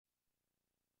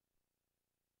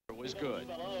is good.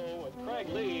 Hello, with Craig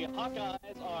Lee.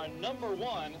 Hawkeyes are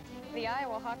 #1. The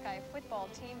Iowa Hawkeye football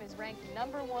team is ranked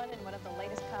 #1 in one of the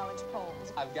latest college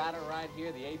polls. I've got it right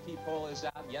here. The AP poll is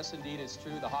out. Yes, indeed, it's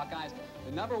true. The Hawkeyes,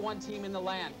 the #1 team in the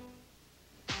land.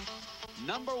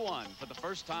 #1 for the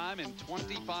first time in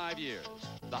 25 years.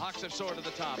 The Hawks have soared to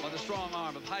the top on the strong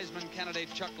arm of Heisman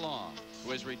candidate Chuck Long,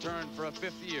 who has returned for a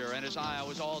 5th year and is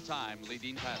Iowa's all-time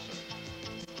leading passer.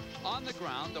 On the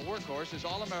ground, the workhorse is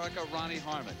All-America Ronnie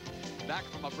Harmon. Back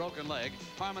from a broken leg,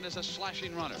 Harmon is a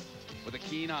slashing runner with a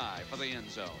keen eye for the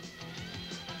end zone.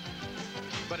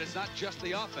 But it's not just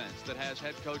the offense that has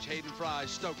head coach Hayden Fry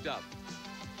stoked up.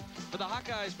 For the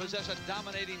Hawkeyes possess a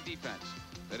dominating defense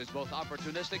that is both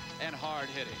opportunistic and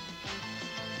hard-hitting.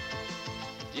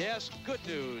 Yes, good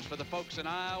news for the folks in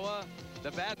Iowa.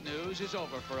 The bad news is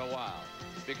over for a while,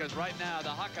 because right now the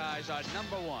Hawkeyes are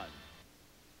 #1.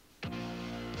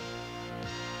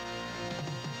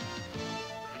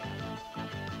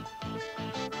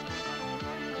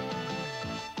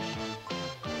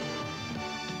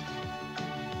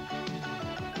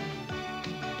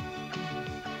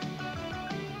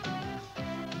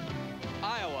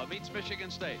 Iowa meets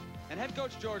Michigan State, and head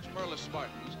coach George Perlis'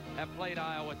 Spartans have played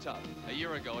Iowa tough. A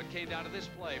year ago, it came down to this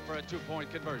play for a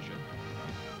 2-point conversion.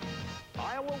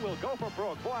 Iowa will go for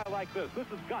broke. Boy, I like this. This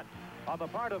is guts on the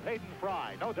part of Hayden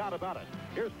Fry. No doubt about it.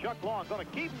 Here's Chuck Long. Going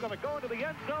to keep him. Going to go into the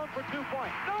end zone for 2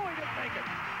 points. No, he didn't make it.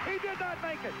 He did not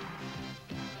make it.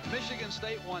 Michigan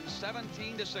State won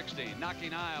 17-16,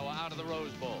 knocking Iowa out of the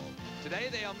Rose Bowl. Today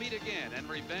they'll meet again, and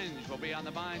revenge will be on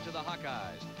the minds of the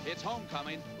Hawkeyes. It's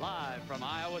homecoming live from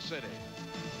Iowa City.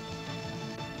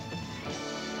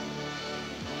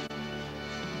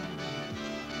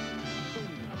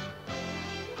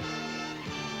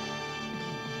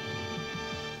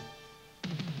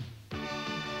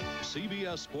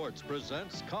 CBS Sports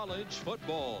presents college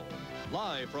football.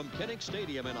 Live from Kinnick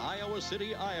Stadium in Iowa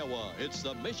City, Iowa, it's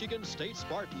the Michigan State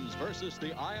Spartans versus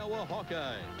the Iowa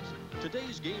Hawkeyes.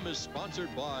 Today's game is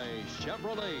sponsored by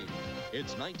Chevrolet.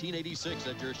 It's 1986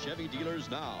 at your Chevy dealers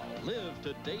now. Live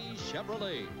today's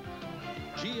Chevrolet.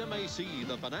 GMAC,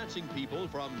 the financing people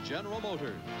from General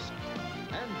Motors.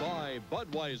 And by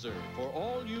Budweiser. For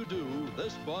all you do,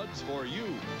 this Bud's for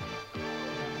you.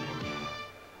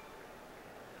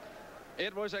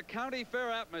 It was a county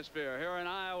fair atmosphere here in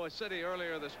Iowa City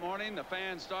earlier this morning. The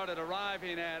fans started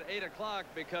arriving at 8 o'clock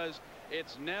because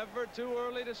it's never too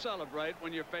early to celebrate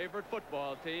when your favorite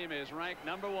football team is ranked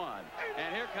 #1.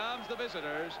 And here comes the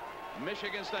visitors,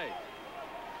 Michigan State.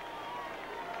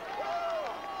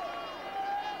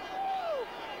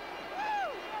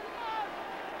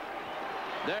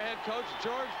 Their head coach,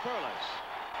 George Perlis.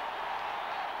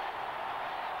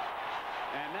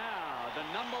 And now, the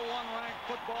 #1 ranked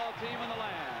football team in the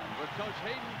land, with Coach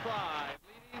Hayden Fry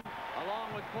leading,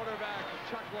 along with quarterback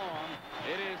Chuck Long.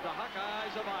 It is the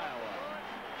Hawkeyes of Iowa.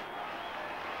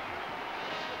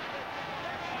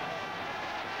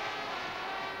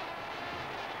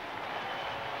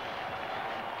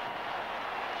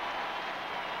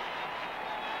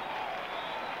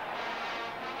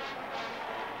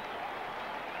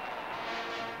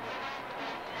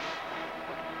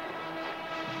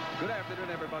 Good afternoon,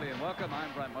 everybody, and welcome.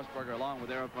 I'm Brent Musburger, along with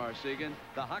Era Parsegan.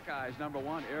 The Hawkeyes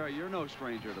 #1. Era, you're no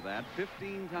stranger to that.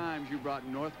 15 times you brought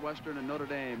Northwestern and Notre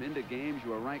Dame into games.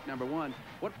 You were ranked #1.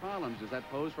 What problems does that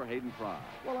pose for Hayden Fry?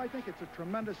 Well, I think it's a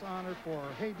tremendous honor for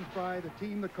Hayden Fry, the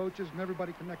team, the coaches, and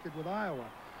everybody connected with Iowa.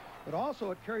 But also,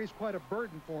 it carries quite a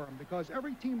burden for them, because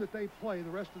every team that they play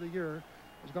the rest of the year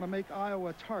is going to make Iowa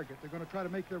a target. They're going to try to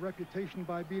make their reputation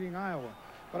by beating Iowa.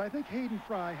 But I think Hayden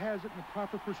Fry has it in the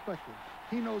proper perspective.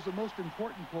 He knows the most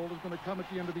important poll is going to come at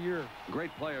the end of the year.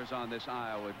 Great players on this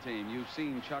Iowa team. You've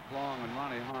seen Chuck Long and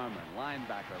Ronnie Harmon,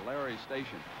 linebacker Larry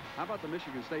Station. How about the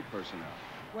Michigan State personnel?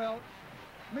 Well,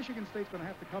 Michigan State's going to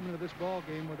have to come into this ball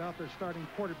game without their starting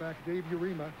quarterback, Dave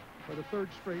Urema, for the 3rd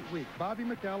straight week. Bobby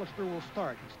McAllister will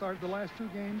start. He started the last 2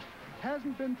 games.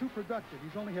 Hasn't been too productive.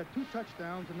 He's only had 2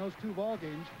 touchdowns in those 2 ball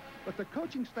games. But the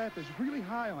coaching staff is really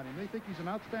high on him. They think he's an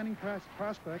outstanding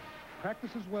prospect,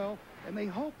 practices well, and they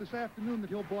hope this afternoon that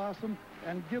he'll blossom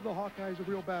and give the Hawkeyes a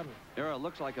real battle. Era,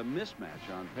 looks like a mismatch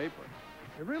on paper.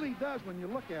 It really does when you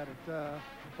look at it.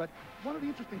 But one of the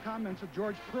interesting comments that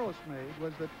George Perlis made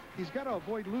was that he's got to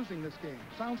avoid losing this game.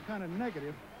 Sounds kind of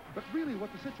negative, but really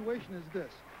what the situation is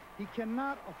this. He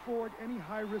cannot afford any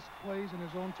high-risk plays in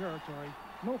his own territory.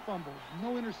 No fumbles,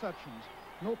 no interceptions,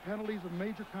 no penalties of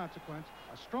major consequence,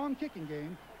 a strong kicking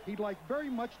game. He'd like very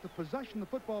much to possession the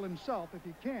football himself, if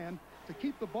he can, to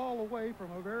keep the ball away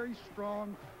from a very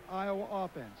strong Iowa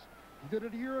offense. He did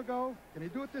it a year ago. Can he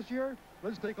do it this year?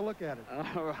 Let's take a look at it.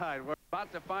 All right, we're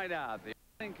about to find out. The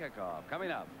Kickoff coming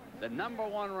up. The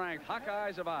 #1 ranked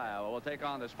Hawkeyes of Iowa will take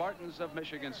on the Spartans of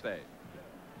Michigan State.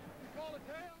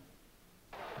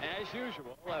 As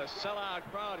usual, a sellout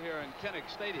crowd here in Kinnick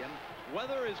Stadium.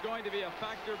 Weather is going to be a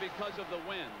factor because of the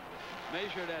wind.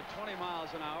 Measured at 20 miles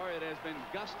an hour, it has been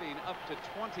gusting up to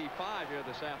 25 here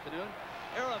this afternoon.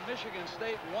 Michigan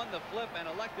State won the flip and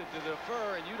elected to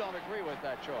defer, and you don't agree with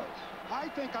that choice. I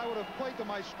think I would have played to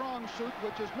my strong suit,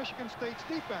 which is Michigan State's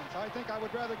defense. I think I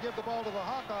would rather give the ball to the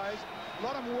Hawkeyes,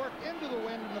 let them work into the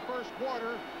wind in the first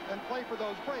quarter, and play for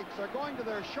those breaks. They're going to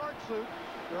their short suit.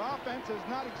 Their offense is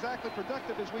not exactly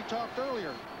productive, as we talked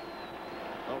earlier.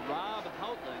 Well, Rob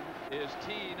Houtland is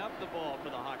teeing up the ball for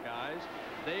the Hawkeyes.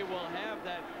 They will have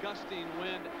that gusting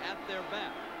wind at their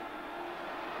back.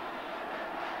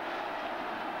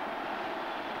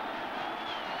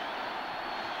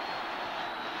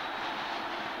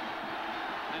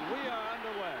 And we are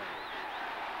underway.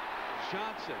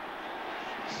 Johnson,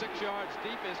 6 yards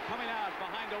deep, is coming out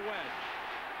behind a wedge.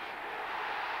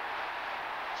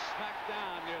 Smacked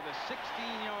down near the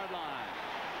 16-yard line.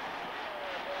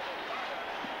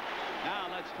 Now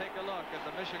let's take a look at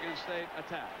the Michigan State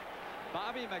attack.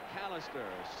 Bobby McAllister,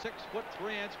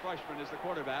 6'3" freshman, is the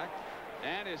quarterback,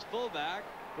 and his fullback,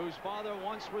 whose father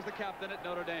once was the captain at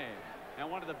Notre Dame, and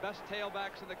one of the best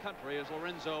tailbacks in the country, is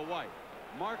Lorenzo White.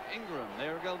 Mark Ingram,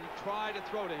 they're going to try to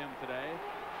throw to him today.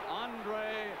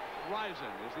 Andre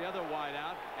Rison is the other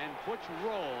wideout, and Butch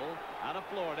Roll out of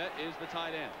Florida is the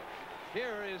tight end.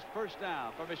 Here is first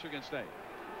down for Michigan State.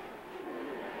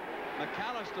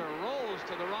 McAllister rolls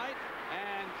to the right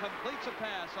and completes a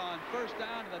pass on first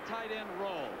down to the tight end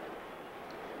Roll.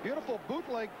 Beautiful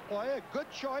bootleg play, a good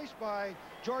choice by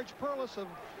George Perlis of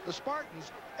the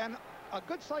Spartans, and a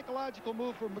good psychological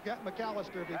move from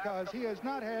McAllister, because he has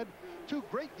not had two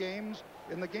great games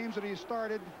in the games that he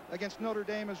started against Notre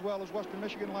Dame as well as Western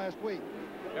Michigan last week.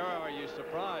 Are you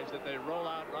surprised that they roll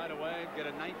out right away, get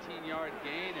a 19-yard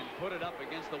gain, and put it up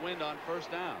against the wind on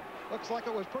first down? Looks like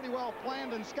it was pretty well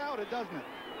planned and scouted, doesn't it?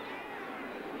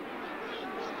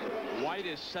 White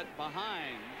is set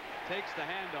behind, takes the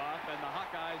handoff, and the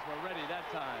Hawkeyes were ready that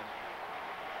time.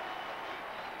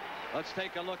 Let's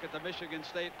take a look at the Michigan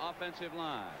State offensive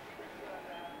line.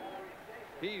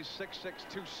 He's 6'6",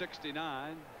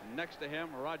 269. Next to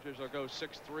him, Rogers will go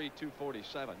 6'3",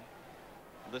 247.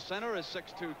 The center is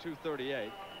 6'2",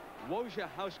 238.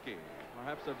 Wojciechowski,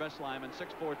 perhaps their best lineman,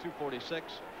 6'4",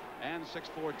 246, and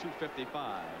 6'4",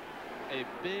 255. A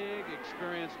big,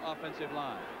 experienced offensive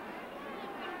line.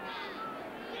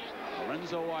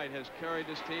 Lorenzo White has carried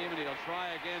his team, and he'll try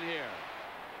again here.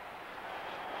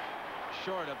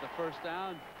 Short of the first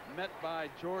down, met by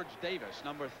George Davis,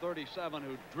 number 37,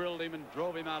 who drilled him and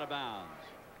drove him out of bounds.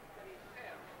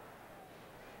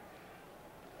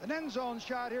 An end zone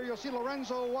shot here. You'll see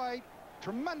Lorenzo White,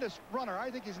 tremendous runner.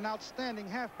 I think he's an outstanding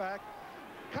halfback.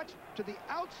 Cuts to the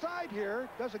outside here,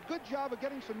 does a good job of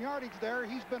getting some yardage there.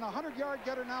 He's been a 100-yard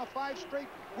getter now 5 straight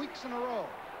weeks in a row.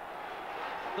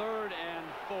 3rd and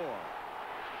 4.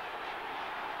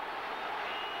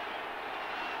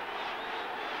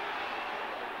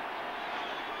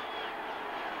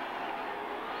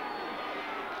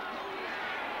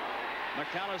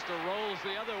 McAllister rolls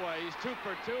the other way. He's 2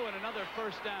 for 2 and another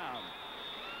first down.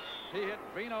 He hit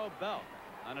Reno Belk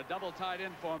on a double tight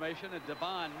end formation, and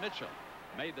Devon Mitchell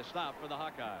made the stop for the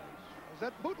Hawkeyes.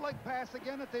 That bootleg pass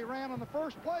again that they ran on the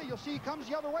first play. You'll see he comes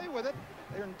the other way with it.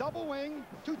 They're in double wing,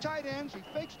 2 tight ends. He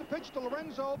fakes the pitch to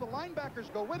Lorenzo. The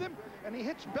linebackers go with him, and he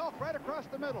hits Belk right across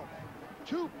the middle.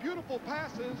 2 beautiful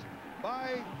passes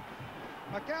by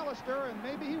McAllister, and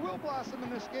maybe he will blossom in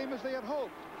this game as they had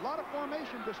hoped. A lot of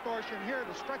formation distortion here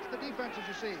to stretch the defense, as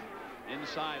you see.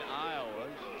 Inside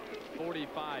Iowa's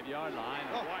 45-yard line.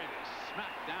 White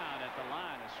smacked down at the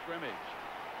line of scrimmage.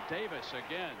 Davis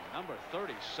again, number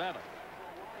 37.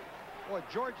 Boy,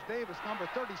 George Davis, number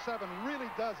 37, really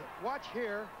does it. Watch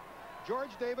here.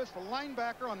 George Davis, the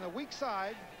linebacker on the weak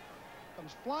side,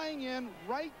 comes flying in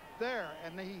right there,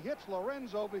 and he hits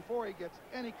Lorenzo before he gets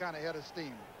any kind of head of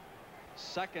steam.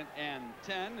 2nd and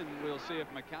 10, and we'll see if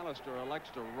McAllister elects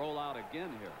to roll out again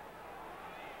here.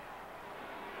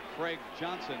 Craig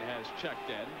Johnson has checked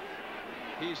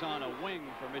in. He's on a wing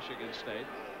for Michigan State.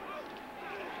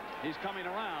 He's coming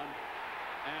around,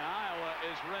 and Iowa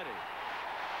is ready.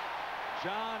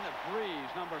 John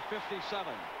Breeze, number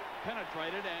 57,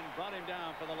 penetrated and brought him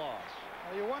down for the loss.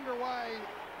 Now you wonder why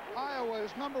Iowa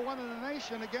is #1 in the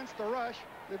nation against the rush.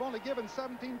 They've only given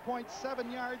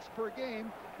 17.7 yards per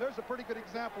game. There's a pretty good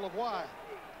example of why.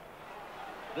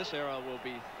 This era will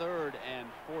be 3rd and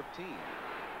 14.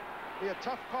 Be a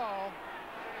tough call.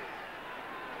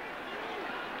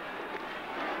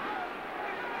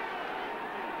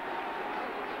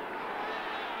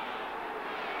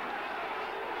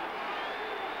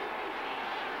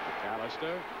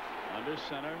 McAllister under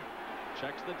center,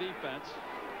 checks the defense.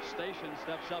 Station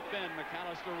steps up in.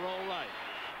 McAllister roll right.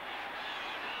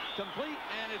 Complete,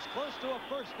 and it's close to a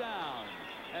first down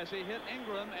as he hit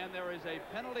Ingram, and there is a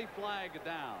penalty flag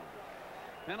down.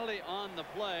 Penalty on the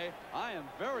play. I am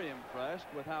very impressed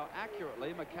with how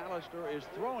accurately McAllister is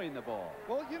throwing the ball.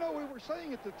 Well, you know, we were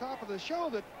saying at the top of the show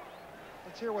that,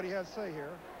 let's hear what he has to say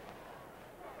here.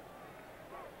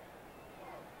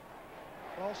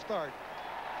 Ball start.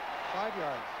 5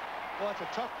 yards. Well, that's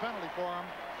a tough penalty for him.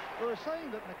 We were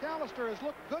saying that McAllister has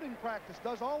looked good in practice,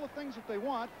 does all the things that they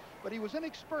want, but he was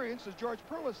inexperienced, as George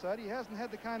Perlis said. He hasn't had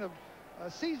the kind of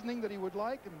seasoning that he would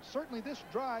like, and certainly this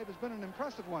drive has been an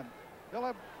impressive one.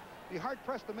 They'll be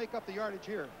hard-pressed to make up the yardage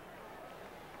here.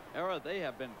 Era, they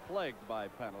have been plagued by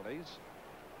penalties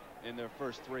in their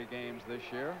first 3 games this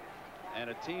year, and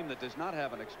a team that does not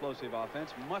have an explosive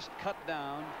offense must cut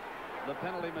down the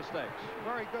penalty mistakes.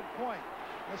 Very good point.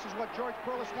 This is what George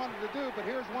Perlis wanted to do, but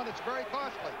here's one that's very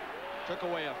costly. Took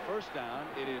away a first down.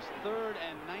 It is 3rd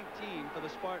and 19 for the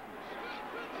Spartans.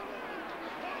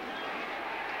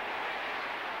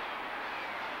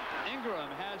 Ingram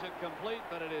has it complete,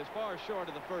 but it is far short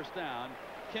of the first down.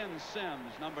 Ken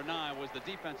Sims, number 9, was the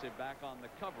defensive back on the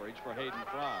coverage for Hayden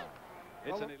Fry.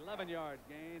 It's an 11-yard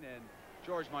gain, and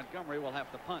George Montgomery will have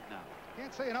to punt now.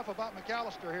 Can't say enough about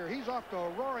McAllister here. He's off to a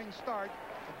roaring start.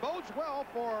 It bodes well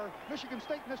for Michigan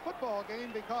State in this football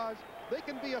game because they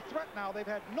can be a threat now. They've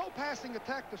had no passing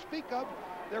attack to speak of.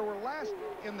 They were last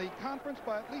in the conference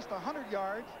by at least 100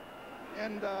 yards.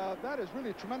 And that is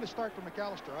really a tremendous start for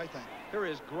McAllister, I think. Here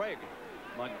is Greg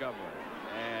Montgomery,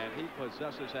 and he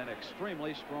possesses an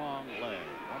extremely strong leg.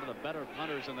 One of the better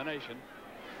punters in the nation.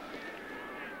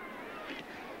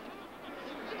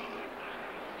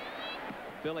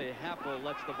 Billy Happel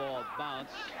lets the ball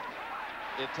bounce.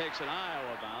 It takes an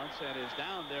Iowa bounce and is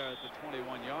down there at the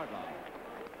 21-yard line.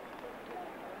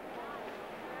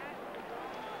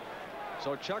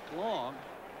 So Chuck Long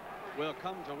will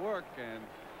come to work, and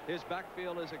his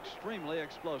backfield is extremely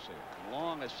explosive.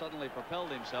 Long has suddenly propelled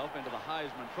himself into the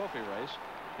Heisman Trophy race.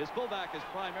 His fullback is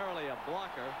primarily a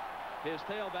blocker. His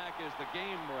tailback is the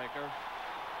game breaker.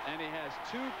 And he has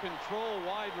 2 control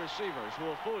wide receivers who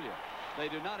will fool you. They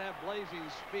do not have blazing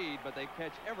speed, but they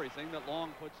catch everything that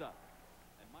Long puts up.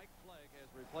 And Mike Clegg has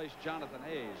replaced Jonathan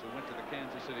Hayes, who went to the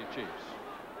Kansas City Chiefs.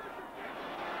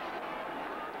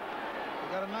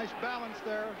 They got a nice balance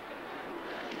there.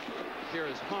 Here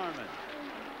is Harmon.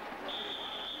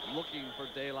 Looking for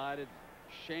daylighted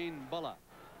Shane Bullock.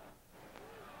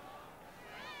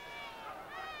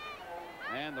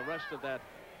 And the rest of that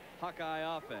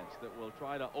Hawkeye offense that will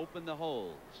try to open the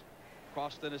holes.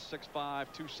 Croston is 6'5",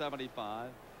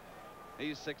 275.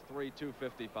 He's 6'3",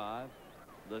 255.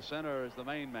 The center is the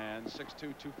main man, 6'2",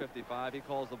 255. He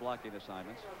calls the blocking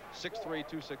assignments. 6'3",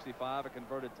 265, a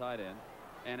converted tight end.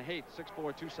 And Haight, 6'4",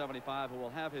 275, who will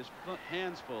have his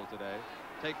hands full today,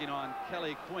 taking on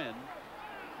Kelly Quinn,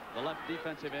 the left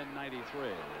defensive end, 93.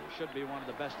 Should be one of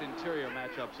the best interior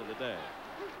matchups of the day.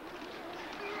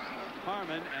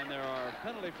 Harmon, and there are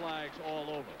penalty flags all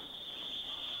over.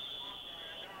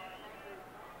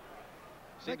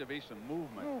 Seemed to be some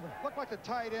movement. Looked like the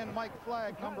tight end, Mike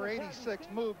Flagg, number 86,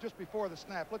 moved just before the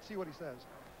snap. Let's see what he says.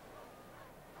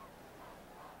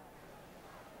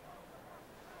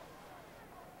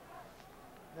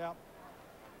 Yeah.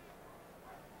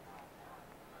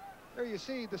 There you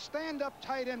see the stand-up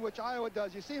tight end, which Iowa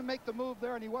does. You see him make the move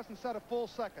there, and he wasn't set a full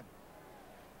second.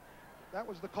 That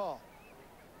was the call.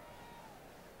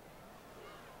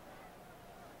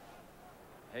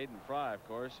 Hayden Fry, of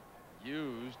course,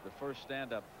 used the first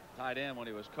stand-up tight end when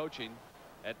he was coaching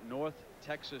at North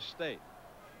Texas State.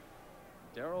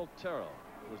 Darrell Terrell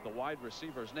was the wide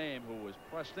receiver's name, who was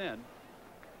pressed in,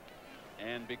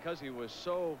 and because he was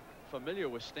so familiar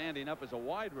with standing up as a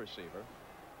wide receiver,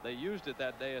 they used it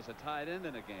that day as a tight end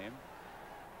in a game,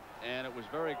 and it was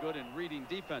very good in reading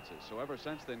defenses. So ever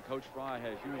since then, Coach Fry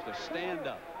has used a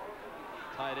stand-up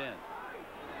tight end.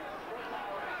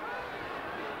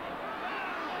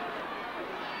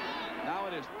 Now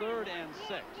it is 3rd and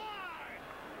 6.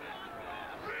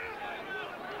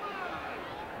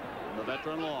 The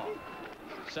veteran Long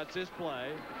sets his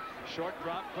play. Short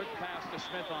drop, quick pass to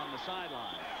Smith on the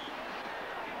sideline.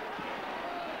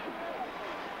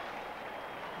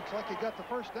 Looks like he got the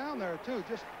first down there, too,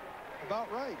 just about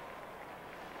right.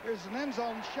 Here's an end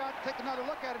zone shot. Take another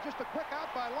look at it. Just a quick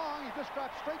out by Long. He just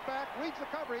drops straight back, reads the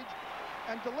coverage,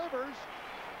 and delivers.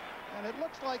 And it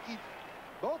looks like he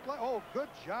oh, good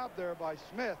job there by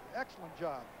Smith. Excellent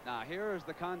job. Now here is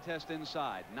the contest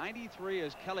inside. 93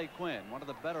 is Kelly Quinn, one of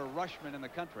the better rushmen in the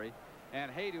country. And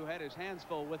Haight, who had his hands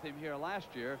full with him here last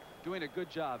year, doing a good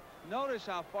job. Notice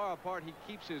how far apart he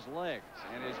keeps his legs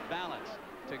and his balance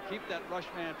to keep that rush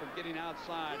man from getting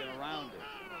outside and around it.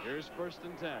 Here's 1st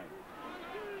and 10.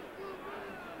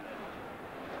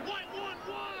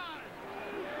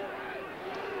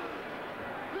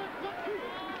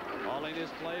 Calling his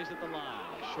plays at the line.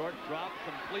 Short drop,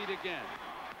 complete again.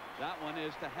 That one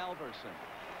is to Halverson.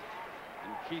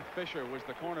 And Keith Fisher was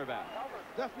the cornerback.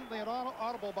 Definitely an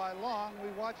audible by Long. We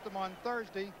watched him on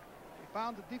Thursday. He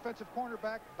found the defensive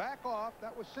cornerback back off.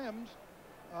 That was Sims,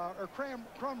 or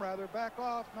Crum rather, back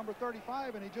off, number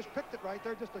 35, and he just picked it right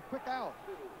there, just a quick out.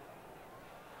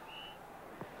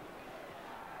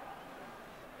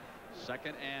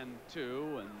 2nd and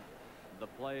 2, and the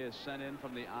play is sent in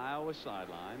from the Iowa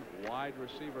sideline. Wide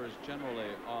receivers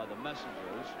generally are the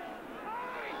messengers.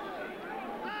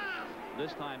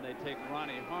 This time they take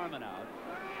Ronnie Harmon out,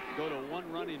 go to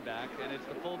one running back, and it's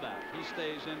the fullback. He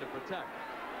stays in to protect.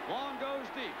 Long goes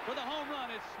deep for the home run.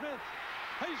 It's Smith.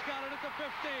 He's got it at the 15.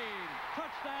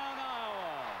 Touchdown,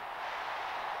 Iowa.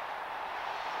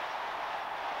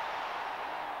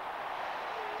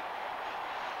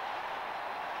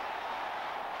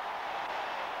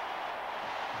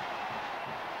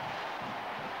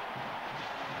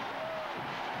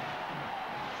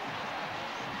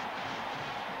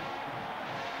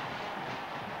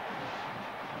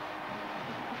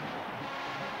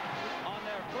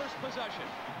 Possession.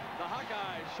 The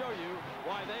Hawkeyes show you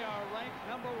why they are ranked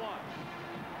 #1.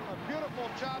 A beautiful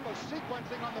job of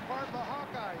sequencing on the part of the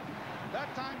Hawkeyes.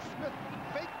 That time Smith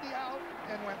faked the out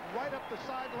and went right up the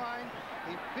sideline.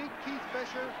 He beat Keith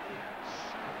Fisher.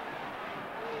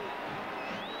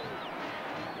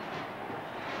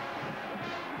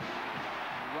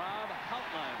 Rob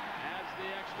Houtland adds the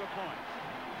extra point.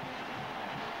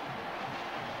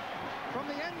 From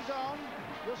the end zone,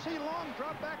 you'll see Long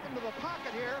drop back into the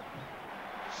pocket here.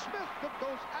 Smith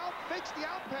goes out, fakes the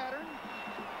out pattern.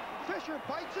 Fisher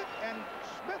bites it, and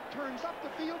Smith turns up the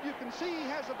field. You can see he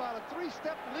has about a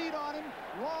 3-step lead on him.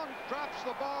 Long drops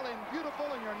the ball in beautiful,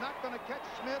 and you're not going to catch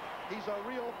Smith. He's a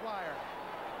real flyer.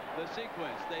 The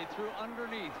sequence, they threw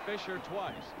underneath Fisher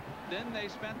twice. Then they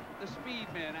spent the speed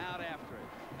men out after it.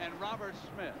 And Robert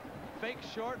Smith faked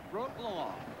short, broke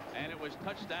long. And it was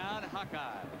touchdown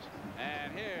Hawkeyes.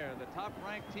 And here, the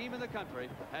top-ranked team in the country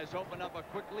has opened up a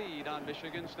quick lead on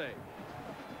Michigan State.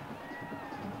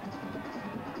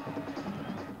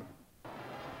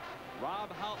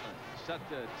 Rob Houtland set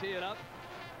to tee it up.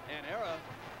 And Era,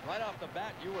 right off the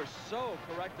bat, you were so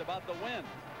correct about the wind.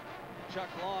 Chuck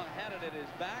Long had it at his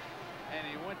back, and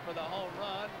he went for the home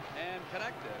run and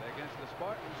connected against the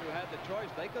Spartans, who had the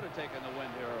choice. They could have taken the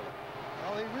wind here early.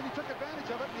 Well, he really took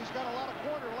advantage of it, and he's got a lot of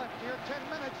quarter left here. 10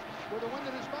 minutes with the wind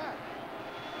at his back.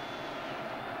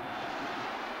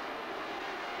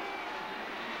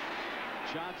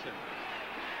 Johnson,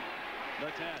 the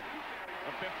 10,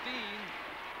 the 15,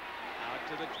 out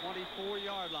to the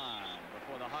 24-yard line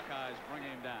before the Hawkeyes bring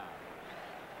him down.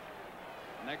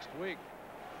 Next week,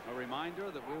 a reminder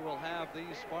that we will have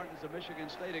these Spartans of Michigan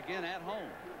State again at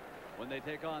home when they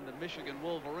take on the Michigan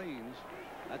Wolverines.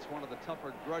 That's one of the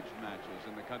tougher grudge matches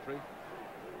in the country.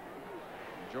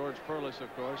 George Perlis,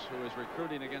 of course, who is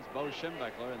recruiting against Bo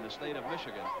Schembechler in the state of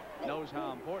Michigan, knows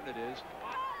how important it is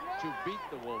to beat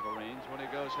the Wolverines when he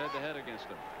goes head-to-head against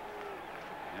them.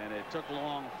 And it took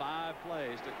Long 5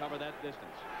 plays to cover that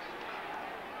distance.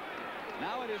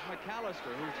 Now it is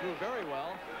McAllister, who threw very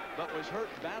well, but was hurt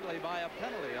badly by a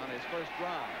penalty on his first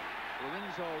drive.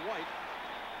 Lorenzo White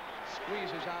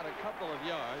squeezes out a couple of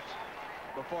yards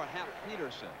before Hap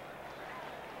Peterson.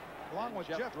 Along with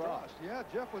Jeff Frost. Yeah,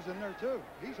 Jeff was in there too.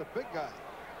 He's a big guy.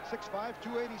 6'5",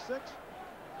 286.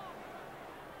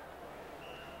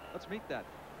 Let's meet that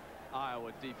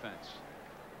Iowa defense.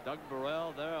 Doug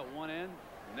Burrell there at one end,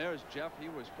 and there's Jeff. He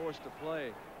was forced to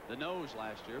play the nose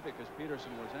last year because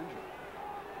Peterson was injured.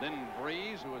 Then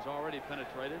Breeze, who has already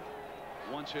penetrated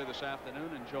once here this afternoon,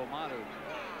 and Joe Matu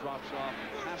drops off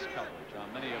pass coverage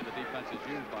on many of the defenses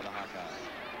used by the Hawkeyes.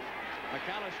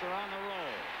 McAllister on the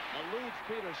roll, eludes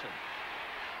Peterson,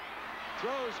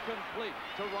 throws complete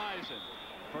to Risen.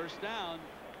 First down.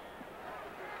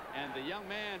 And the young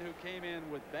man who came in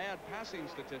with bad passing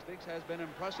statistics has been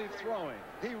impressive throwing.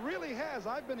 He really has.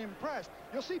 I've been impressed.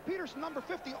 You'll see Peterson, number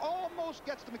 50, almost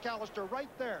gets to McAllister right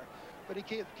there. But he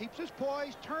keeps his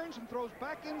poise, turns and throws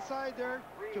back inside there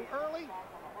too early.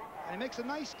 And he makes a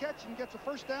nice catch and gets a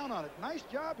first down on it. Nice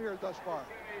job here thus far.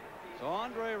 So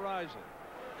Andre Rison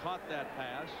caught that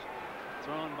pass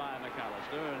thrown by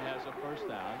McAllister and has a first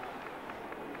down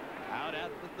out at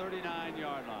the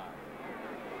 39-yard line.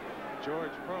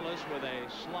 George Perlis with a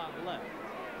slot left.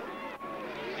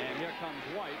 Here comes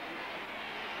White,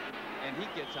 and he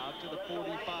gets out to the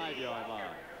 45-yard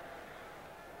line.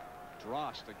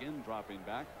 Drost again dropping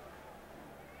back.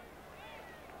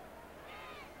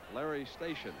 Larry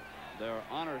Station, their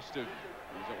honor student,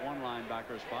 is at one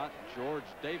linebacker spot. George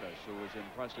Davis, who was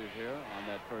impressive here on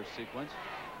that first sequence.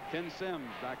 Ken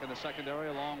Sims back in the secondary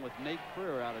along with Nate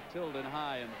Creer out of Tilden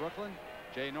High in Brooklyn.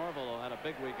 Jay Norville had a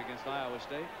big week against Iowa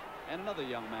State. And another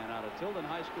young man out of Tilden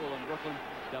High School in Brooklyn,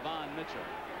 Devon Mitchell.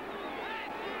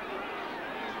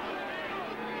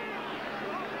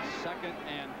 2nd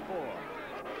and 4.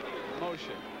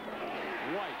 Motion.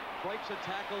 White breaks a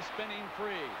tackle, spinning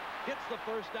free. Gets the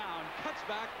first down, cuts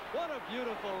back. What a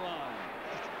beautiful run.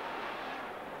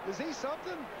 Is he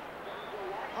something?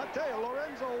 I'll tell you,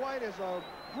 Lorenzo White is a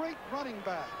great running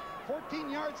back. 14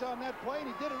 yards on that play, and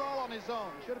he did it all on his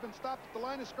own. Should have been stopped at the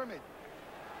line of scrimmage.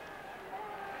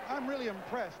 I'm really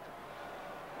impressed.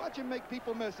 Watch him make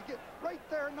people miss. Get right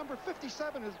there, number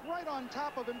 57 is right on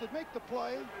top of him to make the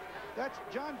play. That's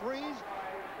John Breeze.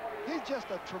 He's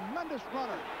just a tremendous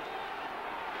runner.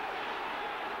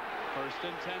 1st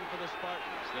and 10 for the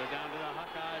Spartans. They're down to the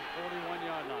Hawkeyes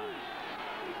 41-yard line.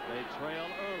 They trail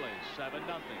early, 7-0.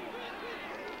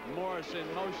 Morris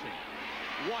in motion.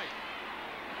 White.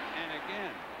 And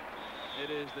again, it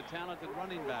is the talented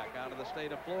running back out of the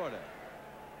state of Florida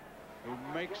who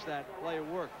makes that play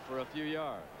work for a few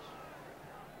yards.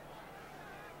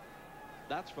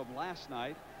 That's from last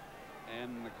night,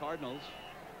 and the Cardinals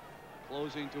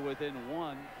closing to within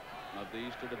 1 of the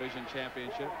Eastern Division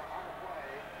Championship.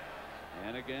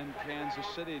 And again, Kansas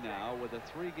City now with a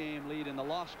 3-game lead in the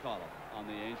loss column on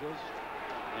the Angels.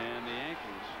 And the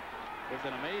Yankees with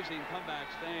an amazing comeback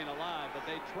staying alive, but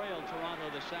they trailed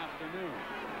Toronto this afternoon.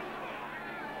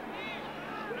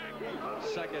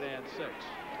 2nd and 6.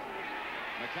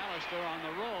 McAllister on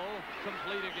the roll,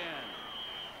 complete again.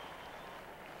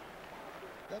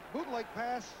 That bootleg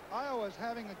pass, Iowa's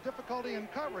having a difficulty in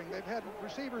covering. They've had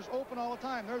receivers open all the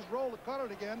time. There's Roll that caught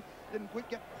it again. Didn't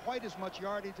get quite as much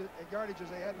yardage as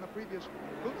they had in the previous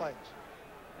bootlegs.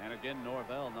 And again,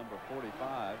 Norvell, number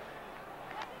 45.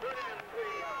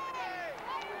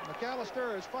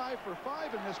 McAllister is 5 for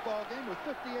 5 in this ball game with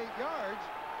 58 yards.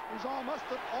 He's almost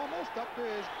up to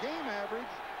his game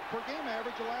average, per game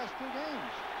average, the last 2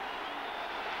 games.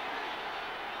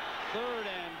 3rd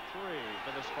and 3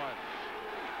 for the Spartans.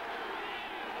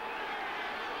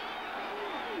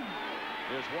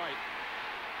 Here's White.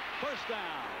 First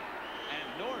down. And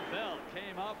Norvell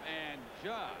came up and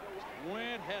just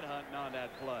went headhunting on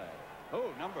that play.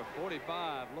 Oh, number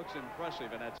 45 looks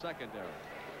impressive in that secondary.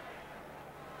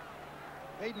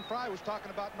 Hayden Fry was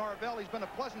talking about Norvell. He's been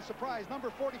a pleasant surprise. Number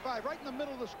 45 right in the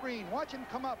middle of the screen. Watch him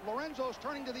come up. Lorenzo's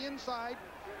turning to the inside.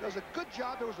 Does a good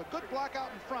job. There was a good block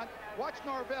out in front. Watch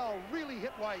Norvell really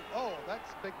hit White. Oh,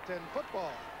 that's Big Ten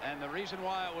football. And the reason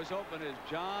why it was open is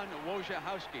John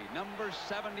Wojciechowski, number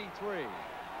 73.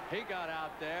 He got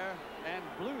out there and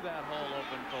blew that hole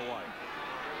open for White.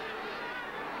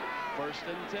 1st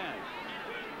and 10.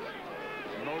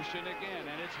 Motion again,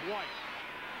 and it's White.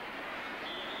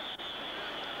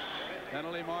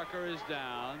 Penalty marker is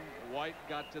down. White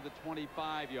got to the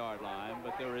 25-yard line,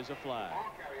 but there is a flag.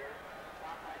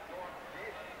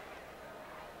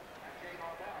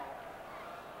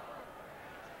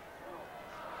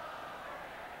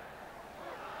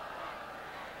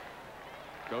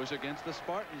 Goes against the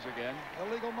Spartans again.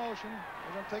 Illegal motion.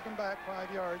 They're going to take him back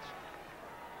 5 yards.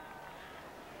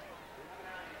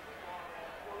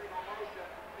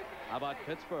 How about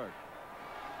Pittsburgh?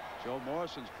 Joe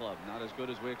Morrison's club, not as good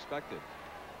as we expected.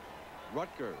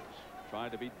 Rutgers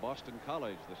trying to beat Boston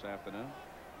College this afternoon.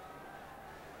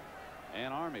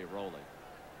 And Army rolling.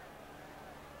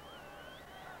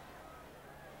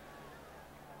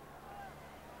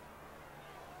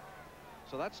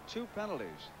 So that's 2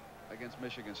 penalties against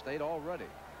Michigan State already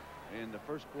in the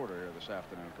first quarter here this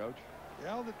afternoon, Coach.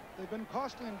 Yeah, they've been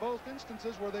costly in both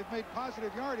instances where they've made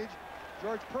positive yardage.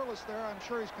 George Perlis there, I'm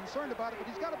sure he's concerned about it, but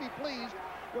he's got to be pleased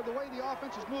with the way the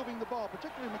offense is moving the ball,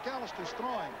 particularly McAllister's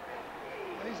throwing.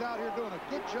 And he's out here doing a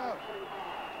good job.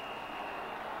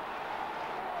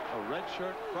 A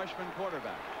redshirt freshman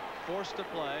quarterback forced to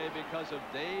play because of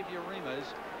Dave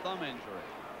Urima's thumb injury.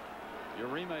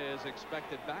 Urima is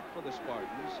expected back for the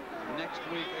Spartans next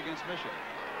week against Michigan.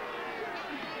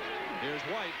 Here's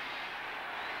White.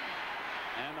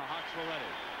 And the Hawks were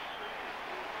ready.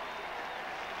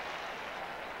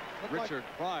 Richard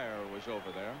Pryor was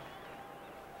over there.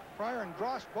 Pryor and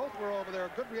Drost both were over there.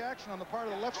 Good reaction on the part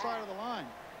of the left side of the line.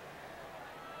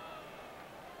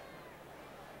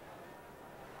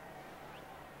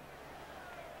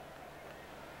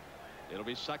 It'll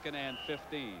be 2nd and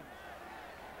 15.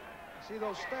 See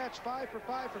those stats, 5 for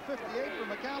 5 for 58 for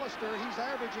McAllister. He's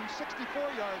averaging 64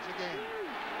 yards a game.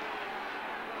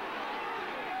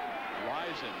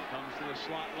 Risen comes to the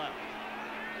slot left.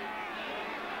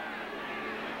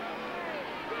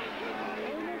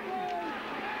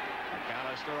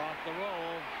 McAllister off the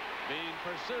roll. Being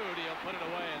pursued. He'll put it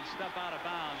away and step out of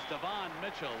bounds. Devon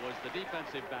Mitchell was the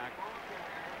defensive back.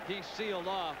 He sealed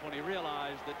off when he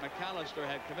realized that McAllister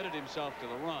had committed himself to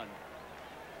the run.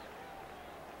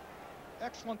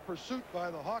 Excellent pursuit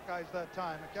by the Hawkeyes that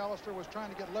time. McAllister was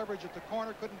trying to get leverage at the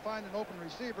corner, couldn't find an open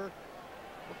receiver.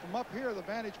 But from up here, the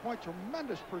vantage point,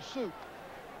 tremendous pursuit.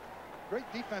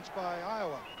 Great defense by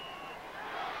Iowa.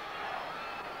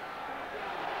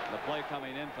 The play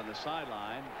coming in from the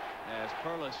sideline as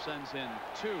Perlis sends in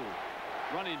 2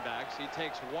 running backs. He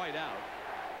takes White out.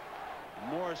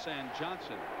 Morse and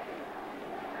Johnson.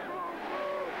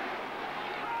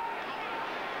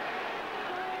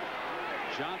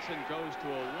 Johnson goes to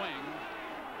a wing.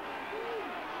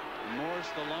 Morse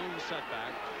the lone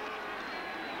setback.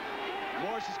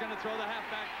 Morse is going to throw the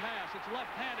halfback pass. It's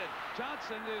left-handed.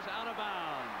 Johnson is out of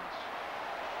bounds.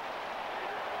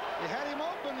 He had him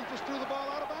open. He just threw the ball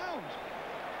out of bounds.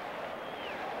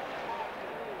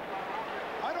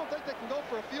 I don't think they can go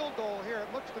for a field goal here.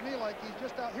 It looks to me like he's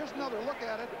just out. Here's another look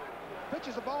at it.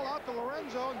 Pitches the ball out to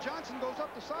Lorenzo, and Johnson goes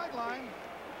up the sideline.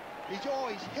 He's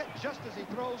always hit just as he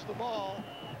throws the ball.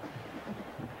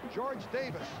 George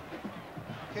Davis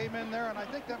came in there, and I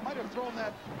think that might have thrown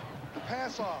that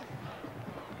pass off.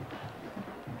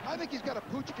 I think he's got a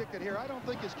pooch kick it here. I don't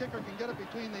think his kicker can get it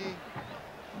between the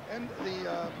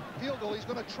field goal. He's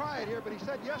going to try it here, but he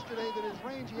said yesterday that his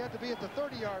range, he had to be at the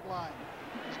 30-yard line.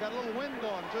 He's got a little wind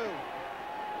going, too.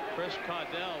 Chris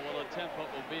Caudell will attempt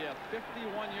what will be a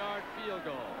 51-yard field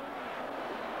goal.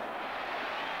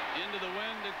 Into the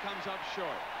wind, it comes up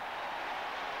short.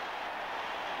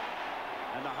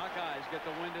 And the Hawkeyes get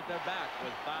the wind at their back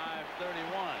with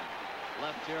 5:31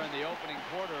 left here in the opening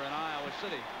quarter in Iowa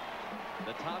City.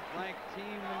 The top-ranked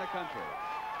team in the country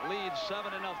leads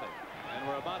 7-0, and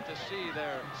we're about to see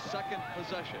their second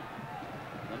possession.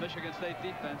 The Michigan State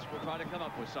defense will try to come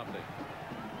up with something.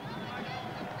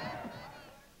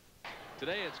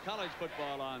 Today it's college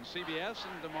football on CBS,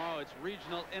 and tomorrow it's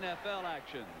regional NFL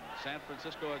action. San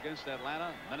Francisco against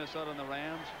Atlanta, Minnesota and the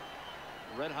Rams.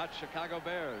 Red-hot Chicago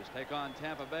Bears take on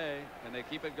Tampa Bay, and they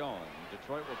keep it going.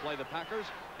 Detroit will play the Packers,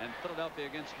 and Philadelphia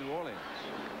against New Orleans.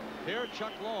 Here,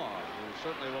 Chuck Long, who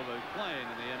certainly will be playing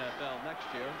in the NFL next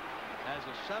year, has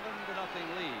a 7-0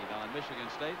 lead on Michigan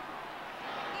State.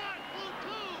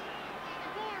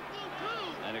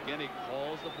 And again, he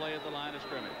calls the play at the line of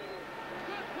scrimmage.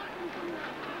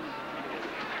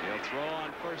 He'll throw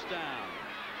on first down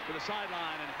to the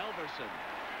sideline, and Helverson.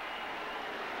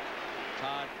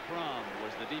 Todd Crum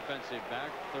was the defensive back,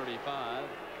 35.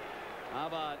 How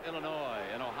about Illinois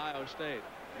and Ohio State?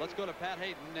 Let's go to Pat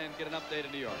Hayden and get an update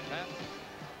in New York. Pat?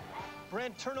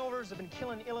 Brent, turnovers have been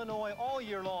killing Illinois all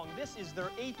year long. This is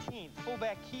their 18th.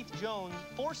 Fullback Keith Jones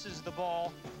forces the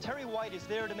ball. Terry White is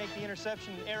there to make the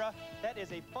interception error. That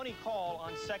is a funny call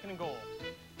on 2nd and goal.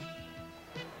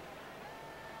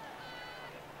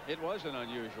 It was an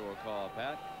unusual call,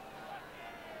 Pat.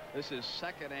 This is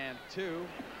 2nd and 2.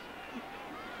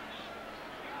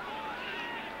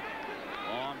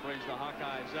 Long brings the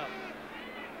Hawkeyes up.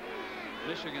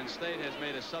 Michigan State has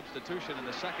made a substitution in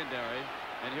the secondary.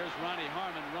 And here's Ronnie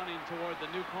Harmon running toward the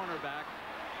new cornerback.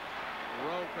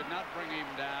 Rowe could not bring him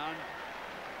down.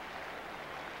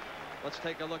 Let's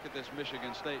take a look at this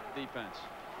Michigan State defense.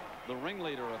 The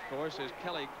ringleader, of course, is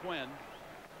Kelly Quinn.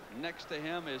 Next to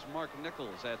him is Mark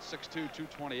Nichols at 6'2",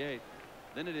 228.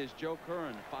 Then it is Joe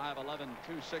Curran, 5'11",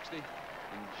 260.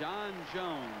 And John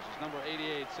Jones is number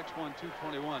 88, 6'1",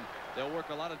 221. They'll work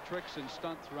a lot of tricks and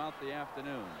stunts throughout the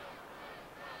afternoon.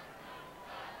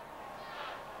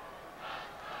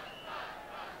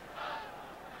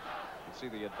 You see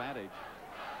the advantage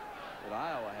that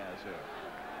Iowa has here.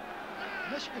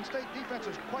 Michigan State defense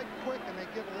is quite quick, and they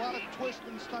give a lot of twists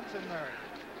and stunts in there.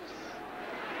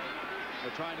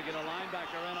 They're trying to get a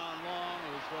linebacker in on Long,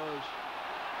 who throws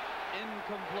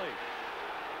incomplete.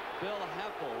 Bill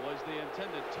Happel was the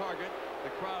intended target. The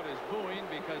crowd is booing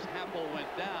because Happel went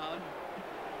down,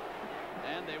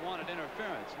 and they wanted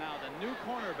interference. Now the new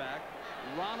cornerback,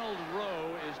 Ronald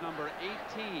Rowe, is number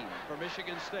 18 for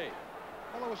Michigan State.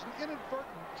 Well, it was an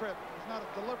inadvertent trip. It's not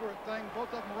a deliberate thing.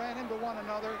 Both of them ran into one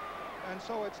another, and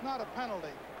so it's not a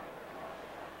penalty.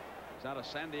 He's out of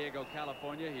San Diego,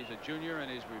 California. He's a junior,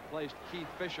 and he's replaced Keith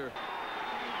Fisher.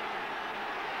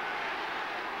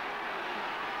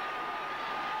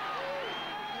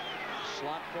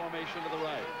 Slot formation to the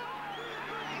right.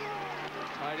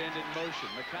 Tight end in motion.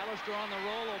 McAllister on the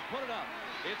roll will put it up.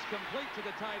 It's complete to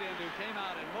the tight end who came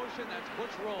out in motion. That's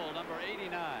Butch Roll, number 89.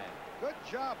 Good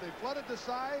job. They flooded the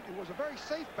side. It was a very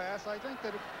safe pass. I think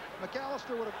that if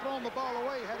McAllister would have thrown the ball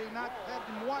away had he not had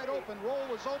him wide open. Roll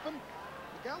was open.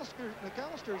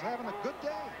 McAllister is having a good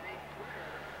day.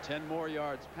 10 more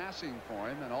yards passing for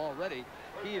him, and already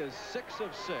he is 6 of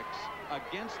 6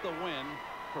 against the wind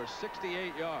for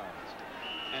 68 yards.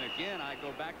 And again, I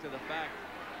go back to the fact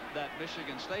that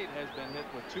Michigan State has been hit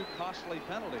with 2 costly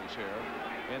penalties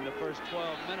here in the first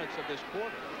 12 minutes of this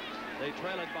quarter. They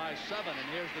trail it by 7, and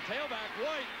here's the tailback,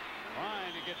 White,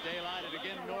 trying to get daylighted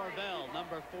again. Norvell,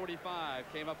 number 45,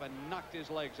 came up and knocked his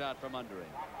legs out from under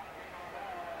him.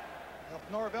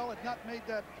 If Norvell had not made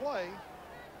that play,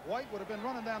 White would have been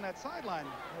running down that sideline.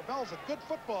 Norvell's a good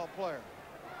football player.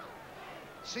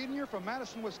 Senior from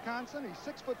Madison, Wisconsin.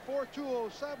 He's 6'4",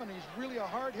 207. He's really a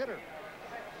hard hitter.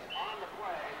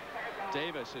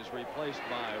 Davis is replaced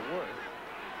by Worth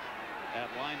at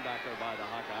linebacker by the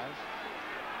Hawkeyes.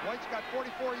 White's got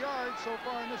 44 yards so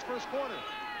far in this first quarter.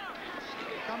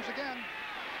 Here comes again.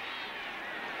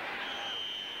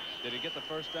 Did he get the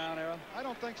first down, Era? I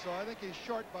don't think so. I think he's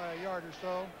short by a yard or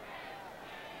so.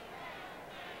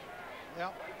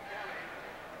 Yep.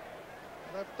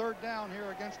 That third down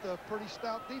here against a pretty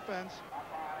stout defense.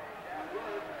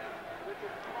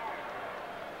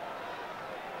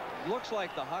 Looks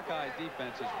like the Hawkeye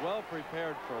defense is well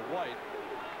prepared for White,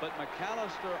 but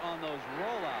McAllister on those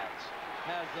rollouts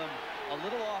has them a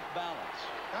little off balance.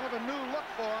 Kind of a new look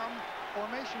for him.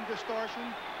 Formation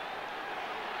distortion.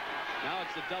 Now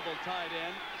it's the double tight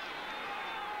end.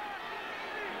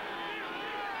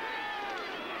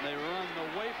 They run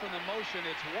away from the motion.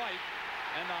 It's White,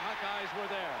 and the Hawkeyes were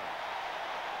there.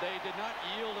 They did not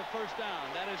yield a first down.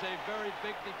 That is a very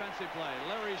big defensive play.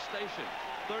 Larry Station,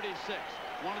 36,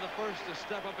 one of the first to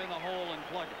step up in the hole and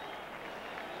plug it.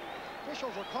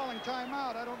 Officials are calling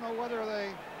timeout. I don't know whether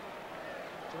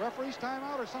it's a referee's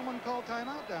timeout or someone called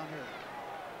timeout down here.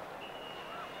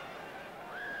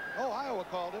 Oh, Iowa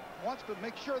called it. Wants to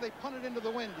make sure they punt it into the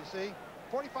wind, you see.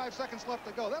 45 seconds left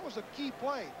to go. That was a key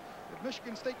play. If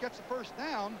Michigan State gets the first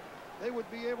down, they would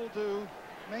be able to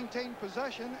maintain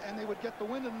possession, and they would get the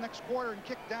wind in the next quarter and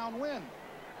kick downwind.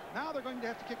 Now they're going to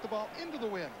have to kick the ball into the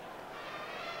wind.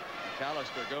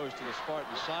 McAllister goes to the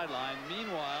Spartan sideline.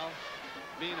 Meanwhile,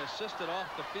 being assisted off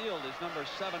the field is number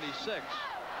 76.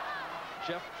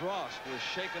 Jeff Drost was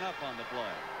shaken up on the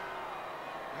play.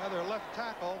 Yeah, their left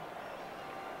tackle.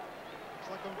 Looks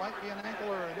like it might be an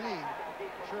ankle or a knee.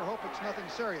 Sure hope it's nothing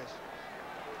serious.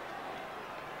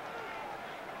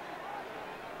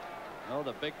 Well,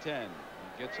 the Big Ten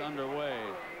gets underway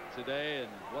today,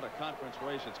 and what a conference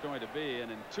race it's going to be.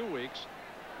 And in 2 weeks,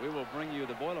 we will bring you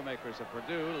the Boilermakers of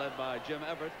Purdue, led by Jim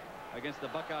Everett, against the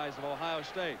Buckeyes of Ohio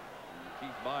State. And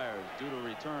Keith Byers due to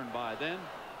return by then.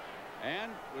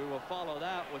 And we will follow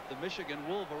that with the Michigan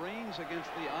Wolverines against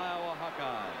the Iowa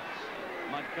Hawkeyes.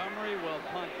 Montgomery will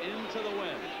punt into the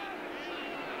wind.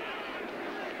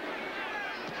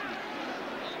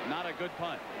 Not a good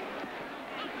punt.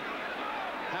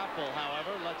 Happel,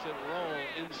 however, lets it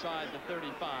roll inside the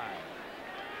 35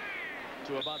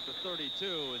 to about the 32,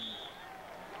 and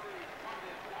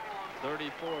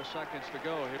 34 seconds to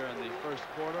go here in the first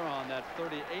quarter on that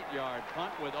 38-yard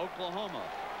punt with Oklahoma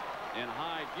in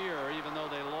high gear, even though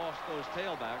they lost those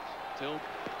tailbacks till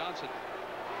Johnson.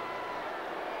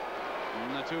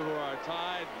 And the two who are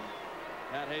tied,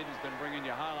 Pat Hayden's been bringing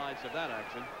you highlights of that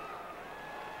action.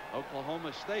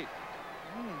 Oklahoma State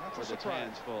That's with a its surprise.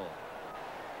 hands full.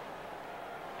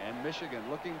 And Michigan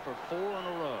looking for 4 in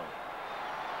a row.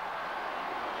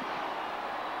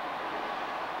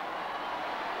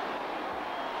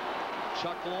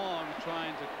 Chuck Long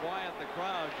trying to quiet the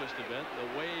crowd just a bit.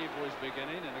 The wave was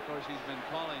beginning, and of course he's been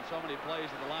calling so many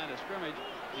plays at the line of scrimmage.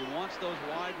 He wants those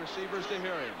wide receivers to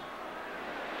hear him.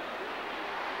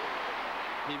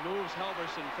 He moves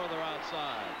Halverson further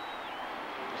outside.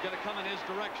 He's going to come in his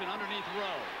direction underneath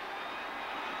Rowe.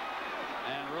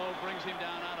 And Rowe brings him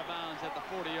down out of bounds at the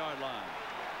 40-yard line.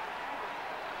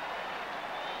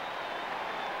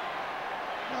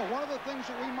 Now, one of the things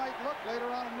that we might look later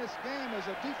on in this game is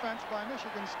a defense by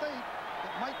Michigan State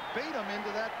that might bait them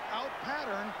into that out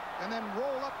pattern and then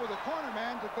roll up with a corner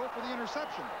man to go for the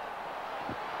interception.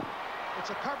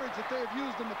 It's a coverage that they have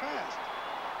used in the past.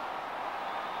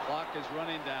 Clock is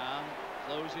running down.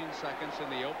 Closing seconds in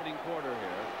the opening quarter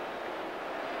here.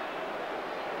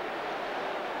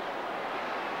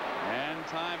 And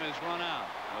time has run out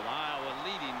with Iowa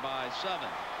leading by 7.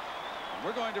 And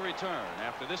we're going to return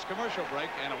after this commercial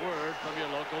break and a word from your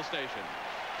local station.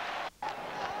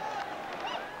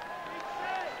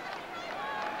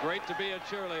 Great to be a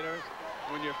cheerleader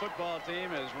when your football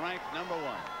team is ranked #1.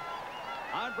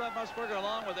 I'm Brett Musburger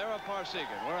along with Era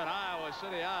Parsegan. We're in Iowa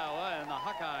City, Iowa, and the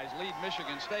Hawkeyes lead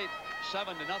Michigan State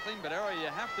 7-0. But Era, you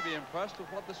have to be impressed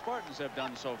with what the Spartans have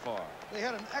done so far. They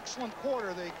had an excellent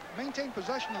quarter. They maintained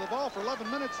possession of the ball for 11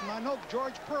 minutes, and I know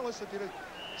George Perlis, if you'd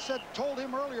have told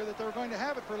him earlier that they were going to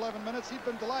have it for 11 minutes, he'd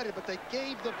been delighted. But they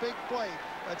gave the big play,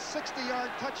 that 60-yard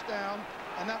touchdown,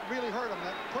 and that really hurt them.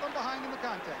 That put them behind in the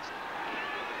contest.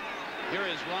 Here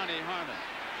is Ronnie Harmon.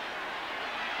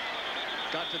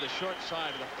 Got to the short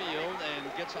side of the field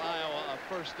and gets Iowa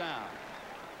a first down.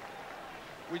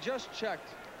 We just checked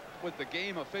with the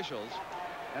game officials,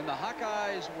 and the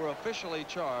Hawkeyes were officially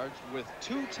charged with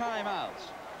 2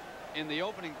 timeouts in the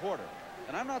opening quarter.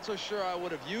 And I'm not so sure I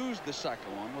would have used the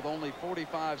second one with only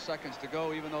 45 seconds to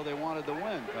go, even though they wanted the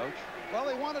win, Coach. Well,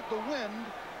 they wanted the win,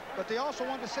 but they also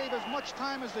wanted to save as much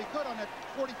time as they could on that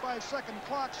 45-second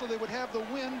clock so they would have the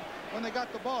win when they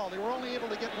got the ball. They were only able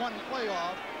to get 1 play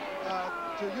off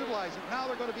to utilize it. Now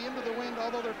they're going to be into the wind,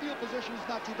 although their field position is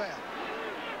not too bad.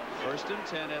 1st and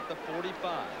 10 at the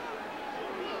 45.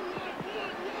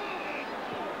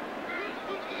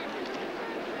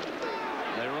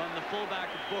 They run the fullback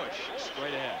Bush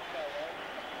straight ahead.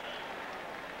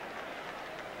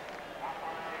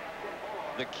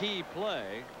 The key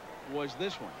play was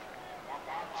this one.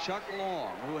 Chuck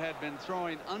Long, who had been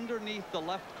throwing underneath the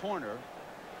left corner,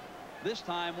 this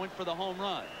time went for the home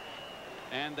run.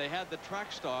 And they had the track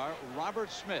star,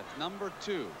 Robert Smith,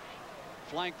 #2,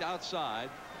 flanked outside,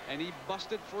 and he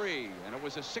busted free. And it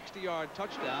was a 60-yard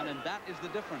touchdown, and that is the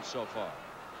difference so far.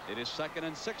 It is 2nd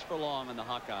and 6 for Long and the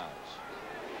Hawkeyes.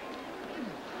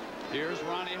 Here's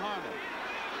Ronnie Harmon.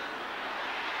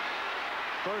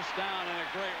 First down and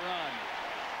a great run.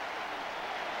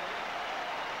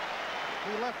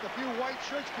 He left a few white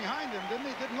shirts behind him, didn't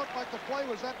he? Didn't look like the play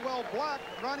was that well blocked.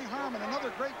 Ronnie Harmon,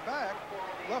 another great back,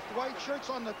 left white shirts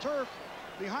on the turf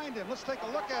behind him. Let's take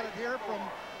a look at it here from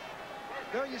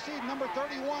there. You see number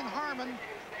 31, Harmon.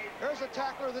 There's a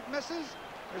tackler that misses.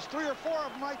 There's 3 or 4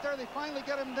 of them right there. They finally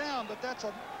get him down, but that's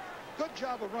a good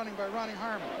job of running by Ronnie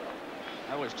Harmon.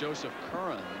 That was Joseph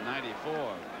Curran in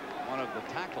 '94, one of the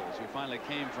tackles who finally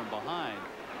came from behind.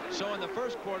 So in the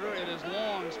first quarter, it is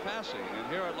Long's passing, and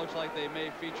here it looks like they may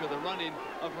feature the running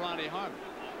of Ronnie Harmon.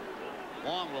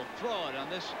 Long will throw it on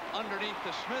this underneath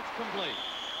to Smith, complete.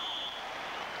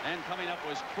 And coming up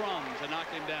was Crum to knock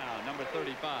him down, number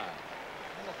 35.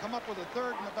 They'll come up with a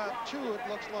 3rd and about 2, it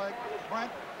looks like,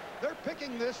 Brent. They're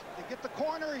picking this. They get the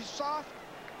corner, he's soft.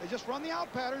 They just run the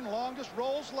out pattern. Long just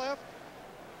rolls left.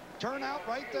 Turn out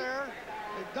right there.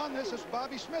 They've done this. It's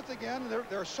Bobby Smith again.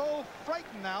 They're so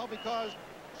frightened now because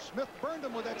Smith burned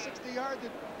them with that 60-yard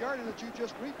that you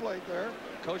just replayed there.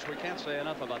 Coach, we can't say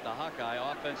enough about the Hawkeye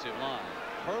offensive line.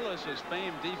 Perlis's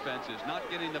famed defense is not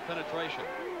getting the penetration.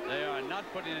 They are not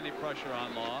putting any pressure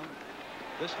on Long.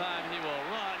 This time he will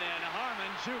run, and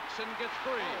Harmon jukes and gets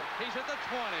free. He's at the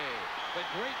 20. The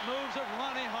great moves of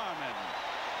Ronnie Harmon.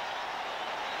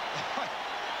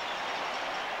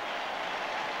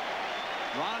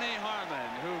 Ronnie Harmon,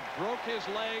 who broke his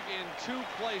leg in 2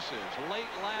 places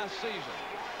late last season,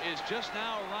 is just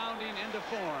now rounding into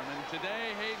form. And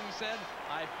today, Hayden said,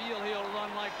 I feel he'll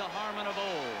run like the Harmon of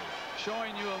old,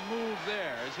 showing you a move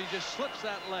there as he just slips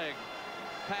that leg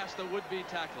past the would-be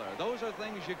tackler. Those are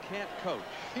things you can't coach.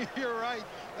 You're right.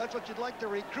 That's what you'd like to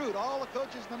recruit. All the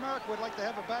coaches in America would like to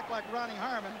have a back like Ronnie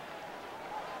Harmon.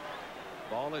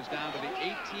 Ball is down to the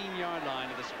 18-yard line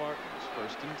of the Spartans.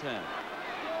 1st and 10.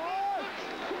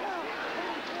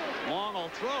 Long will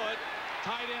throw it.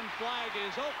 Tight end flag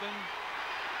is open.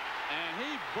 And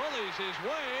he bullies his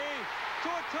way to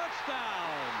a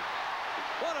touchdown.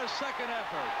 What a second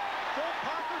effort. Phil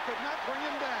Parker could not bring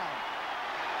him down.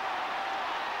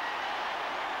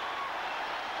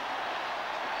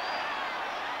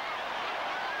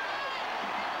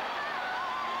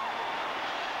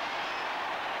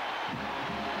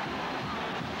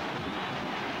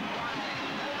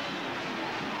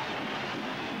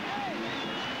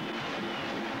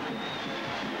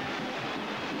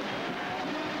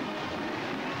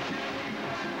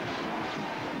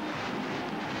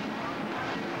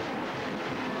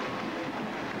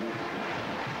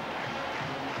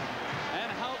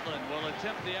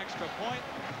 Attempt the extra point.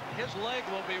 His leg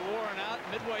will be worn out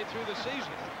midway through the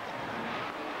season.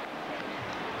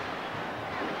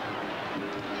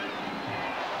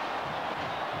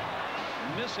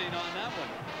 Missing on that one.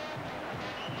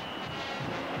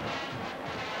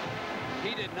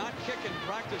 He did not kick in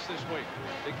practice this week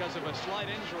because of a slight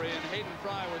injury, and Hayden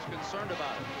Fry was concerned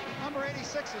about it. Number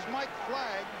 86 is Mike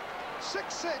Flagg.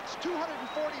 6'6",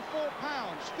 244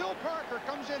 pounds. Phil Parker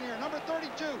comes in here, number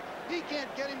 32. He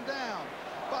can't get him down.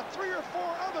 About 3 or 4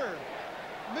 other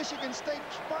Michigan State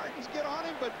Spartans get on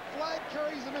him, but Flagg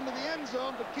carries him into the end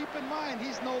zone. But keep in mind,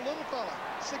 he's no little fella.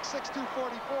 6'6",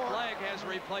 244. Flagg has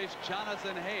replaced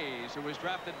Jonathan Hayes, who was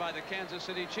drafted by the Kansas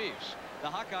City Chiefs. The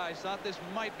Hawkeyes thought this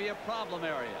might be a problem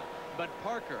area, but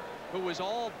Parker, who was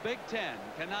all Big Ten,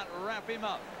 cannot wrap him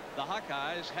up. The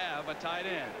Hawkeyes have a tight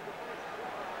end.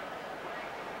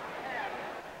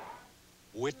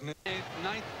 Witness.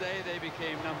 Ninth day, they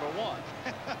became number 1.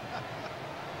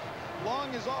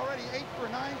 Long is already 8 for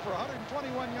 9 for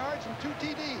 121 yards and 2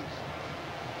 TDs.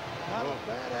 Not a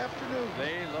bad afternoon.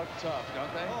 They look tough,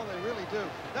 don't they? Oh, they really do.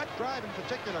 That drive in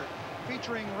particular,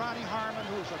 featuring Ronnie Harmon,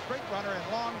 who is a great runner, and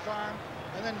Long's arm,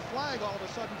 and then Flagg all of a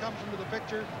sudden comes into the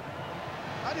picture.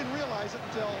 I didn't realize it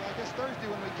until, I guess, Thursday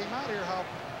when we came out here how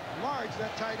large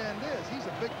that tight end is. He's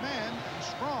a big man and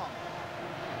strong.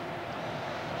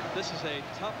 This is a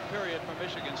tough period for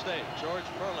Michigan State. George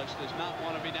Perlis does not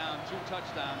want to be down 2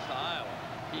 touchdowns to Iowa.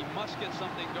 He must get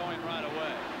something going right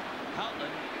away. Houghton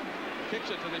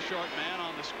kicks it to the short man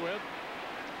on the squib.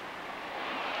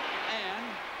 And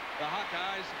the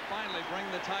Hawkeyes finally bring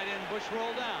the tight end Bush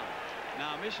roll down.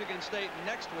 Now Michigan State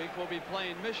next week will be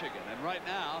playing Michigan. And right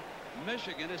now,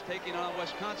 Michigan is taking on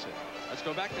Wisconsin. Let's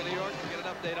go back to New York and get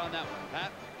an update on that one.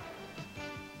 Pat?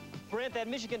 Brent, that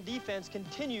Michigan defense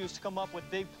continues to come up with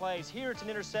big plays. Here it's an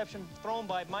interception thrown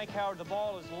by Mike Howard. The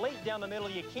ball is late down the middle.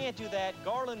 You can't do that.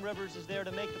 Garland Rivers is there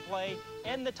to make the play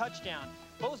and the touchdown.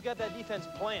 Bo's got that defense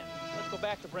planned. Let's go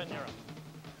back to Brent Nero.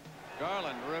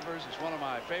 Garland Rivers is one of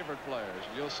my favorite players.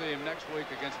 You'll see him next week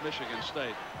against Michigan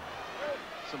State.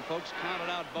 Some folks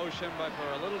counted out Bo Schembechler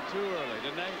for a little too early,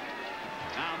 didn't they?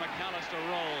 Now McAllister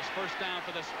rolls. First down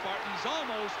for the Spartans.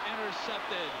 Almost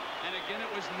intercepted. And again, it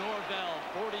was Norvell,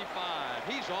 45.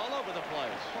 He's all over the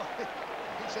place.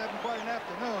 He's having quite an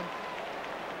afternoon.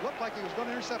 Looked like he was going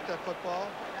to intercept that football.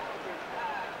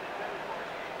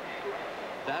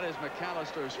 That is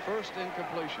McAllister's first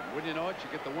incompletion. Wouldn't you know it?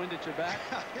 You get the wind at your back.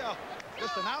 Yeah,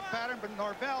 just an out pattern, but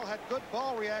Norvell had good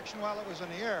ball reaction while it was in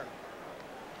the air.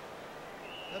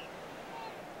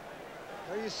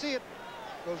 There you see it.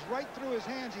 Goes right through his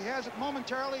hands. He has it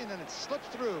momentarily, and then it slips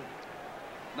through.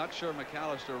 Not sure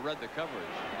McAllister read the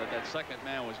coverage, but that second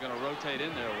man was going to rotate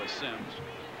in there with Sims.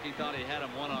 He thought he had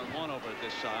him one-on-one over at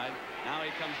this side. Now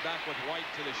he comes back with White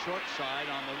to the short side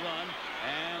on the run,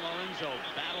 and Lorenzo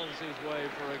battles his way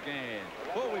for a gain.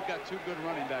 Well, we've got 2 good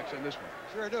running backs in this one.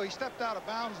 Sure do. He stepped out of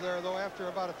bounds there, though, after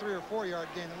about a 3 or 4 yard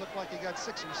gain. It looked like he got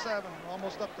 6 or 7,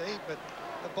 almost up to 8, but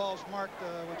the ball's marked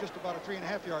with just about a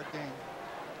 3.5 yard gain.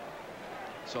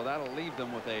 So that'll leave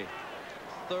them with a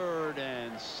 3rd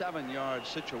and 7 yard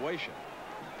situation.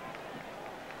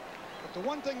 But the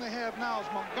one thing they have now is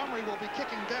Montgomery will be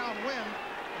kicking downwind.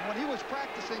 And when he was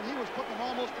practicing, he was putting them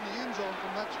almost in the end zone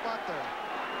from that spot there.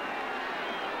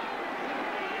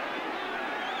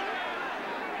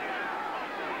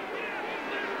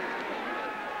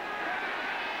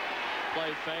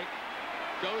 Play fake.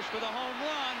 Goes for the home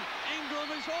run.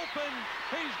 Ingram is open.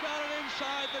 He's got it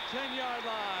inside the 10-yard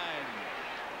line.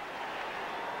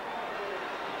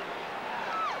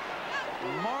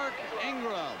 Mark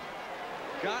Ingram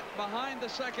got behind the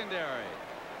secondary.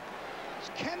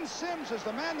 Ken Sims is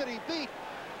the man that he beat.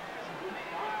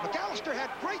 McAllister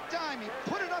had great time. He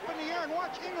put it up in the air and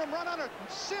watch Ingram run on it.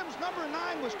 Sims, number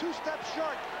 9, was 2 steps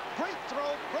short. Great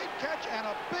throw, great catch, and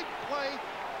a big play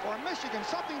for Michigan,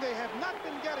 something they have not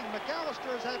been getting.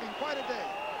 McAllister is having quite a day.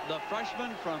 The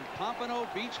freshman from Pompano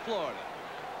Beach, Florida.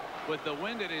 With the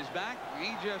wind at his back,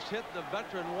 he just hit the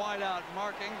veteran wideout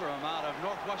Mark Ingram out of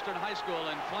Northwestern High School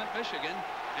in Flint, Michigan,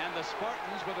 and the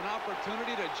Spartans with an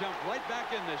opportunity to jump right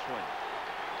back in this one.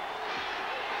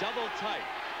 Double tight.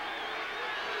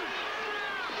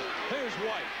 Here's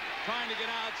White trying to get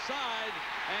outside,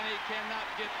 and he cannot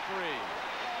get free.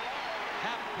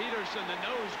 Hap Peterson, the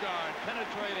nose guard,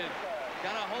 penetrated,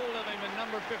 got a hold of him, and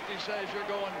number 50 says you're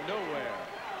going nowhere.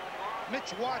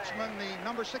 Mitch Watchman, the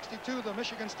number 62, the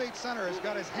Michigan State center, has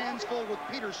got his hands full with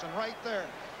Peterson right there.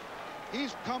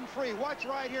 He's come free. Watch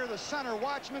right here, the center,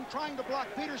 Watchman, trying to block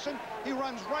Peterson. He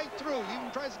runs right through. He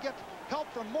even tries to get help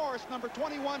from Morris, number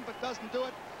 21, but doesn't do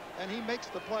it. And he makes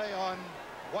the play on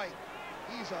White.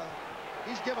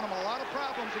 He's given him a lot of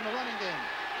problems in the running game.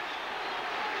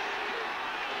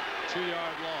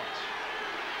 2-yard loss.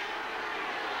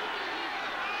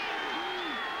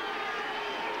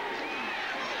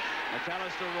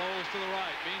 McAllister rolls to the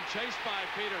right, being chased by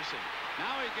Peterson.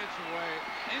 Now he gets away,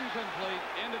 incomplete,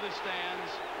 into the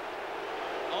stands,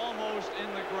 almost in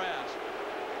the grasp.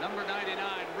 Number 99,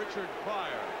 Richard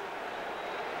Pryor.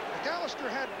 McAllister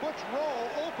had Butch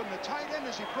Roll open, the tight end,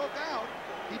 as he broke out.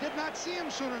 He did not see him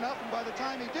soon enough, and by the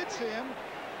time he did see him,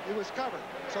 he was covered.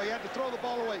 So he had to throw the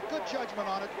ball away. Good judgment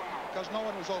on it because no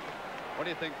one was open. What do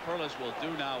you think Perlis will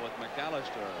do now with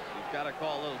McAllister? You've got to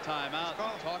call a little timeout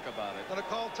and talk about it. Going to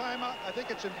call timeout. I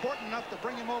think it's important enough to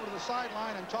bring him over to the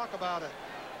sideline and talk about it.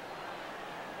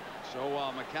 So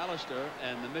while McAllister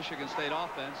and the Michigan State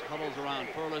offense huddles around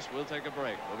Perlis, we'll take a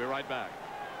break. We'll be right back.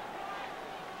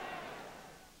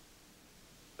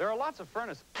 There are lots of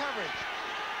furnace coverage.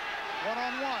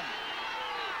 One-on-one.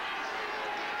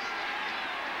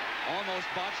 Almost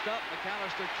botched up.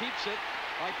 McAllister keeps it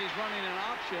like he's running an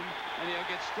option, and he'll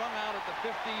get strung out at the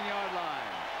 15-yard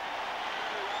line.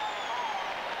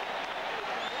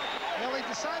 Well, he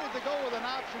decided to go with an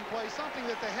option play, something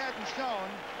that they hadn't shown,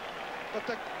 but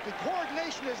the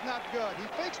coordination is not good. He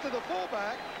fakes to the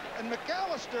fullback, and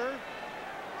McAllister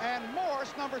and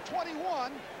Morse, number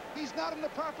 21, he's not in the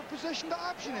proper position to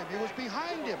option him. He was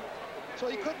behind him, so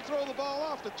he couldn't throw the ball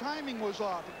off. The timing was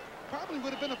off. It probably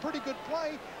would have been a pretty good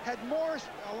play had Morse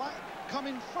come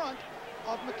in front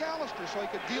of McAllister so he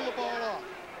could deal the ball off.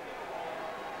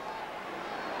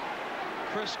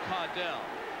 Chris Caudell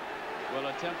will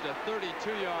attempt a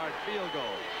 32-yard field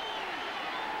goal.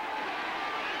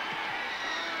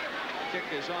 Kick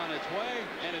is on its way,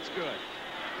 and it's good.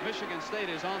 Michigan State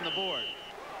is on the board.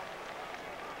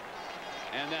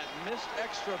 And that missed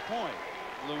extra point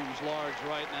looms large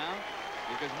right now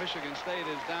because Michigan State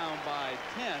is down by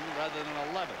 10 rather than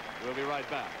 11. We'll be right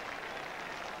back.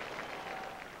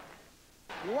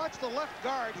 You watch the left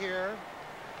guard here.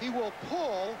 He will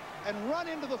pull and run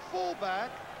into the fullback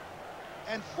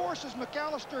and forces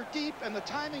McAllister deep, and the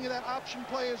timing of that option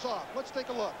play is off. Let's take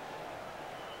a look.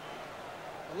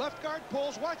 The left guard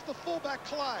pulls. Watch the fullback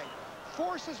collide.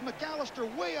 Forces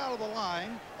McAllister way out of the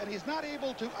line, and he's not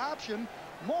able to option.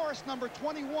 Morris, number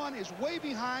 21, is way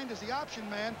behind as the option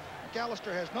man.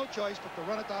 McAllister has no choice but to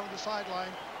run it down to the sideline,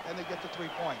 and they get the 3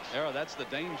 points. Era, that's the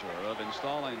danger of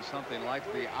installing something like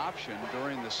the option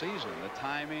during the season. The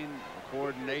timing, the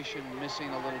coordination missing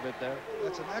a little bit there.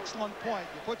 That's an excellent point.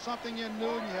 You put something in new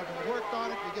and you haven't worked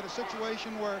on it, you get a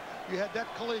situation where you had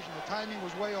that collision. The timing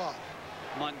was way off.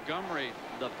 Montgomery,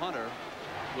 the punter,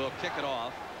 will kick it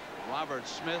off. Robert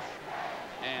Smith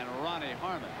and Ronnie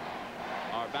Harmon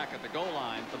are back at the goal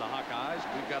line for the Hawkeyes.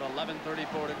 We've got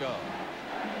 11:34 to go.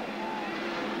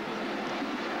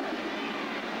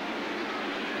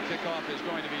 The kickoff is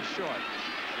going to be short.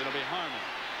 It'll be Harmon.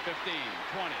 15,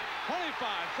 20,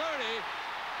 25, 30.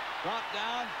 Dropped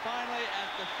down finally at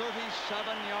the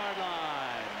 37-yard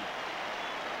line.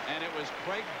 And it was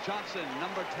Craig Johnson,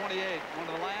 number 28, one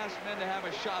of the last men to have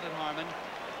a shot at Harmon.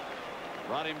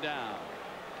 Brought him down.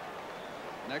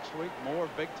 Next week, more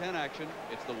Big Ten action.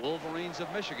 It's the Wolverines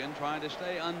of Michigan trying to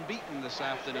stay unbeaten this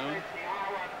afternoon.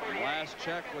 And last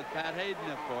check with Pat Hayden,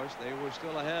 of course, they were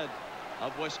still ahead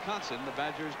of Wisconsin. The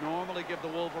Badgers normally give the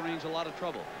Wolverines a lot of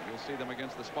trouble. You'll see them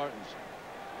against the Spartans.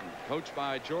 Coached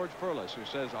by George Perlis, who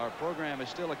says our program is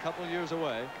still a couple years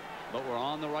away, but we're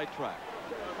on the right track.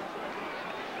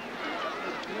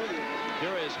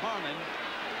 Here is Harmon.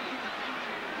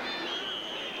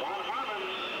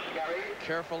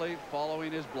 Carefully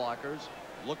following his blockers,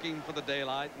 looking for the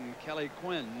daylight, and Kelly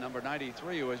Quinn, number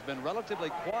 93, who has been relatively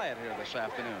quiet here this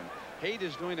afternoon. Haight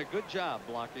is doing a good job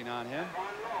blocking on him.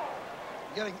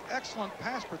 Getting excellent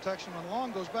pass protection when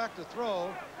Long goes back to throw.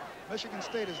 Michigan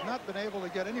State has not been able to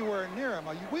get anywhere near him.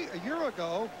 A year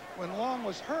ago, when Long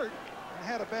was hurt and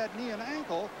had a bad knee and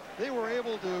ankle, they were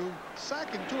able to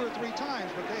sack him 2 or 3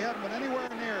 times, but they haven't been anywhere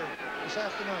near this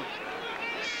afternoon.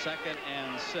 2nd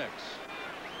and 6.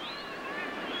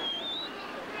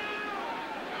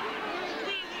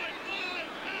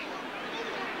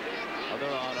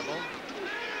 Other audible.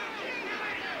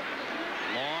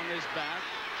 Long is back.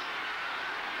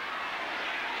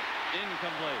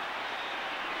 Incomplete.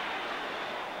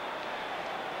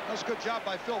 That was a good job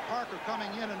by Phil Parker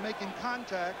coming in and making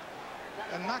contact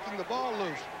and knocking the ball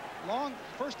loose. Long,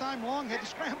 first time Long had to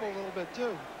scramble a little bit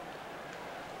too.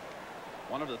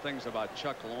 One of the things about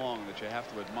Chuck Long that you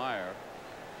have to admire,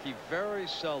 he very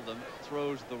seldom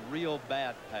throws the real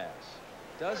bad pass.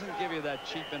 Doesn't give you that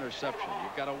cheap interception.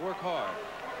 You've got to work hard,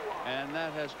 and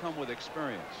that has come with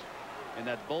experience. In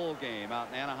that bowl game out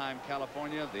in Anaheim,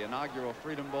 California, the inaugural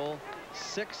Freedom Bowl,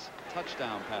 6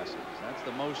 touchdown passes. That's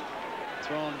the most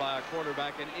thrown by a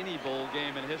quarterback in any bowl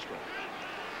game in history.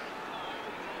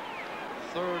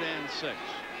 3rd and 6.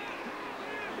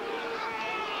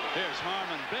 Here's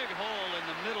Harmon, big hole in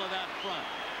the middle of that front.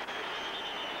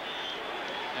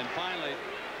 And finally,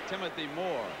 Timothy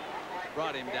Moore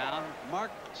brought him down.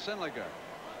 Mark Sinliger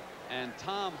and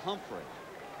Tom Humphrey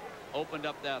opened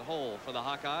up that hole for the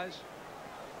Hawkeyes.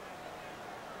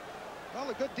 Well,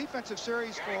 a good defensive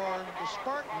series for the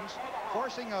Spartans,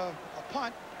 forcing a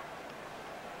punt,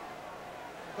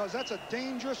 because that's a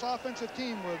dangerous offensive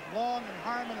team with Long and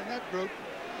Harmon and that group.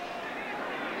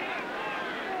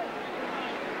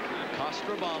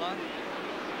 Kostrobala,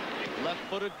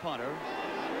 left-footed punter.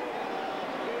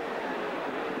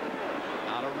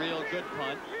 Not a real good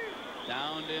punt.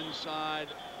 Downed inside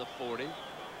the 40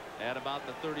 at about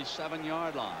the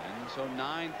 37-yard line. So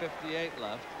 9:58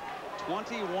 left.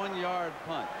 21-yard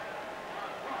punt.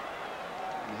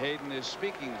 And Hayden is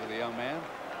speaking to the young man.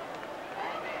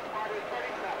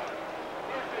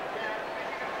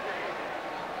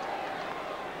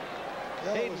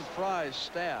 Hayden Fry's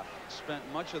staff spent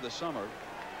much of the summer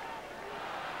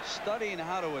studying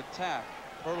how to attack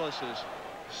Perlis's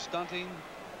stunting,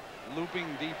 looping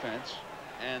defense.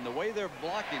 And the way they're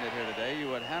blocking it here today, you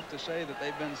would have to say that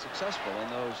they've been successful in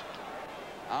those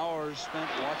hours spent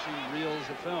watching reels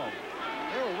of film.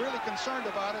 They were really concerned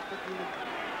about it, but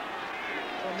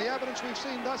from the evidence we've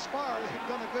seen thus far, they've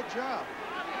done a good job.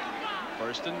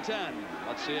 1st and 10.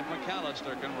 Let's see if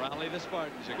McAllister can rally the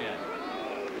Spartans again.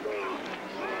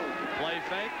 Play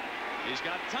fake. He's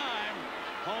got time.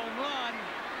 Home run.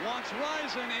 Wants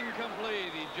Risen,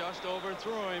 incomplete. He just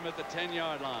overthrew him at the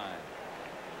 10-yard line.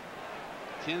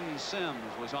 Ken Sims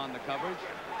was on the coverage.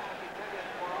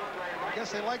 I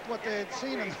guess they liked what they had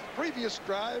seen in the previous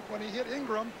drive when he hit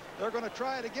Ingram. They're going to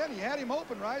try it again. He had him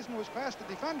open. Risen was past the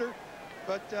defender,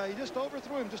 but he just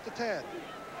overthrew him just a tad.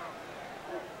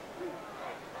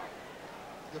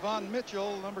 Devon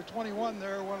Mitchell, number 21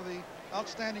 there, one of the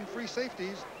outstanding free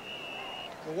safeties.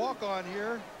 The walk-on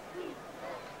here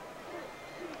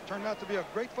turned out to be a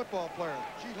great football player.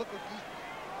 Gee, look what he's...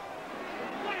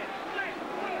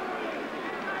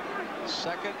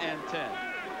 2nd and 10.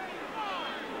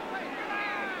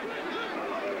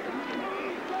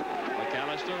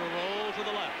 McAllister roll to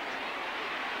the left.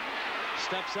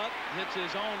 Steps up, hits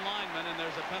his own lineman, and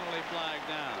there's a penalty flag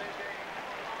down.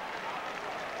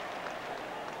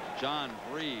 John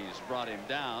Breeze brought him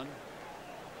down.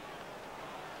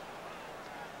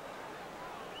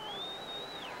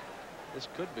 This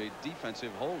could be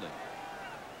defensive holding.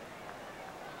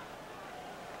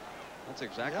 That's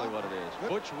exactly what it is.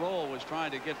 Butch Roll was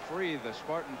trying to get free the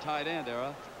Spartan tight end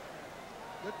era.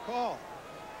 Good call.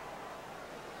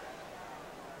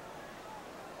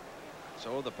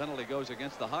 So the penalty goes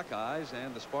against the Hawkeyes,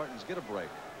 and the Spartans get a break.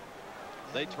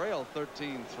 They trail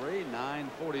 13-3,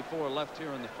 9:44 left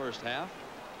here in the first half.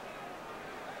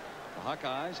 The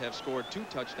Hawkeyes have scored 2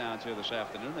 touchdowns here this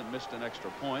afternoon and missed an extra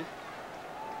point.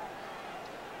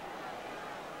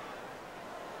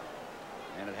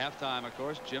 And at halftime, of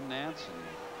course, Jim Nance and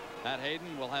Pat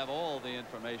Hayden will have all the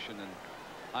information and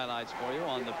highlights for you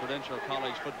on the Prudential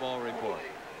College Football Report.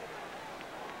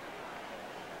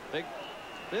 Big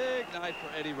night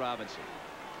for Eddie Robinson.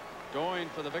 Going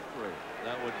for the victory.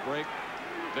 That would break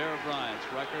Bear Bryant's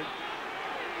record.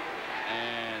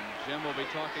 And Jim will be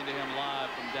talking to him live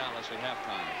from Dallas at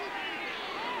halftime.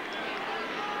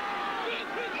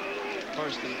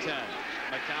 1st and 10.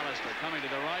 McAllister coming to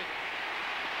the right.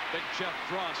 Big Jeff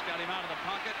Dross got him out of the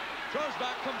pocket. Throws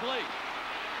back complete.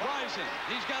 Risen.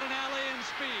 He's got an alley in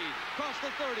speed. Across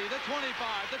the 30, the 25,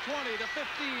 the 20, the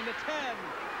 15, the 10.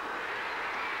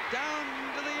 Down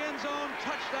to the end zone.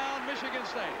 Touchdown, Michigan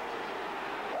State.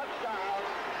 Touchdown.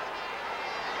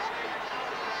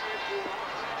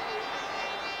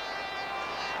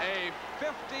 A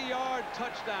 50-yard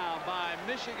touchdown by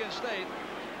Michigan State.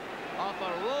 Off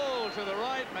a roll to the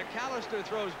right, McAllister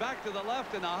throws back to the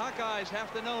left, and the Hawkeyes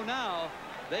have to know now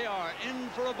they are in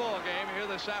for a ball game here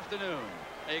this afternoon.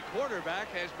 A quarterback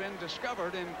has been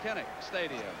discovered in Kinnick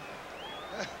Stadium.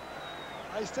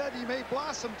 I said he may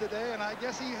blossom today, and I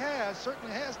guess he has.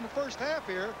 Certainly has in the first half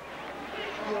here.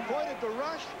 He avoided the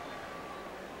rush,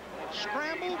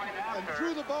 scrambled, and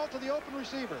threw the ball to the open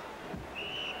receiver.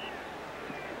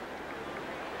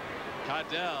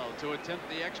 Caddell to attempt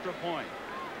the extra point.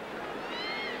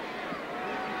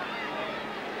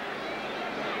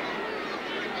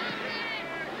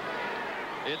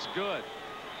 It's good.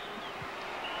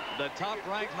 The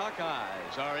top-ranked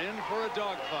Hawkeyes are in for a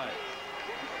dogfight.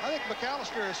 I think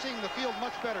McAllister is seeing the field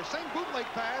much better. Same bootleg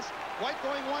pass. White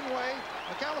going one way,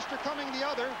 McAllister coming the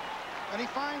other, and he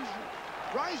finds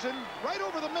Risen right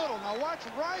over the middle. Now watch,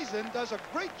 Risen does a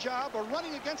great job of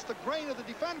running against the grain of the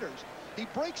defenders. He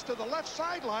breaks to the left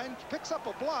sideline, picks up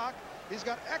a block. He's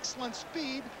got excellent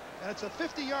speed, and it's a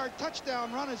 50-yard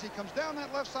touchdown run as he comes down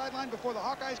that left sideline before the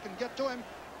Hawkeyes can get to him.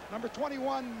 Number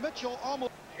 21, Mitchell,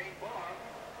 almost.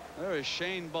 There is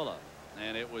Shane Bulla,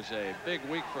 and it was a big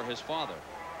week for his father.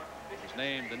 was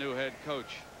named the new head coach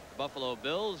of the Buffalo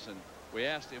Bills, and we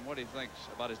asked him what he thinks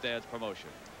about his dad's promotion.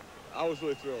 I was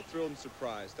really thrilled and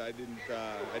surprised. I didn't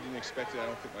expect it. I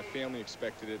don't think my family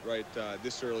expected it right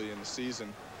this early in the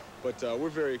season, but we're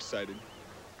very excited.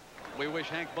 We wish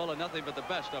Hank Bulla nothing but the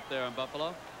best up there in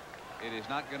Buffalo. It is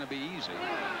not going to be easy,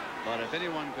 but if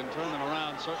anyone can turn them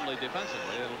around, certainly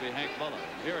defensively, it'll be Hank Bulla.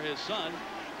 Here his son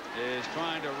is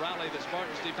trying to rally the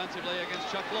Spartans defensively against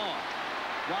Chuck Long.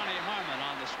 Ronnie Harmon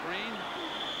on the screen.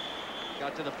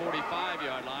 Got to the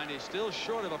 45-yard line. He's still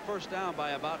short of a first down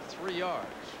by about 3 yards.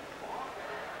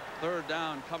 Third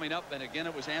down coming up, and again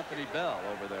it was Anthony Bell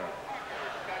over there.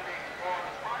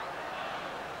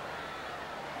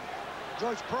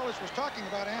 George Perlis was talking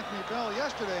about Anthony Bell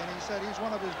yesterday, and he said he's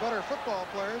one of his better football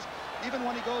players. Even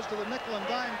when he goes to the nickel and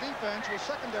dime defense with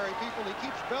secondary people, he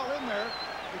keeps Bell in there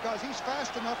because he's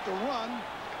fast enough to run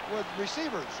with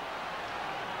receivers.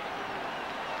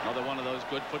 Another one of those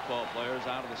good football players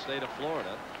out of the state of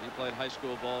Florida. He played high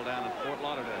school ball down in Fort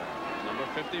Lauderdale. Number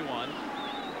 51.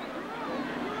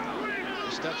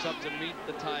 He steps up to meet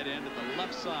the tight end at the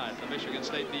left side of the Michigan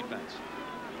State defense.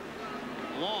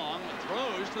 Long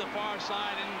throws to the far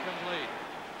side, incomplete.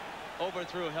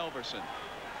 Overthrew Helverson.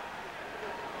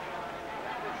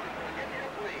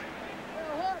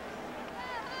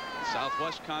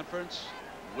 Southwest Conference.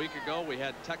 A week ago we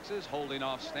had Texas holding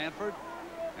off Stanford,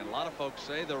 and a lot of folks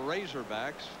say the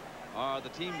Razorbacks are the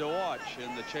team to watch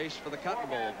in the chase for the Cotton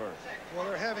Bowl berth. Well,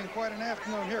 they're having quite an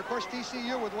afternoon here. Of course,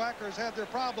 TCU with Wacker has had their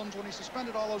problems when he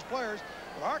suspended all those players,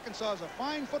 but Arkansas is a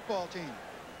fine football team.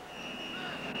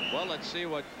 Well, let's see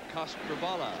what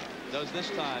Costrovala does this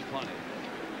time punting.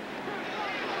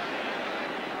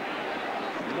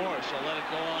 Morse will let it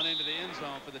go on into the end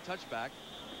zone for the touchback.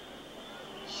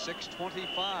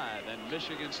 6:25, and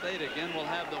Michigan State again will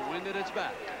have the wind at its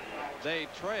back. They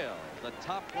trail the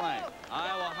top-ranked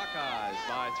Iowa Hawkeyes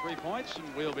by 3 points,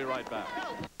 and we'll be right back.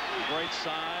 Great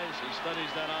size. He studies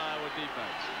that Iowa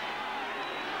defense.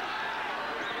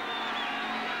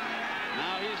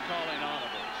 Now he's calling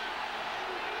audibles.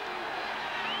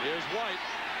 Here's White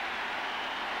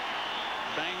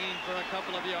banging for a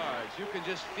couple of yards. You can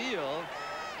just feel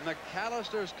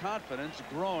McAllister's confidence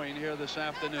growing here this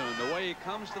afternoon. The way he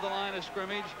comes to the line of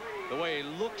scrimmage, the way he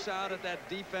looks out at that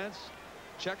defense,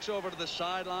 checks over to the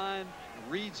sideline,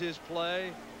 reads his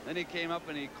play. Then he came up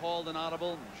and he called an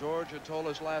audible. George had told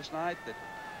us last night that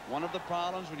one of the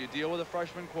problems when you deal with a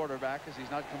freshman quarterback is he's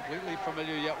not completely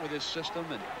familiar yet with his system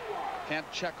and can't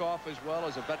check off as well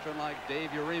as a veteran like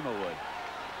Dave Urema would.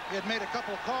 He had made a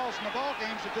couple of calls in the ball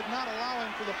games that did not allow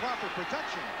him for the proper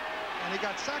protection, and he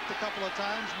got sacked a couple of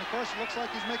times, and of course it looks like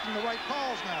he's making the right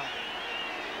calls now.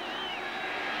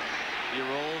 He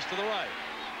rolls to the right.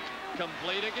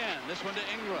 Complete again. This one to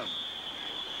Ingram.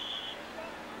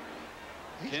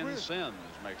 Ken Sims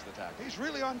makes the tackle. He's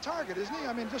really on target, isn't he?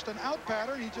 I mean, just an out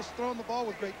pattern. He's just throwing the ball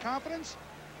with great confidence.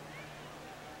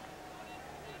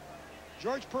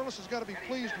 George Perlis has got to be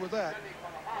pleased with that.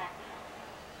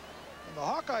 And the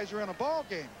Hawkeyes are in a ball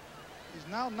game. He's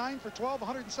now 9 for 12,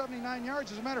 179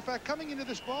 yards. As a matter of fact, coming into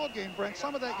this ball game, Brent,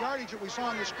 some of that yardage that we saw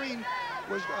on the screen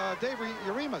was Dave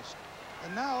Urema's.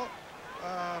 And now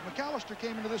McAllister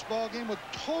came into this ball game with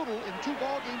total in 2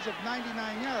 ball games of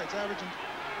 99 yards, averaging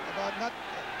about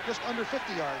just under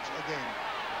 50 yards a game.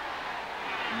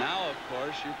 Now, of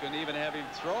course, you can even have him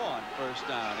throw on first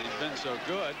down. He's been so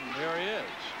good, and here he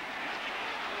is.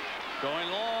 Going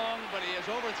long, but he has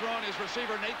overthrown his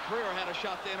receiver. Nate Creer had a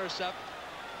shot to intercept.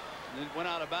 And it went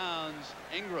out of bounds.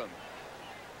 Ingram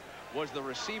was the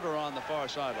receiver on the far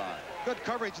sideline. Good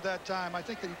coverage that time. I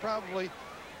think that he probably,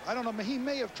 I don't know, he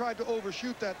may have tried to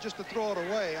overshoot that just to throw it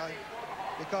away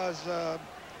because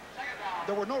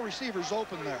there were no receivers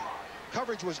open there.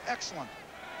 Coverage was excellent.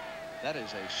 That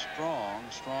is a strong,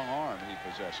 strong arm he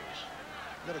possesses.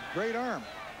 Got a great arm.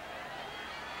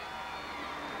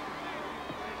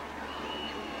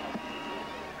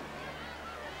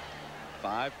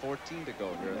 .5:14 to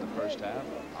go here in the first half.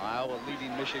 Iowa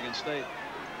leading Michigan State.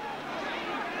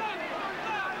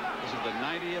 This is the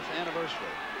 90th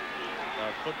anniversary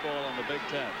of football in the Big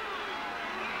Ten.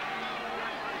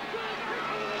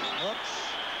 Oops.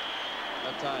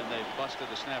 That time they busted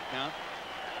the snap count.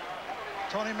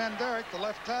 Tony Menderick, the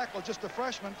left tackle, just a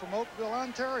freshman from Oakville,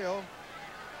 Ontario.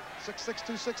 6'6",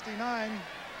 269.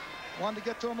 Wanted to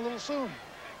get to him a little soon.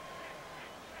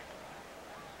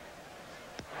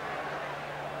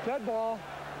 Dead ball.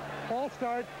 False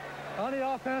start on the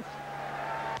offense.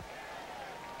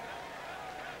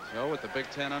 So with the Big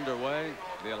Ten underway,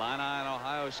 the Illini and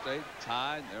Ohio State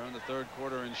tied. They're in the third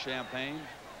quarter in Champaign.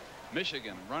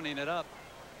 Michigan running it up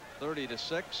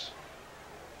 30-6.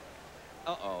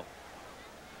 Uh-oh.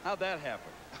 How'd that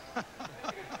happen?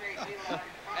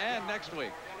 And next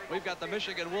week, we've got the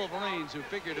Michigan Wolverines, who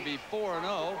figure to be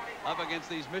 4-0 up against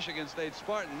these Michigan State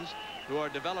Spartans, who are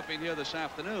developing here this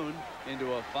afternoon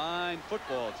into a fine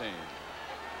football team.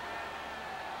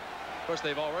 Of course,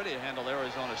 they've already handled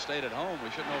Arizona State at home. We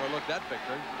shouldn't overlook that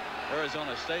victory.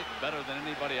 Arizona State better than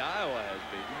anybody Iowa has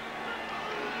beaten.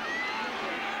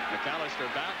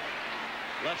 McAllister back.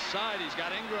 Left side, he's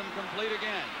got Ingram complete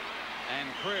again. And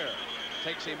Creer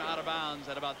takes him out of bounds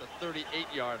at about the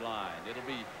 38-yard line. It'll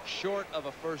be short of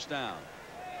a first down.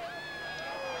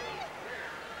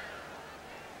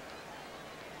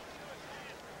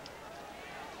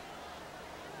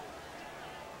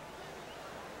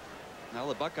 Now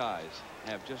the Buckeyes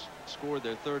have just scored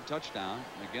their 3rd touchdown.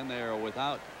 Again, they are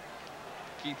without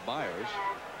Keith Byers.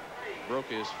 Broke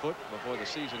his foot before the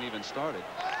season even started.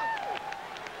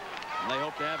 And they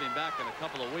hope to have him back in a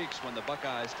couple of weeks when the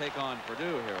Buckeyes take on Purdue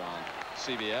here on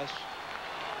CBS.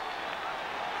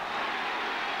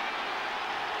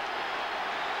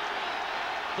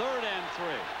 Third and 3.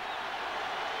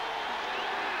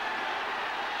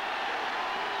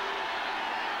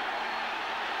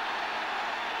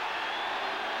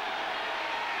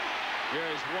 Here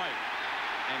is White,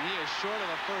 and he is short of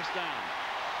a first down.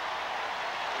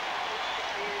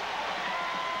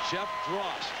 Jeff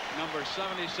Drost, number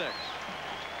 76.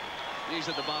 He's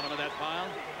at the bottom of that pile.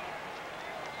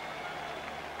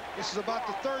 This is about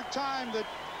the 3rd time that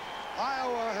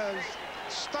Iowa has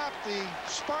stopped the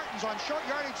Spartans on short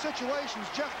yardage situations.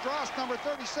 Jeff Drost, number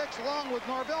 36, along with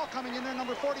Norvell coming in there,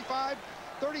 number 45.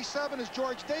 37 is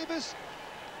George Davis.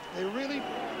 They really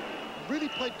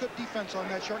played good defense on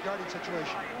that short yardage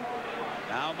situation.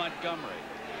 Now Montgomery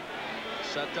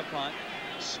set to punt.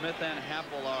 Smith and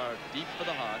Happel are deep for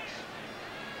the Hawks.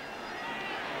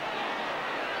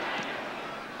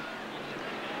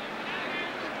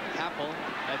 Happel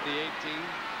at the 18,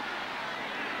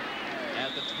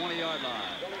 at the 20-yard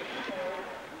line.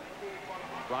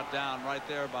 Brought down right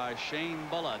there by Shane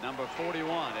Bulla, number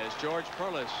 41, as George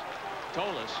Perlis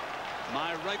told us,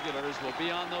 my regulars will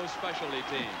be on those specialty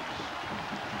teams.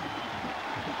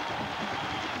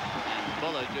 And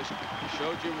Bulla just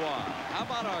showed you why. How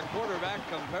about our quarterback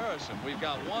comparison? We've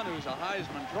got one who's a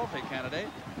Heisman Trophy candidate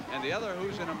and the other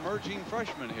who's an emerging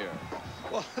freshman here.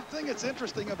 Well, the thing that's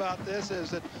interesting about this is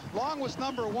that Long was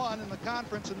number 1 in the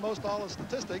conference in most all the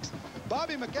statistics.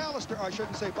 Bobby McAllister, I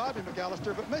shouldn't say Bobby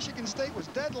McAllister, but Michigan State was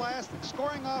dead last in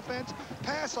scoring offense,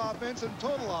 pass offense, and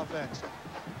total offense.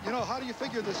 You know, how do you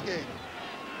figure this game?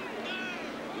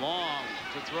 Long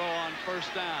to throw on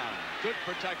first down. Good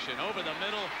protection over the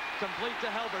middle, complete to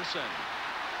Helberson.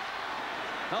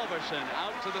 Helberson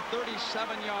out to the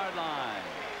 37-yard line.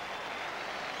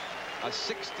 A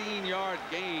 16-yard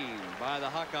gain by the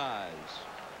Hawkeyes.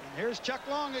 And here's Chuck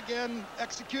Long again,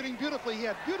 executing beautifully. He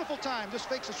had beautiful time. Just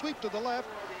fakes a sweep to the left.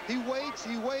 He waits,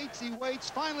 he waits, he waits.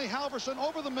 Finally, Halverson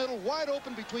over the middle, wide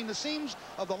open between the seams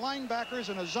of the linebackers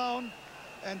in a zone.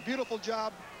 And beautiful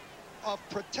job of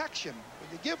protection.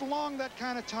 When you give Long that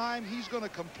kind of time, he's going to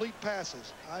complete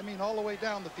passes. I mean, all the way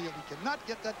down the field. He cannot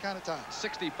get that kind of time.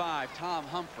 65, Tom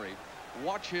Humphrey.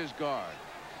 Watch his guard.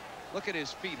 Look at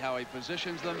his feet, how he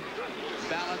positions them,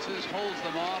 balances, holds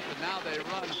them off, and now they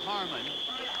run Harmon.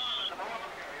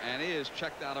 And he is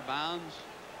checked out of bounds.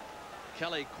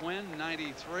 Kelly Quinn,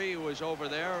 93, who was over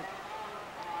there.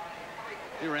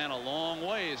 He ran a long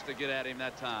ways to get at him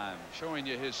that time, showing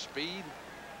you his speed.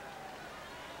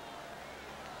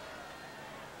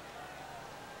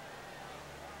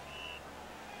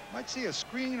 Might see a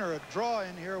screen or a draw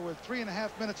in here with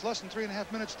 3.5 minutes, less than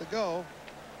 3.5 minutes to go.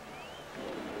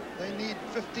 They need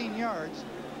 15 yards.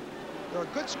 They're a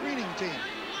good screening team.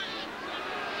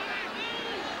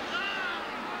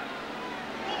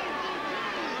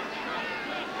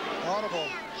 Audible.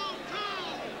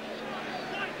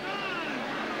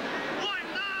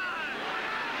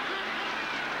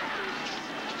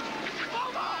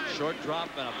 Short drop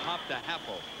and a pop to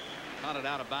Happel. Counted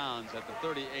out of bounds at the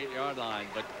 38-yard line,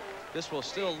 but this will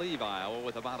still leave Iowa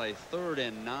with about a 3rd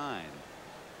and 9.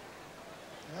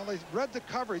 Well, they read the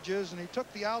coverages and he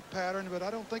took the out pattern, but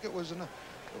I don't think it was enough.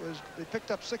 They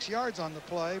picked up 6 yards on the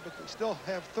play, but they still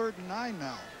have 3rd and 9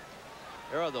 now.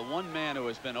 There are the one man who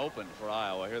has been open for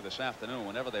Iowa here this afternoon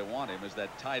whenever they want him is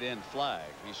that tight end Flag.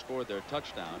 He scored their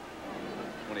touchdown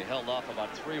when he held off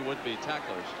about 3 would-be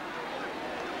tacklers.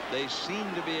 They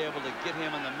seem to be able to get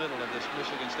him in the middle of this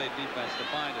Michigan State defense to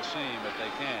find a seam if they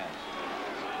can.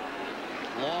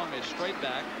 Long is straight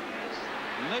back.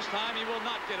 And this time he will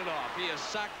not get it off. He is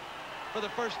sacked for the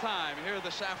first time here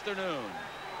this afternoon.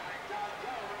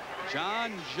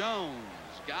 John Jones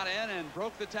got in and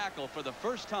broke the tackle for the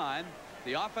first time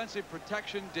The offensive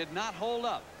protection did not hold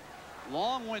up.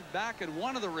 Long went back, and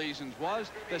one of the reasons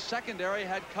was the secondary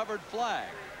had covered flag.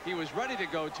 He was ready to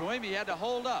go to him. He had to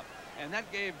hold up, and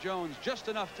that gave Jones just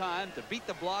enough time to beat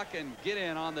the block and get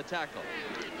in on the tackle.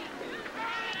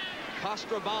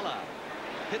 Costrabala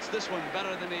hits this one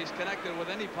better than he's connected with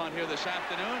any punt here this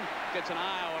afternoon. Gets an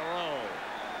Iowa roll.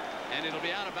 And it'll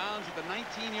be out of bounds at the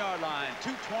 19-yard line.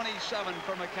 2:27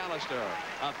 for McAllister.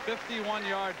 A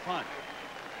 51-yard punt.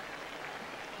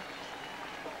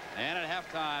 And at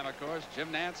halftime, of course,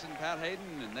 Jim Nance and Pat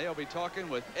Hayden, and they'll be talking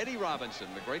with Eddie Robinson,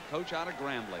 the great coach out of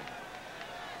Grambling.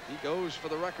 He goes for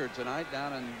the record tonight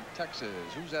down in Texas.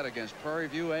 Who's that against? Prairie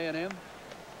View A&M?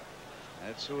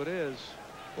 That's who it is.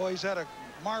 Well, he's had a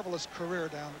marvelous career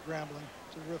down at Grambling.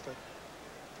 Terrific.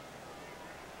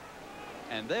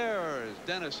 And there is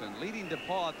Dennison leading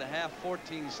DePaul at the half,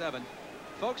 14-7.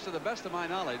 Folks, to the best of my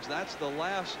knowledge, that's the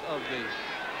last of the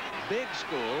big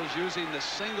schools using the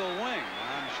single wing.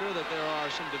 I'm sure that there are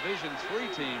some Division III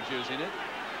teams using it.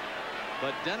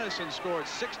 But Dennison scored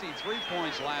 63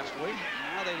 points last week.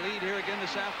 Now they lead here again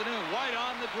this afternoon. White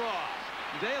on the draw.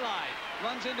 Daylight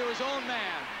runs into his own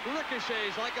man.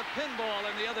 Ricochets like a pinball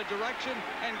in the other direction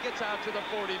and gets out to the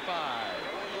 45.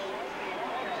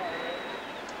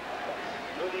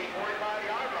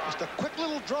 Just a quick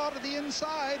little draw to the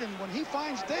inside, and when he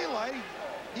finds Daylight,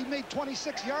 he made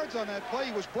 26 yards on that play.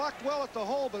 He was blocked well at the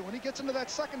hole, but when he gets into that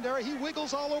secondary, he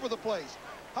wiggles all over the place.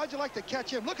 How'd you like to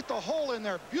catch him? Look at the hole in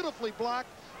there, beautifully blocked.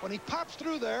 When he pops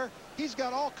through there, he's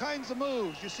got all kinds of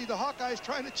moves. You see the Hawkeyes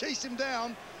trying to chase him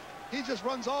down. He just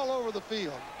runs all over the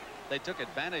field. They took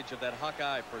advantage of that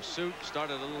Hawkeye pursuit,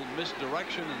 started a little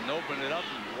misdirection and opened it up,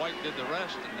 and White did the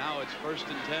rest, and now it's 1st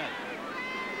and 10.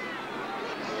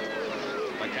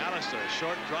 McAllister,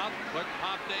 short drop, quick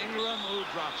pop to Ingram, who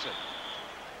drops it.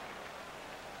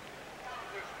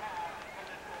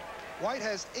 White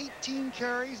has 18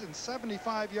 carries and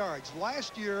 75 yards.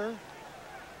 Last year,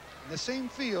 in the same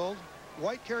field,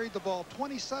 White carried the ball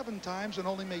 27 times and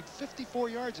only made 54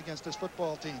 yards against this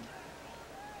football team.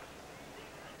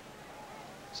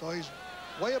 So he's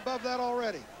way above that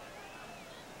already.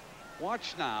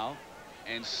 Watch now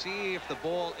and see if the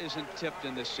ball isn't tipped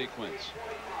in this sequence.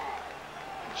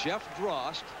 Jeff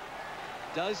Drost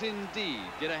does indeed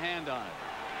get a hand on it.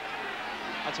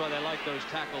 That's why they like those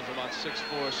tackles about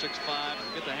 6'4", 6'5",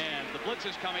 and get the hand. The blitz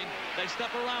is coming. They step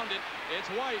around it. It's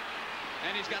White,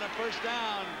 and he's got a first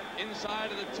down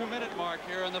inside of the 2-minute mark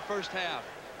here in the first half.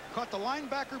 Caught the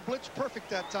linebacker blitz perfect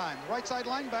that time. The right side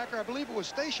linebacker, I believe it was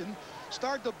Station,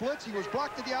 started the blitz. He was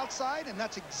blocked to the outside, and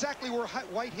that's exactly where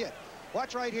White hit.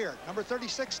 Watch right here. Number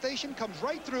 36 Station comes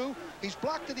right through. He's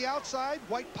blocked to the outside.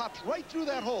 White pops right through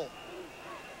that hole.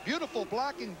 Beautiful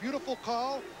blocking, beautiful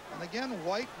call. And again,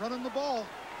 White running the ball.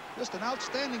 Just an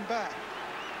outstanding back.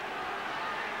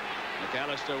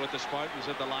 McAllister with the Spartans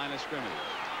at the line of scrimmage.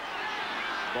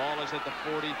 Ball is at the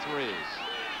 43.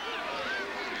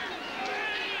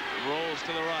 Rolls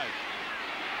to the right.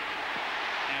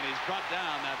 And he's brought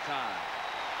down that time.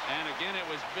 And again, it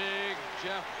was big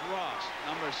Jeff Ross,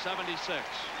 number 76.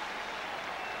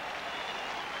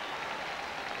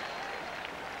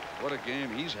 What a game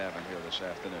he's having here this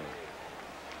afternoon.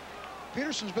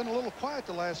 Peterson's been a little quiet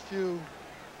the last few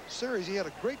series. He had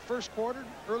a great first quarter,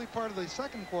 early part of the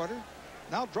second quarter.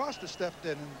 Now Drost has stepped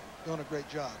in and doing a great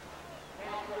job.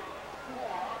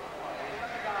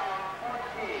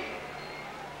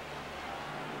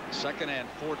 Second and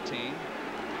 14.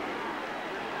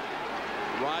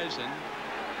 Risen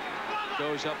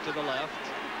goes up to the left.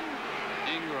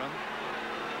 Ingram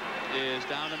is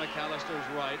down to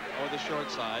McAllister's right, or the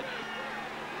short side.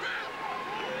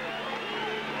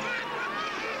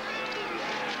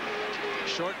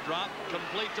 Short drop,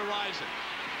 complete to Risen.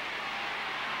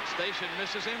 Station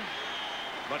misses him,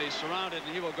 but he's surrounded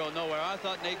and he will go nowhere. I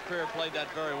thought Nate Creer played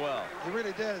that very well. He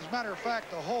really did. As a matter of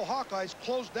fact, the whole Hawkeyes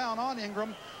closed down on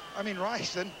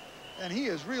Risen, and he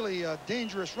is really a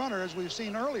dangerous runner, as we've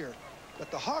seen earlier. But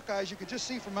the Hawkeyes, you could just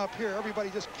see from up here, everybody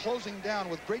just closing down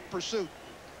with great pursuit.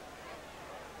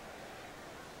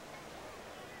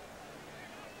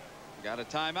 Got a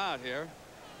timeout here,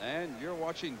 and you're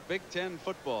watching Big Ten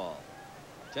football.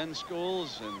 10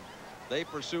 schools, and they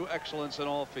pursue excellence in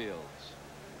all fields.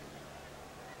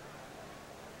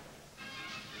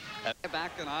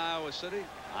 Back in Iowa City,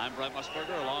 I'm Brent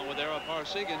Musburger along with Ara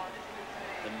Parsegan.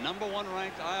 The #1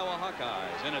 ranked Iowa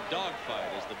Hawkeyes in a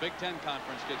dogfight as the Big Ten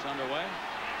Conference gets underway.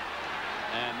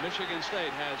 And Michigan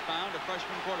State has found a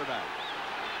freshman quarterback.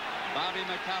 Bobby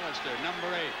McAllister,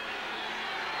 number 8.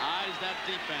 Eyes that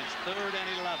defense, 3rd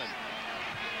and 11.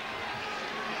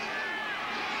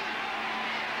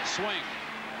 Swing.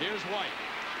 Here's White.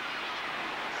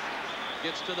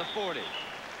 gets to the 40.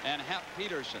 And Hap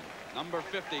Peterson, number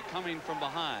 50, coming from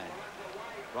behind.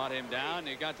 Brought him down.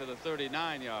 He got to the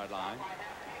 39-yard line.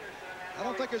 I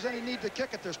don't think there's any need to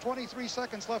kick it. There's 23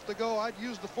 seconds left to go. I'd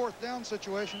use the 4th down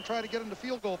situation, try to get into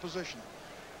field goal position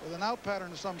with an out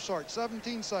pattern of some sort.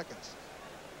 17 seconds.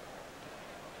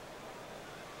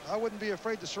 I wouldn't be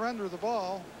afraid to surrender the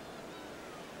ball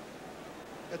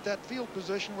at that field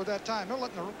position with that time. They're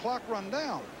letting the clock run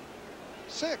down.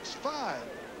 6, 5,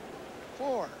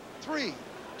 4, 3,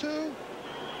 2.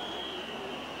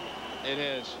 It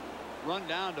has run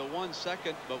down to 1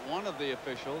 second, but one of the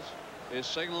officials is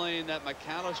signaling that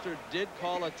McAllister did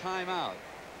call a timeout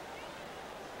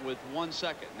with 1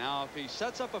 second. Now, if he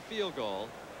sets up a field goal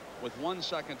with 1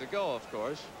 second to go, of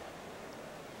course,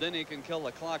 then he can kill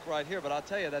the clock right here. But I'll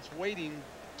tell you, that's waiting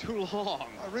too long.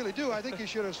 I really do. I think he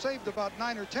should have saved about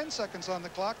 9 or 10 seconds on the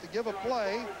clock to give a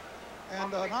play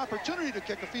and an opportunity to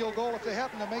kick a field goal if they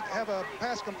happen to have a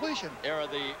pass completion. Era,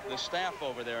 the staff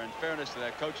over there, in fairness to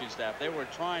that coaching staff, they were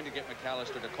trying to get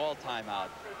McAllister to call timeout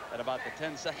at about the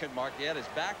 10-second mark. He had his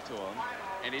back to him,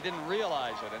 and he didn't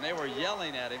realize it, and they were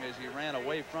yelling at him as he ran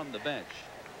away from the bench.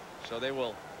 So they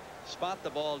will spot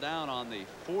the ball down on the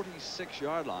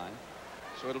 46-yard line.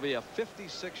 So it'll be a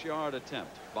 56-yard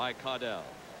attempt by Caudell.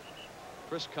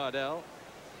 Chris Caudell,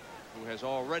 who has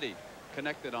already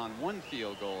connected on 1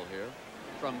 field goal here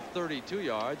from 32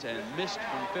 yards and missed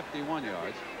from 51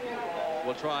 yards,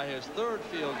 will try his 3rd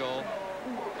field goal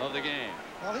of the game.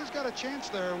 Well, he's got a chance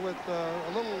there with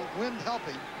a little wind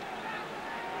helping.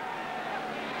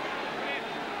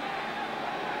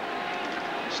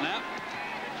 Snap.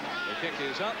 The kick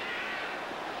is up.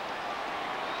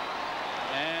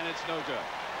 And it's no good.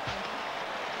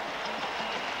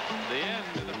 The end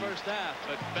of the first half,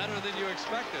 but better than you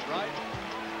expected, right?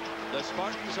 The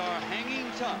Spartans are hanging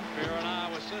tough here in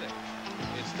Iowa City.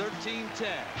 It's 13-10.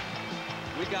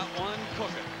 We got one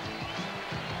cooking.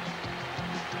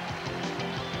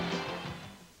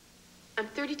 I'm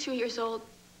 32 years old,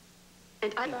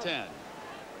 and I'm 10.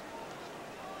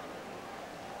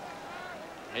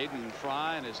 Hayden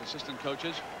Fry and his assistant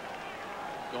coaches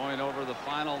going over the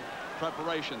final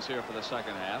preparations here for the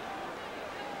second half.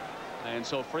 And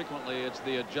so frequently it's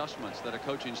the adjustments that a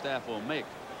coaching staff will make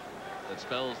that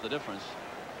spells the difference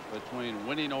between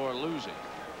winning or losing.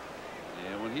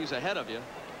 And when he's ahead of you,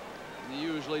 he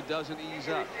usually doesn't ease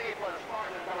up.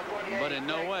 But in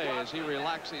no way is he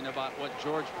relaxing about what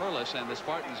George Perlis and the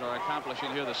Spartans are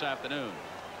accomplishing here this afternoon.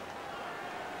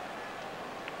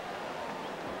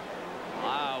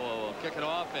 Iowa will kick it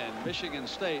off, and Michigan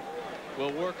State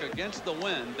will work against the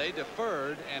wind. They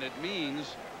deferred, and it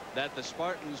means that the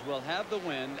Spartans will have the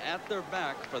wind at their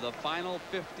back for the final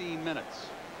 15 minutes.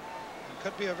 It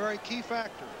could be a very key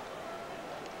factor.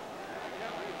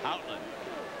 Outland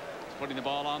is putting the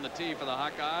ball on the tee for the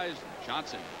Hawkeyes.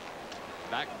 Johnson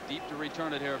back deep to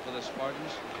return it here for the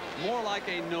Spartans. More like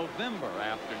a November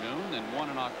afternoon than one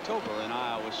in October in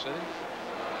Iowa City.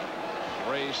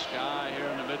 Gray sky here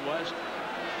in the Midwest.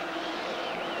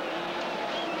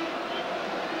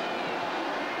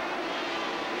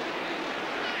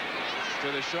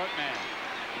 To the short man.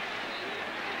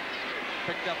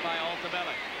 Picked up by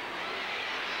Altobelli.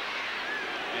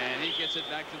 And he gets it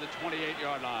back to the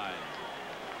 28-yard line.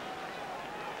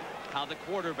 How the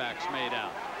quarterbacks made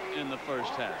out in the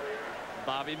first half.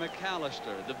 Bobby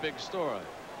McAllister, the big story.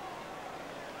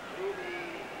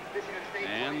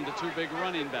 And the 2 big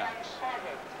running backs.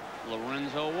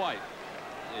 Lorenzo White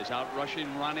is out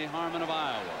rushing Ronnie Harmon of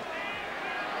Iowa.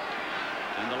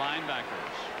 And the linebackers.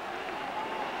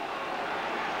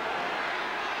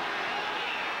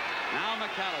 Now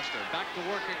McAllister back to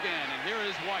work again, and here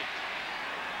is White.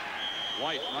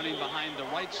 White running behind the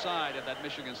right side of that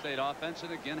Michigan State offense,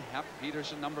 and again Hap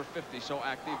Peterson, number 50, so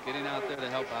active, getting out there to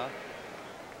help out.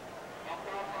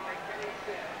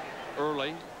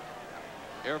 Early.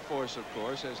 Air Force, of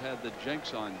course, has had the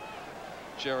jinx on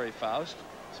Jerry Faust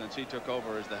since he took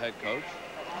over as the head coach.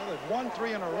 Well, they've won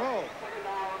 3 in a row.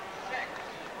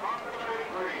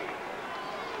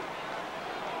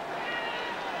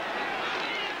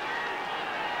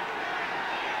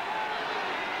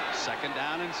 Second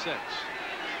down and 6.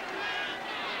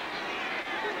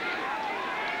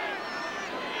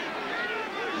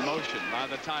 Motion by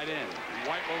the tight end.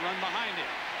 White will run behind him.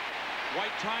 White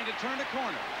trying to turn the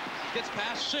corner. Gets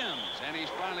past Sims, and he's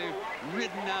finally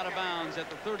ridden out of bounds at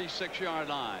the 36-yard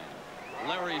line.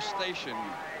 Larry Station,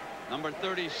 number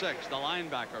 36, the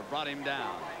linebacker, brought him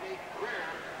down.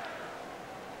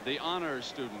 The honors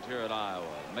student here at Iowa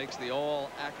makes the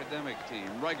all-academic team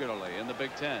regularly in the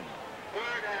Big Ten.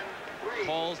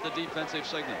 Calls the defensive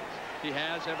signals. He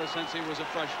has ever since he was a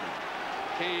freshman.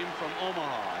 came from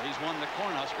Omaha. He's won the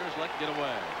Cornhuskers let get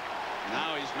away.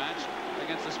 Now he's matched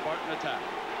against the Spartan attack.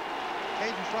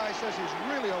 Hayden Fry says he's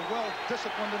really a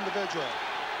well-disciplined individual.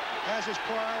 Has his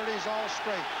priorities all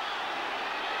straight.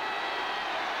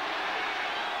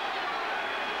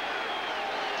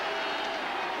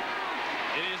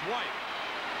 It is White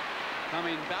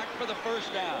coming back for the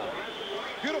first down.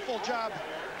 Beautiful job.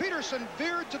 Peterson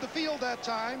veered to the field that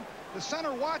time. The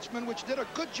center watchman, which did a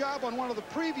good job on one of the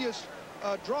previous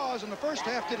draws in the first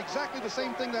half, did exactly the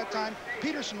same thing that time.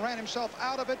 Peterson ran himself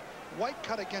out of it. White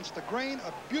cut against the grain.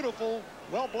 A beautiful,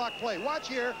 well-blocked play. Watch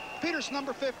here. Peterson,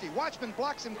 number 50. Watchman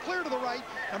blocks him clear to the right.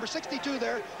 Number 62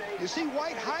 there. You see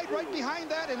White hide right behind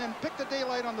that and then pick the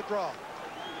daylight on the draw.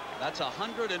 That's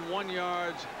 101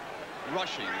 yards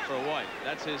rushing for White.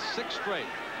 That's his 6th straight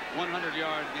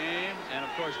 100-yard game. And,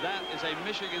 of course, that is a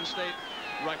Michigan State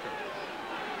record.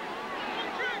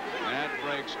 That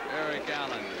breaks Eric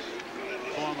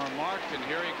Allen's former mark. And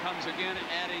here he comes again,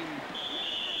 adding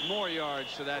more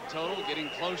yards to that total, getting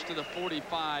close to the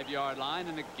 45-yard line.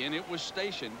 And again, it was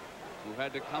Station who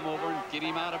had to come over and get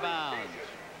him out of bounds.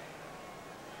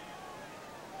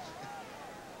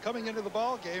 Coming into the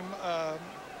ball game,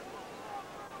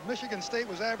 Michigan State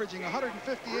was averaging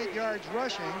 158 yards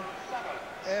rushing,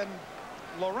 and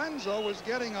Lorenzo was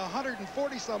getting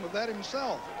 140 some of that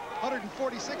himself.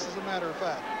 146 as a matter of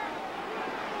fact.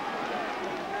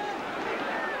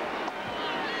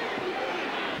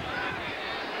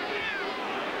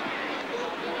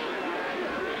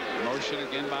 Motion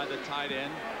again by the tight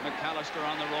end. McAllister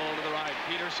on the roll to the right.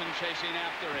 Peterson chasing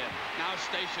after him. Now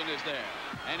Station is there,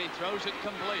 and he throws it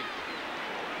complete.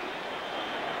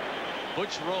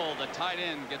 Butch Roll, the tight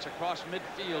end, gets across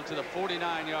midfield to the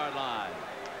 49-yard line.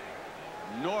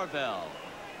 Norvell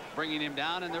bringing him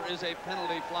down, and there is a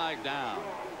penalty flag down.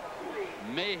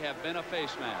 May have been a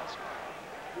face mask.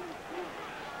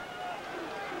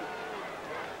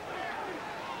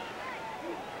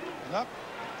 Yep.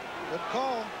 Good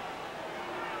call.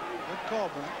 Good call,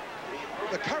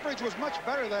 Brent. The coverage was much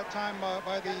better that time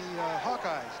by the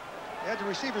Hawkeyes. They had the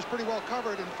receivers pretty well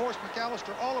covered and forced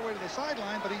McAllister all the way to the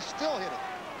sideline, but he still hit it.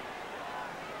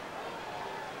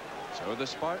 So the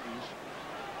Spartans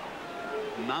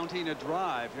mounting a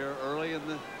drive here early in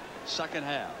the second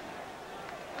half.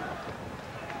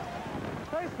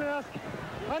 Face mask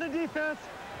on the defense.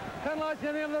 Penalized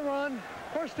any of the run.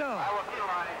 First down.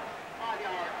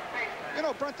 You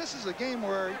know, Brent, this is a game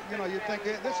where, you know, you think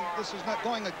this is not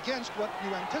going against what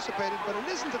you anticipated, but it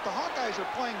isn't that the Hawkeyes are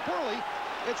playing poorly.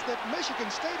 It's that Michigan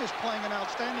State is playing an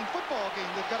outstanding football game.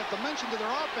 They've got a dimension to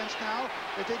their offense now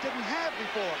that they didn't have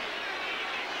before.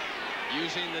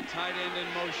 Using the tight end in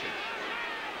motion.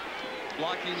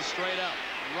 Blocking straight up.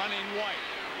 Running White.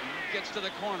 Gets to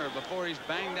the corner before he's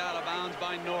banged out of bounds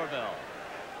by Norvell.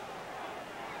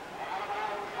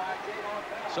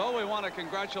 So we want to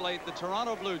congratulate the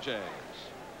Toronto Blue Jays,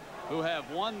 who have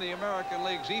won the American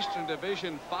League's Eastern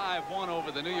Division 5-1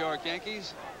 over the New York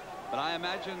Yankees. But I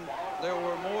imagine there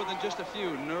were more than just a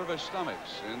few nervous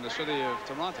stomachs in the city of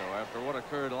Toronto after what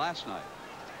occurred last night,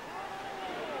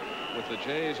 with the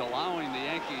Jays allowing the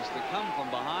Yankees to come from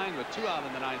behind with 2 out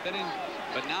in the 9th inning.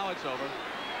 But now it's over,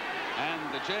 and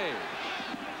the Jays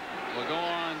will go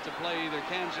on to play either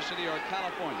Kansas City or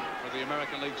California for the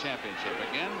American League Championship.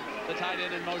 Again, the tight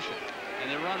end in motion,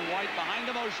 and they run White behind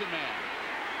the motion man.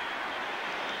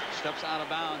 Steps out of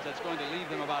bounds. That's going to leave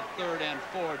them about 3rd and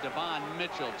 4. Devon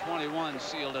Mitchell, 21,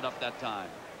 sealed it up that time.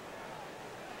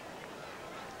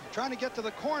 Trying to get to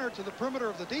the corner, to the perimeter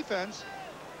of the defense.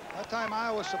 That time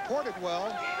Iowa supported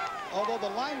well, although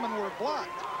the linemen were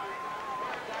blocked.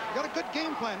 You got a good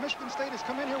game plan. Michigan State has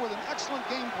come in here with an excellent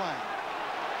game plan.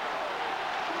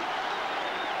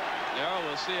 Yeah,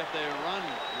 we'll see if they run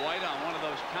White on one of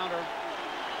those counter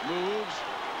moves.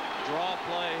 Draw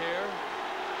play here.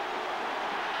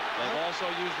 They've also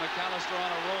used McAllister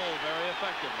on a roll very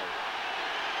effectively.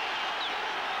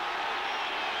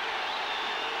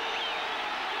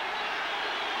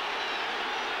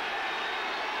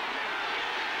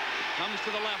 Comes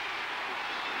to the left.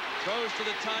 Throws to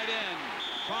the tight end.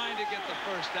 Trying to get the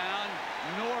first down.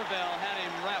 Norvell had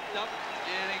him wrapped up,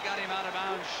 and he got him out of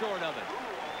bounds short of it.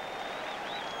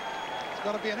 It's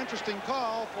going to be an interesting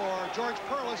call for George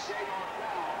Perlis.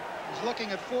 He's looking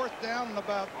at 4th down and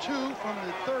about 2 from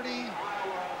the 30.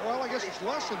 Well, I guess it's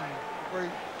less than where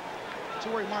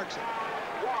he marks it.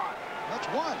 That's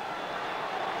 1.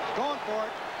 He's going for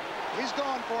it. He's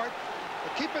going for it.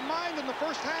 But keep in mind, in the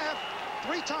first half,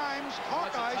 3 times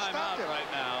Hawkeyes stopped him.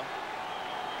 Right now.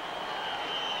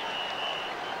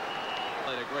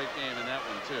 Played a great game in that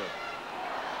one too.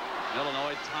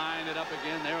 Illinois tying it up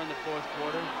again there in the 4th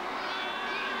quarter.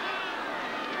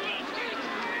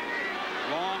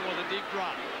 Long with a deep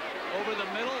drop. Over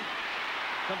the middle.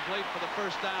 Complete for the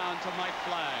first down to Mike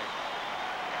Flagg.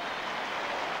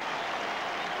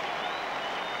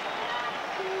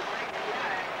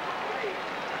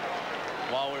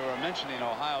 While we were mentioning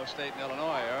Ohio State and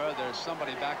Illinois, there's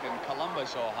somebody back in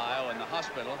Columbus, Ohio, in the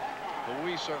hospital, who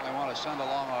we certainly want to send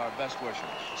along our best wishes.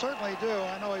 Certainly do.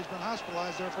 I know he's been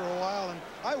hospitalized there for a while, and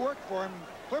I worked for him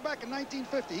clear back in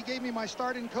 1950. He gave me my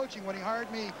start in coaching when he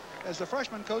hired me as the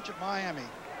freshman coach at Miami.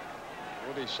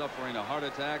 Woody suffering a heart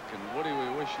attack, and Woody,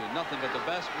 we wish you nothing but the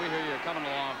best. We hear you're coming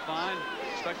along fine.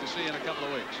 Expect to see you in a couple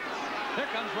of weeks. Here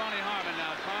comes Ronnie Harmon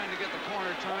now, trying to get the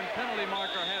corner turned. Penalty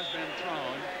marker has been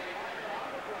thrown.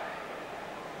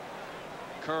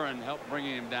 Curran helped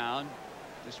bringing him down.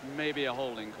 This may be a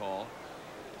holding call.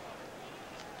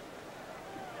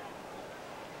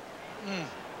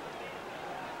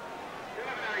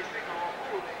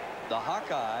 The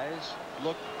Hawkeyes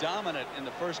looked dominant in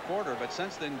the first quarter, but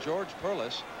since then George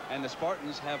Perlis and the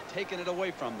Spartans have taken it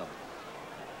away from them.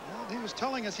 Well, he was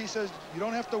telling us, he says, you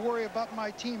don't have to worry about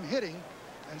my team hitting,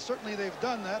 and certainly they've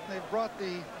done that, and they've brought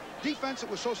the defense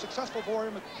that was so successful for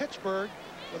him at Pittsburgh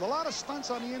with a lot of stunts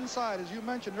on the inside, as you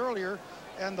mentioned earlier,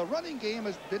 and the running game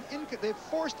has been they've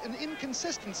forced an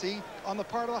inconsistency on the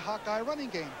part of the Hawkeye running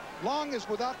game. Long is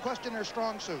without question their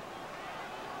strong suit.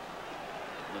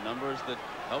 The numbers that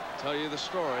help tell you the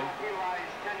story,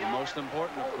 the most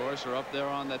important, of course, are up there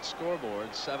on that scoreboard.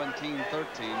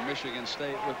 17-13, Michigan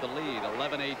State with the lead.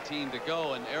 11-18 to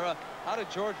go. And Era, how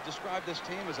did George describe this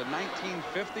team? As a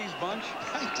 1950s bunch?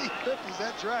 1950s,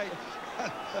 that's right.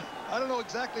 I don't know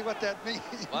exactly what that means.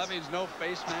 Well, that means no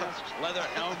face masks, leather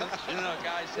helmets. You know,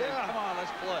 guys saying, come on,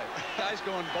 let's play. Guys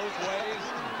going both ways.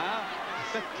 Huh?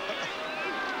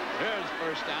 Here's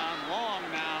first down. Long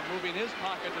now, moving his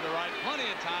pocket to the right. Plenty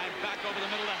of time. Back over the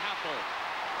middle to Happel.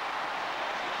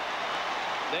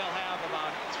 They'll have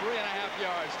about 3.5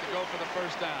 yards to go for the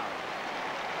first down.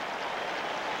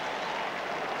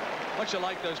 Don't you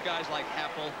like those guys like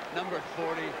Happel, number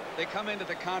 40? They come into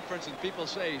the conference and people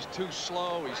say he's too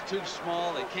slow, he's too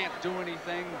small, they can't do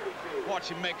anything. Watch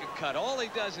him make a cut. All he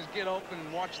does is get open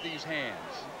and watch these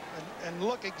hands. And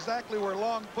look exactly where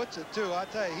Long puts it too. I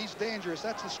tell you, he's dangerous.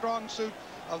 That's the strong suit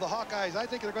of the Hawkeyes. I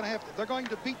think they're going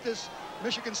to beat this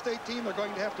Michigan State team. They're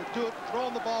going to have to do it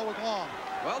throwing the ball with Long.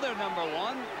 Well, they're number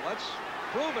one. Let's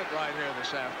prove it right here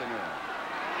this afternoon.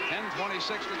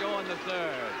 10:26 to go in the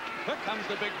third. Here comes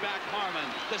the big back Harmon.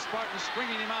 The Spartans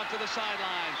stringing him out to the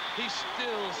sideline. He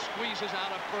still squeezes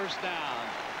out a first down.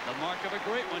 The mark of a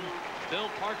great one. Bill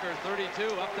Parker,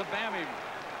 32, up to bam him.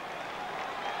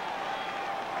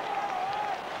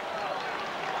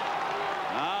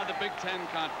 The Big Ten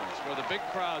Conference, where the big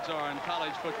crowds are in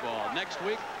college football. Next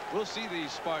week, we'll see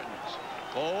these Spartans.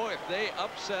 Oh, if they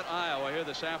upset Iowa here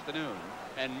this afternoon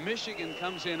and Michigan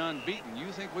comes in unbeaten,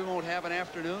 you think we won't have an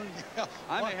afternoon?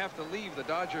 I may have to leave the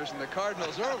Dodgers and the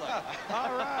Cardinals early.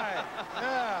 All right.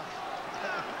 Yeah.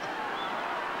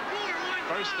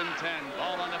 First and 10.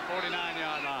 Ball on the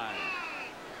 49-yard line.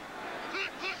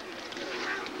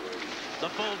 The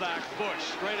fullback, Bush,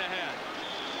 straight ahead.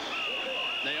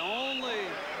 They only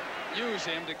use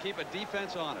him to keep a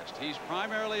defense honest. He's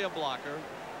primarily a blocker.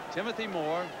 Timothy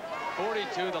Moore,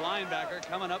 42, the linebacker,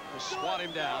 coming up to swat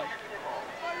him down.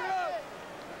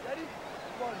 Ready?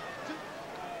 1, 2.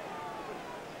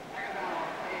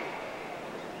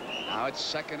 Now it's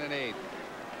 2nd and 8.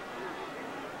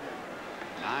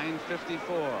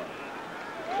 9:54.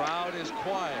 The crowd is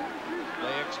quiet.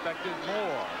 They expected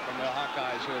more from the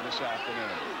Hawkeyes here this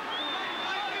afternoon.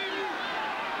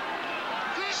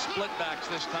 Split backs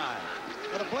this time.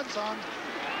 Got a blitz on.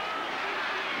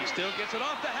 He still gets it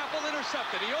off to Happel,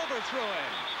 intercepted. He overthrew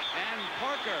him. And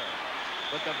Parker.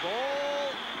 But the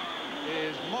ball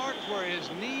is marked where his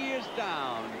knee is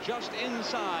down, just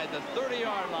inside the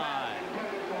 30-yard line.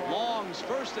 Long's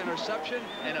first interception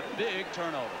and a big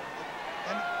turnover.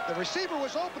 And the receiver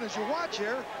was open as you watch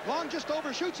here. Long just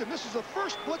overshoots him. This is the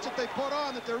first blitz that they put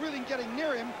on that they're really getting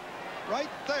near him. Right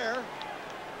there.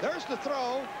 There's the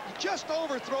throw. He just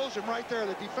overthrows him right there.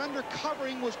 The defender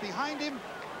covering was behind him.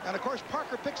 And, of course,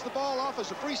 Parker picks the ball off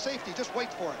as a free safety. Just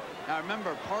wait for it. Now,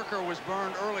 remember, Parker was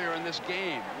burned earlier in this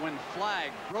game when Flagg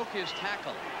broke his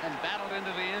tackle and battled into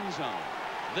the end zone.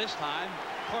 This time,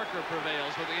 Parker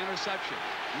prevails with the interception.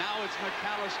 Now it's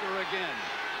McAllister again.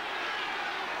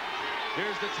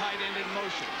 Here's the tight end in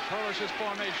motion. Perlis's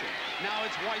formation. Now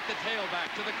it's White, the tailback,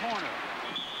 to the corner.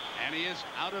 And he is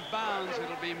out of bounds.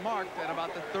 It'll be marked at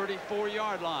about the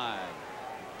 34-yard line.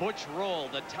 Butch Roll,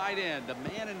 the tight end, the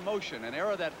man in motion, an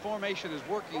era that formation is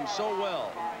working so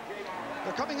well.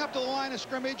 They're coming up to the line of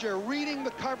scrimmage. They're reading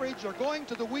the coverage. They're going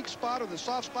to the weak spot or the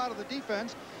soft spot of the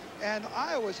defense. And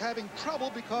Iowa's having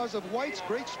trouble because of White's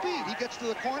great speed. He gets to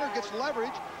the corner, gets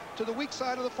leverage to the weak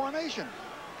side of the formation.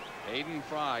 Hayden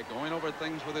Fry going over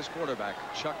things with his quarterback,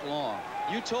 Chuck Long.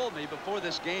 You told me before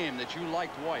this game that you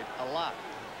liked White a lot.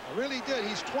 I really did.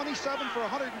 He's 27 for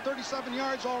 137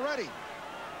 yards already.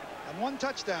 And 1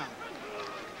 touchdown.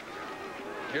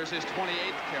 Here's his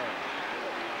 28th carry.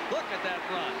 Look at that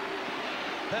run.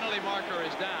 Penalty marker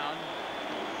is down.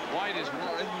 White is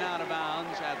ridden out of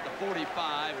bounds at the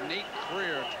 45. Nate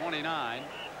Creer, 29,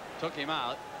 took him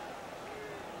out.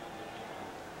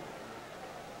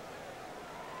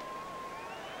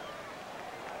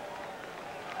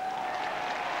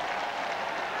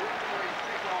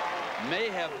 May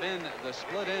have been the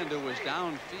split end who was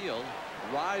downfield.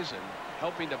 Risen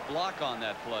helping to block on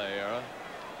that play, Era.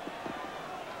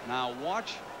 Now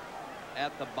watch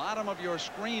at the bottom of your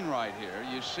screen right here.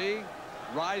 You see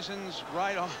Risen's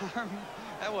right arm.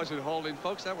 That wasn't holding,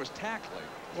 folks. That was tackling.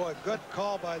 Boy, good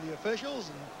call by the officials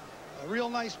and a real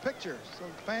nice picture so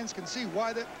fans can see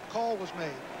why that call was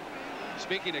made.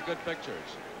 Speaking of good pictures,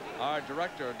 our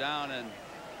director down in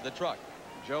the truck,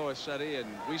 Joe Assetti, and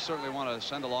we certainly want to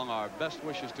send along our best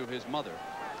wishes to his mother,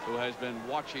 who has been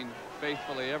watching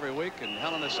faithfully every week. And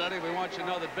Helen Assetti, we want you to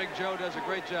know that Big Joe does a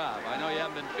great job. I know you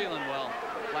haven't been feeling well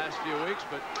last few weeks,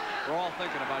 but we're all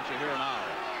thinking about you here in Iowa.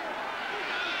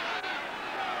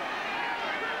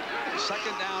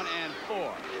 2nd down and 4.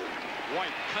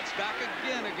 White cuts back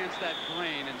again against that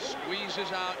grain and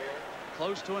squeezes out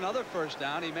close to another first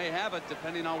down. He may have it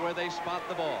depending on where they spot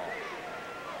the ball.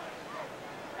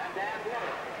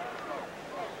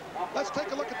 Let's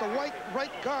take a look at the White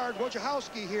right guard,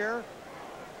 Wojciechowski here.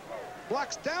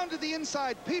 Blocks down to the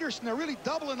inside. Peterson, they're really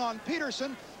doubling on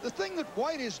Peterson. The thing that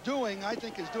White is doing, I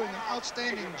think, is doing an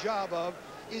outstanding job of,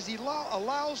 is he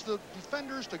allows the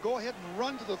defenders to go ahead and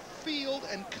run to the field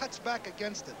and cuts back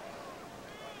against it.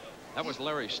 That was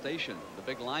Larry Station, the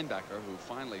big linebacker, who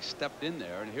finally stepped in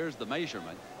there. And here's the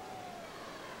measurement.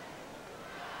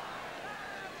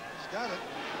 He's got it.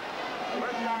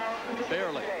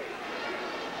 Barely.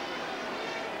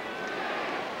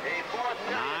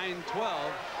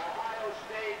 9-12.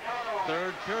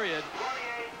 3rd period.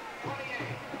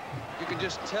 You can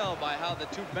just tell by how the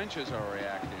two benches are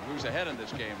reacting who's ahead in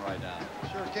this game right now.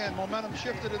 Sure can. Momentum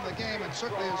shifted in the game and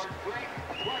certainly is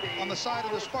on the side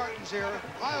of the Spartans here.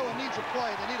 Iowa needs a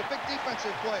play. They need a big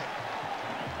defensive play.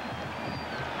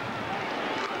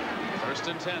 1st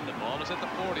and 10. The ball is at the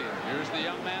 40. Here's the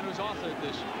young man who's authored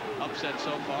this upset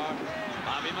so far,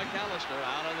 Bobby McAllister,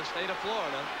 out of the state of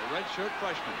Florida, the redshirt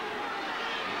freshman.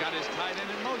 He's got his tight end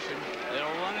in motion.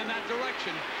 They'll run in that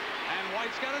direction. And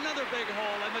White's got another big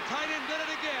hole, and the tight end did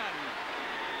it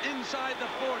again. Inside the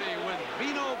 40 with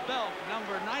Bino Belk,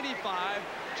 number 95,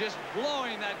 just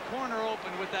blowing that corner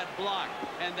open with that block.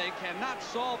 And they cannot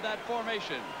solve that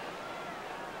formation.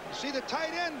 You see the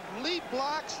tight end lead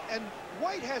blocks, and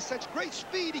White has such great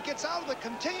speed. He gets out of the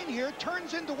contain here,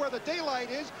 turns into where the daylight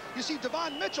is. You see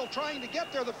Devon Mitchell trying to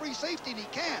get there, the free safety, and he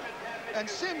can't. And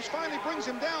Sims finally brings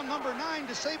him down, number 9,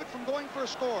 to save it from going for a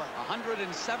score.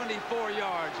 174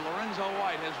 yards Lorenzo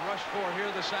White has rushed for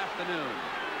here this afternoon.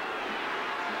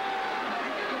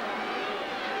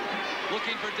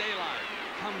 Looking for daylight.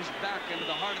 Comes back into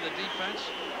the heart of the defense.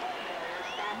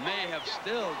 May have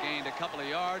still gained a couple of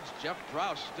yards. Jeff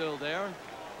Proust still there.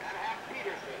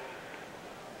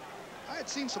 I had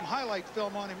seen some highlight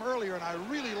film on him earlier, and I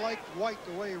really liked White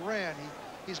the way he ran.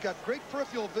 He's got great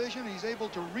peripheral vision. He's able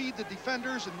to read the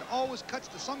defenders and always cuts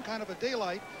to some kind of a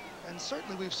daylight. And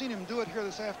certainly we've seen him do it here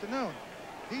this afternoon.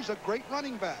 He's a great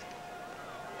running back.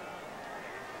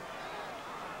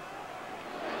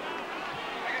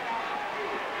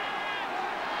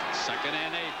 Second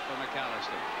and 8 for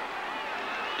McAllister.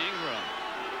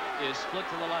 Ingram is split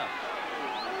to the left.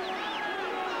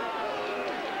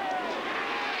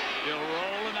 He'll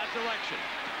roll in that direction.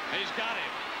 He's got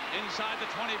him inside the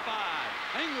 25.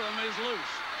 Ingram is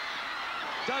loose.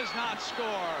 Does not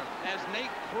score as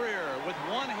Nate Creer, with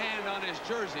one hand on his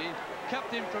jersey,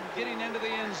 kept him from getting into the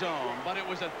end zone. But it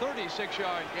was a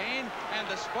 36-yard gain, and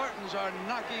the Spartans are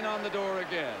knocking on the door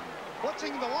again.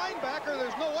 Blitzing the linebacker,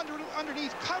 there's no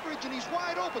underneath coverage, and he's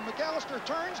wide open. McAllister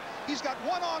turns. He's got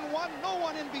one-on-one, no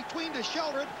one in between to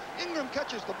shelter it. Ingram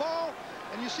catches the ball,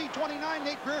 and you see 29,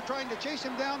 Nate Greer, trying to chase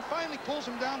him down, finally pulls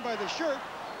him down by the shirt,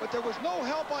 but there was no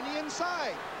help on the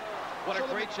inside. What a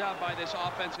great job by this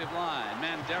offensive line.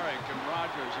 Mandarek and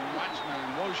Rogers and Watchman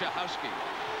and Wojciechowski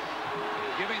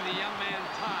giving the young man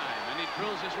time, and he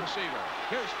drills his receiver.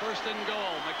 Here's 1st and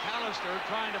goal. McAllister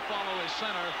trying to follow his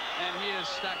center, and he is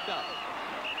stacked up.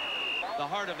 The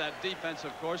heart of that defense,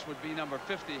 of course, would be number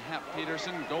 50, Hap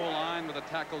Peterson. Goal line with the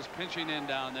tackles pinching in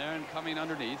down there and coming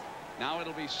underneath. Now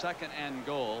it'll be 2nd and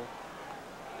goal.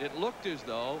 It looked as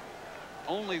though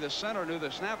only the center knew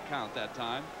the snap count that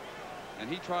time, and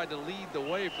he tried to lead the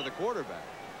way for the quarterback.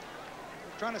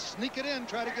 Trying to sneak it in,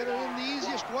 try to get it in the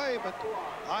easiest way, but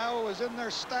Iowa was in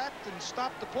there stacked and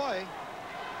stopped the play.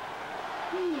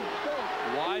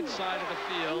 Wide side of the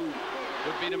field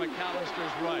would be to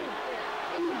McAllister's right.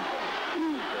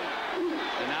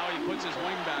 And now he puts his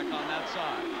wing back on that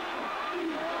side.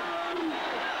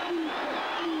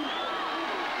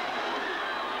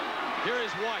 Here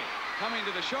is White coming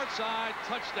to the short side,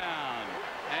 touchdown.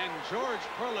 And George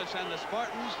Perlis and the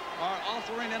Spartans are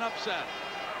authoring an upset.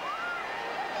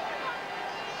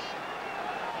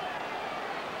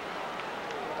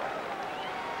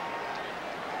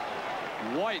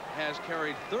 White has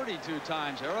carried 32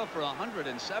 times era for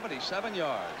 177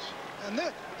 yards. And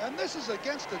this is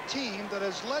against a team that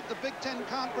has led the Big Ten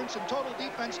Conference in total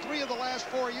defense 3 of the last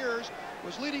 4 years,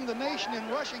 was leading the nation in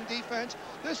rushing defense.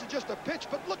 This is just a pitch,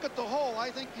 but look at the hole.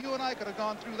 I think you and I could have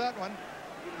gone through that one.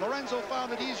 Lorenzo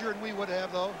found it easier than we would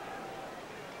have, though.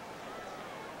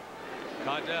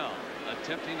 Caudell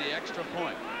attempting the extra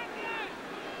point.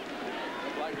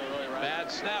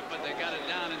 Bad snap, but they got it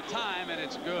down in time, and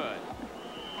it's good.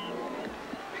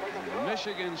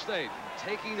 Michigan State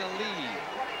taking the lead,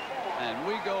 and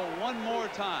we go one more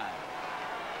time.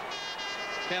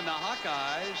 Can the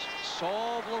Hawkeyes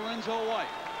solve Lorenzo White?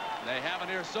 They haven't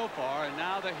here so far, and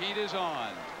now the heat is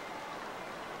on.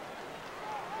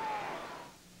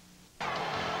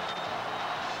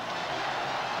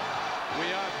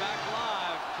 We are back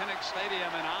live, Kinnick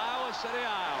Stadium in Iowa City,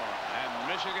 Iowa, and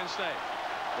Michigan State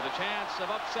with a chance of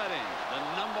upsetting the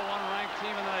 #1 ranked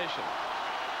team in the nation.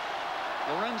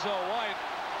 Lorenzo White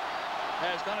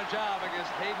has done a job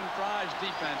against Hayden Fry's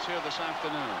defense here this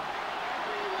afternoon.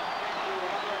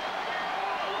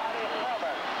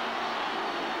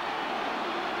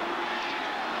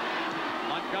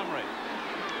 Montgomery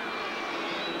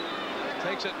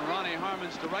takes it in Ronnie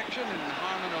Harmon's direction, and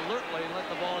Harmon alertly let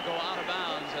the ball go out of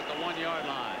bounds at the 1-yard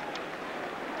line.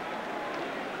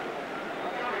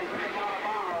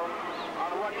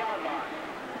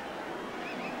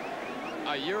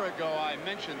 A year ago, I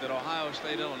mentioned that Ohio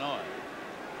State, Illinois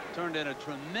turned in a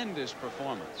tremendous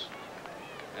performance,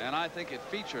 and I think it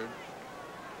featured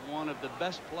one of the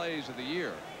best plays of the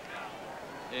year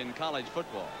in college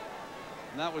football,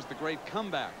 and that was the great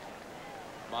comeback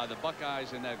by the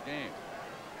Buckeyes in that game.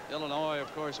 Illinois,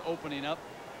 of course, opening up,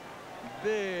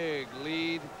 big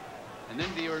lead, and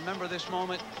then do you remember this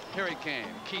moment? Here he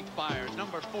came. Keith Byers,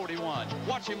 number 41.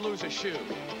 Watch him lose a shoe.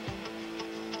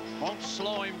 Won't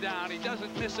slow him down. He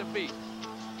doesn't miss a beat.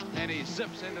 And he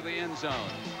zips into the end zone.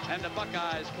 And the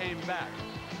Buckeyes came back.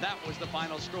 That was the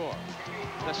final score.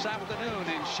 This afternoon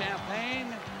in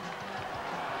Champaign,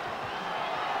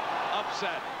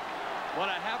 upset. What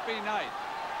a happy night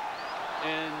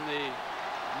in the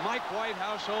Mike White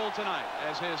household tonight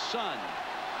as his son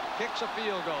kicks a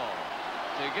field goal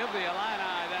to give the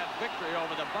Illini that victory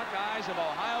over the Buckeyes of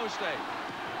Ohio State.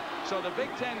 So the Big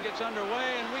Ten gets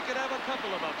underway, and we could have a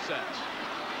couple of upsets.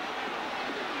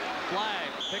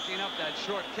 Flagg picking up that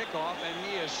short kickoff, and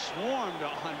he is swarmed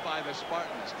on by the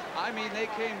Spartans. I mean, they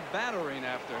came battering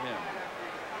after him.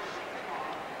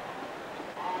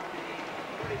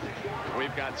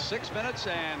 We've got 6 minutes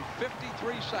and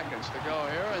 53 seconds to go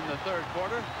here in the third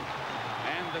quarter.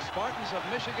 And the Spartans of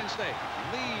Michigan State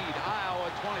lead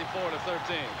Iowa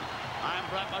 24-13. I'm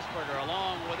Brett Musburger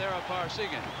along with Era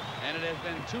Parsegan. And it has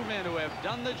been 2 men who have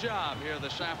done the job here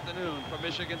this afternoon for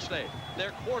Michigan State.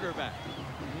 Their quarterback,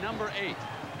 number 8,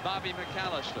 Bobby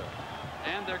McAllister.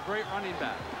 And their great running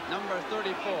back, number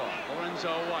 34,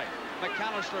 Lorenzo White.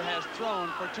 McAllister has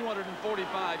thrown for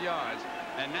 245 yards.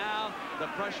 And now the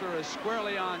pressure is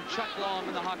squarely on Chuck Long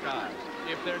and the Hawkeyes.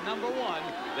 If they're number 1,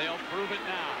 they'll prove it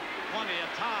now. Plenty of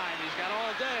time. He's got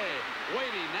all day.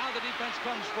 Waiting. Now the defense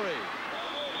comes free.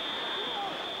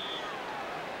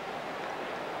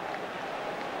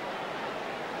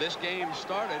 This game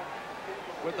started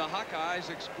with the Hawkeyes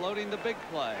exploding the big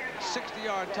play.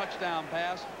 60-yard touchdown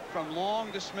pass from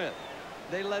Long to Smith.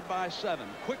 They led by 7.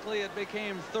 Quickly it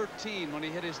became 13 when he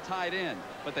hit his tight end,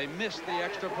 but they missed the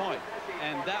extra point,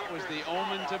 and that was the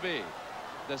omen to be.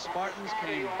 The Spartans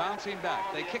came bouncing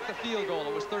back. They kicked the field goal.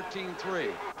 It was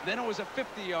 13-3. Then it was a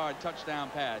 50-yard touchdown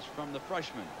pass from the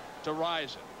freshman to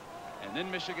Rison. And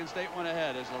then Michigan State went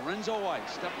ahead as Lorenzo White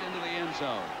stepped into the end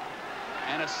zone.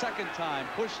 And a second time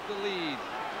pushed the lead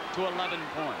to 11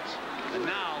 points. And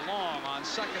now Long on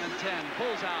 2nd and 10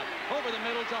 pulls out over the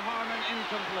middle to Harmon,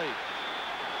 incomplete.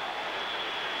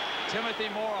 Timothy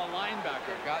Moore, a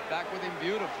linebacker, got back with him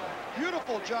beautifully.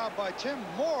 Beautiful job by Tim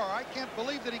Moore. I can't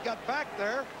believe that he got back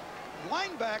there.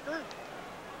 Linebacker.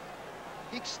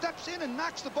 He steps in and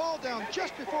knocks the ball down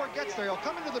just before it gets there. He'll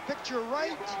come into the picture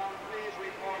right.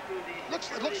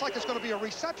 It looks like it's going to be a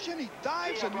reception. He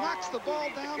dives and knocks the ball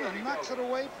down and knocks it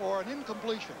away for an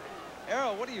incompletion.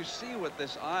 Errol, what do you see with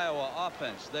this Iowa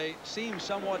offense? They seem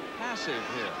somewhat passive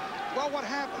here. Well, what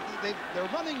happened? Their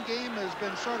running game has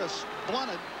been sort of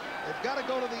blunted. They've got to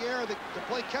go to the air to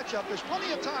play catch-up. There's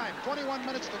plenty of time. 21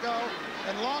 minutes to go,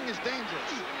 and Long is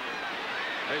dangerous.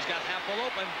 He's got Happel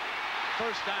open.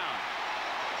 First down.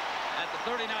 At the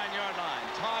 39-yard line,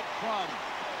 Todd Crum,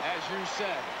 as you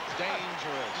said,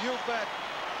 dangerous. You bet.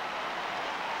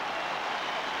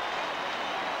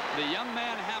 The young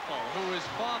man Happel, who his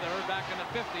father back in the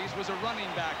 50s was a running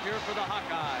back here for the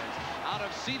Hawkeyes out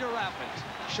of Cedar Rapids,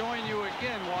 showing you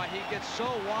again why he gets so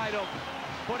wide open,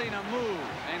 putting a move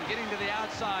and getting to the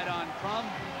outside on Crum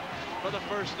for the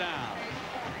first down.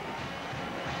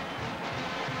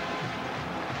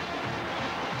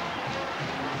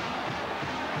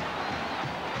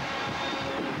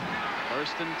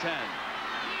 First and 10.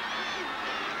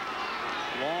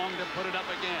 Long to put it up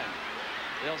again.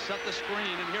 They'll set the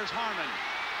screen, and here's Harmon.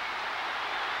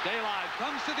 Daylight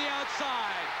comes to the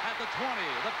outside at the 20,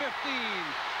 the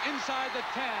 15, inside the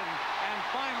 10, and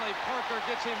finally Parker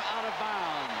gets him out of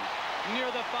bounds near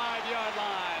the 5-yard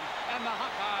line, and the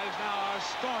Hawkeyes now are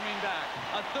storming back.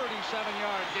 A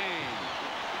 37-yard gain.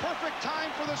 Perfect time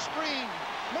for the screen.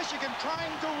 Michigan trying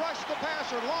to rush the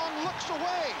passer. Long looks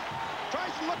away.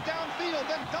 Tries to look downfield,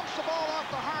 then dumps the ball off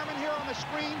to Harmon here on the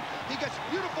screen. He gets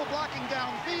beautiful blocking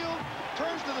downfield,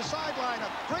 turns to the sideline.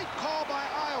 A great call by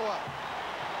Iowa.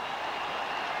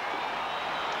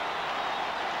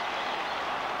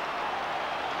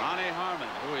 Ronnie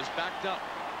Harmon, who is backed up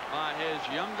by his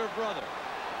younger brother,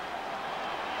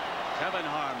 Kevin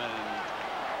Harmon.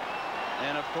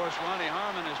 And of course, Ronnie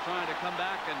Harmon is trying to come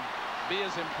back and be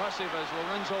as impressive as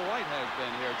Lorenzo White has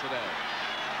been here today.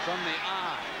 From the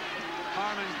eye.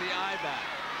 Harmon's the eye back.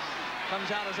 Comes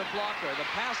out as a blocker. The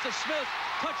pass to Smith.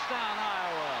 Touchdown,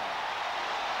 Iowa.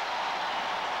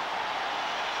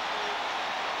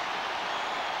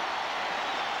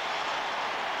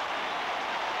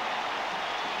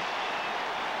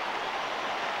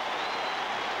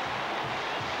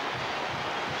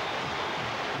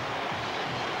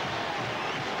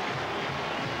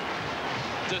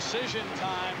 Decision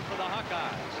time for the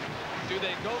Hawkeyes. Do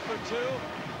they go for two?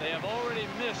 They have already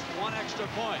missed one extra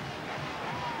point.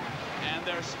 And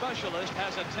their specialist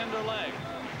has a tender leg.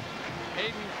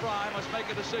 Hayden Fry must make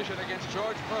a decision against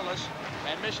George Perlis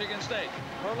and Michigan State.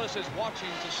 Perlis is watching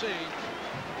to see.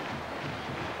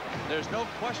 There's no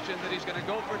question that he's going to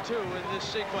go for two in this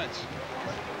sequence.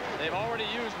 They've already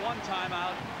used one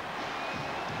timeout.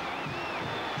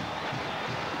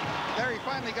 There, he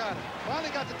finally got it.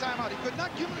 Finally got the timeout. He could not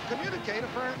communicate,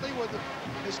 apparently, with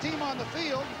his team on the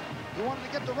field. He wanted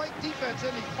to get the right defense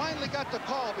in. He finally got the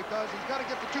call because he's got to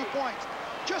get the 2 points.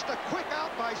 Just a quick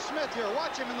out by Smith here.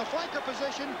 Watch him in the flanker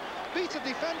position. Beats a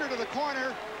defender to the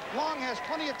corner. Long has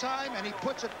plenty of time, and he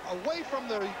puts it away from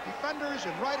the defenders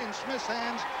and right in Smith's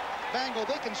hands. Bangle,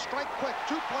 they can strike quick.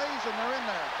 2 plays, and they're in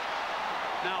there.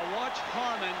 Now watch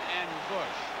Harmon and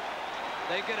Bush.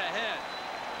 They get ahead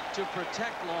to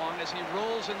protect Long as he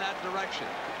rolls in that direction.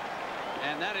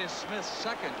 And that is Smith's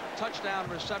second touchdown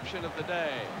reception of the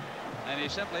day. And he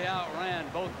simply outran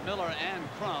both Miller and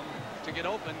Crum to get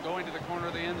open going to the corner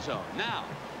of the end zone. Now,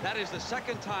 that is the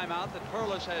second timeout that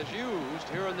Perlis has used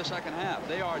here in the second half.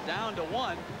 They are down to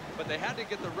 1, but they had to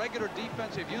get the regular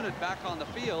defensive unit back on the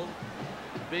field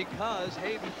because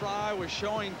Hayden Fry was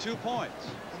showing 2 points.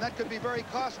 And that could be very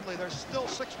costly. There's still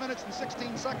 6 minutes and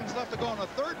 16 seconds left to go in the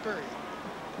third period.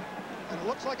 And it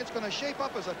looks like it's going to shape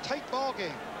up as a tight ball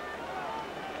game.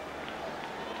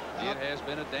 It has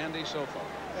been a dandy so far.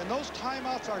 And those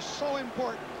timeouts are so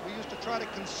important. We used to try to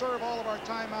conserve all of our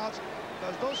timeouts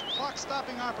because those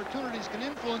clock-stopping opportunities can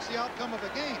influence the outcome of a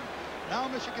game. Now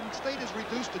Michigan State is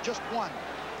reduced to just 1.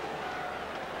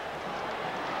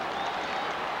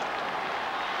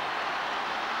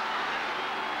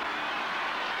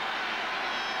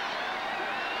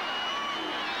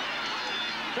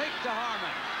 Fake to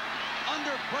Harmon.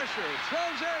 Under pressure.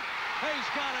 Throws it. He's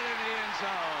got it in the end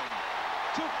zone.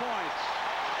 2 points.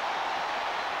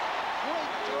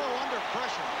 Great throw under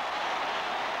pressure.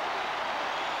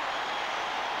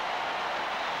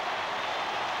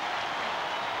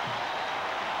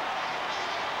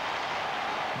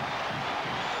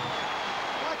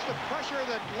 Watch the pressure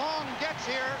that Long gets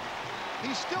here.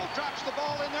 He still drops the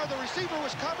ball in there. The receiver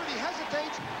was covered. He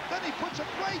hesitates. Then he puts it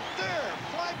right there.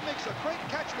 Flag makes a great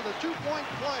catch with a two-point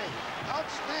play.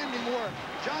 Outstanding work.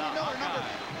 Johnny Miller,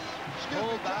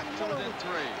 pull back to within 3.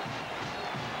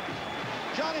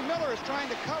 Johnny Miller is trying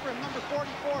to cover him, number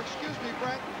 44, excuse me,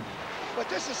 Brett. But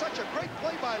this is such a great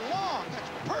play by Long. That's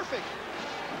perfect.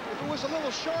 If it was a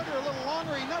little shorter, a little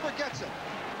longer, he never gets it.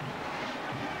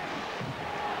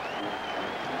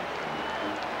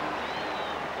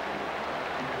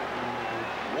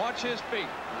 Watch his feet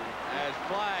as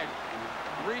Flagg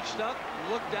reached up,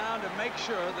 looked down to make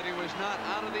sure that he was not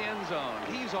out of the end zone.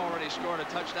 He's already scored a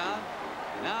touchdown.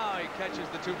 Now he catches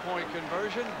the two-point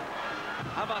conversion.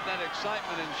 How about that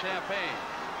excitement in Champaign?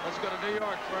 Let's go to New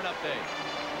York for an update.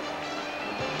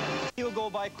 Field goal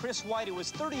by Chris White. It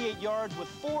was 38 yards with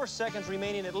 4 seconds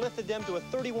remaining. It lifted them to a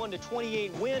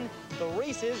 31-28 win. The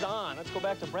race is on. Let's go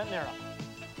back to Brent Nera.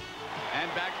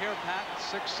 And back here, Pat,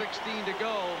 6:16 to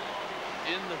go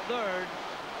in the third.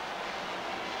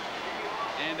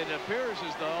 And it appears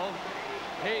as though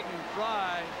Hayden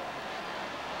Fry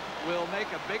will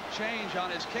make a big change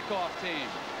on his kickoff team.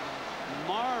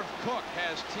 Marv Cook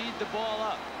has teed the ball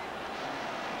up.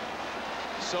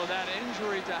 So that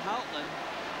injury to Houtland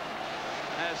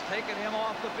has taken him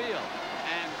off the field.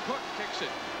 And Cook kicks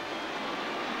it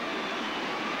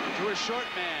to a short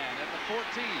man at the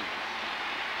 14.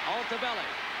 Altobelli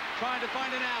trying to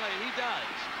find an alley. He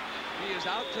does. He is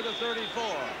out to the 34.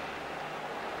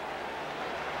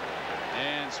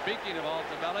 And speaking of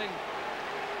Altobelli,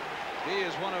 he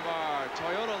is one of our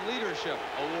Toyota Leadership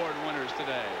Award winners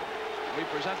today. We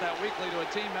present that weekly to a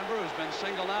team member who's been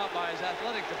singled out by his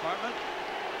athletic department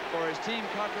for his team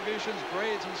contributions,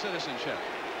 grades, and citizenship.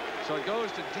 So it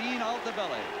goes to Dean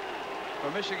Altobelli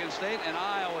for Michigan State and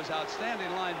Iowa's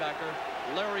outstanding linebacker,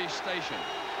 Larry Station.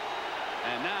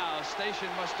 And now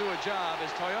Station must do a job as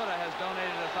Toyota has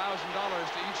donated $1,000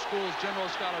 to each school's general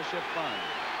scholarship fund.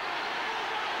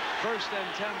 1st and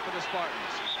 10 for the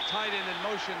Spartans. Tight end in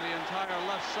motion, the entire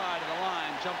left side of the line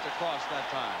jumped across that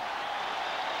time.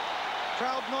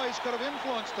 Crowd noise could have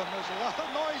influenced them. There's a lot of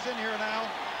noise in here now.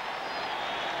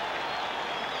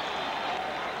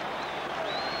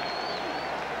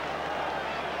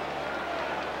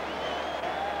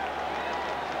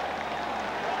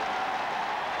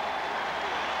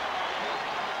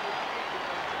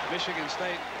 Michigan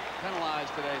State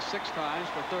penalized today 6 times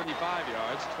for 35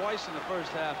 yards, twice in the first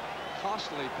half,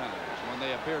 costly penalties when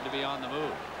they appeared to be on the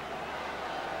move.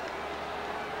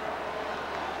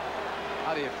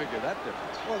 How do you figure that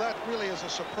difference? Well, that really is a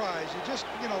surprise. You just,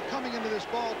 coming into this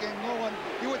ball game,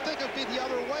 you would think it'd be the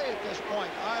other way at this point.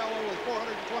 Iowa with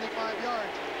 425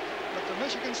 yards. But the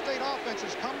Michigan State offense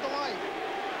has come to life.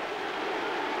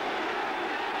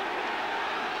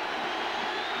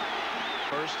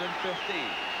 First and 15.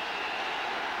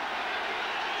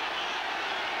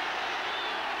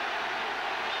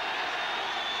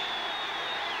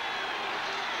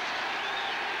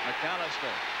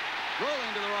 McAllister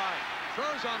rolling to the right,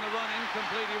 throws on the run,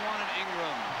 incomplete. He wanted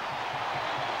Ingram.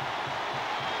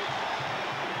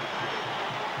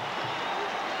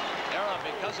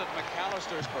 Because of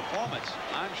McAllister's performance,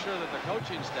 I'm sure that the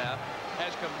coaching staff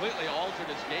has completely altered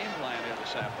its game plan here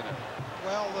this afternoon.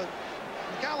 Well,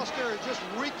 McAllister is just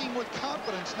reeking with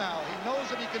confidence now. He knows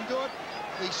that he can do it.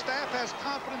 The staff has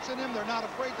confidence in him. They're not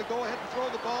afraid to go ahead and throw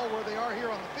the ball where they are here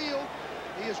on the field.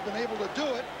 He has been able to do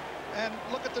it. And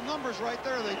look at the numbers right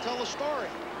there. They tell a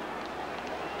story.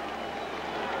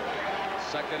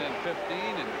 2nd and 15,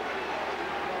 and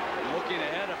looking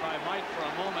ahead, if I might, for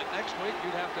a moment next week,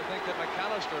 you'd have to think that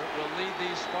McAllister will lead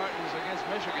these Spartans against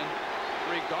Michigan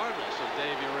regardless of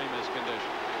Dave Urima's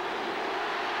condition.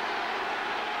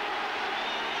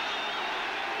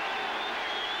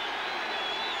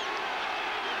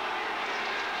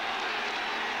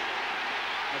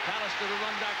 McAllister to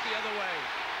run back the other way.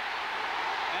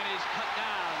 And he's cut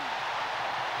down.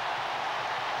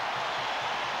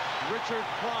 Richard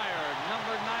Pryor,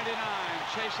 number 99,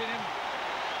 chasing him.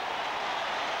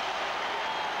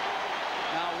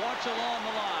 Now watch along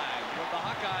the line with the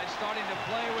Hawkeyes starting to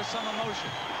play with some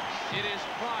emotion. It is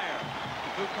Pryor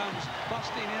who comes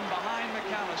busting in behind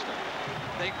McAllister.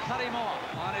 They cut him off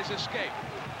on his escape.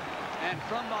 And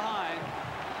from behind,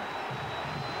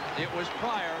 it was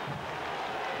Pryor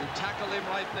who tackled him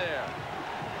right there.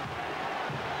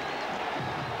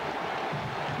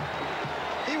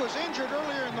 He was injured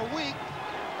earlier in the week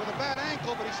with a bad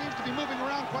ankle, but he seems to be moving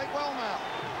around quite well now.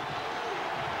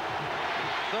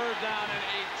 3rd down and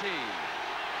 18.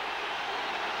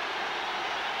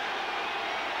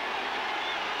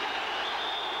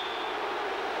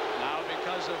 Now,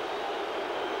 because of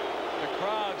the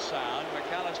crowd sound,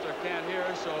 McAllister can't hear,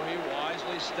 so he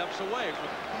wisely steps away from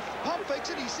it. Pump fakes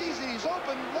it. He sees it. He's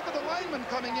open. Look at the lineman linemen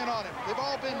coming in on him. They've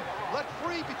all been let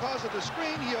free because of the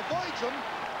screen. He avoids them,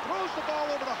 throws the ball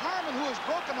over to Harmon, who has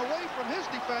broken away from his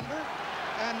defender,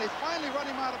 and they finally run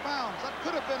him out of bounds. That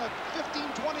could have been a 15,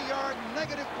 20-yard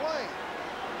negative play.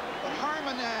 But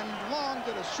Harmon and Long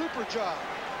did a super job.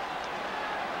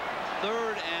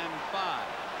 3rd and 5.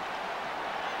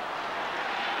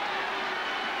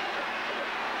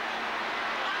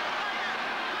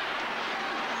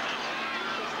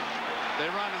 They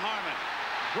run Harmon.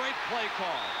 Great play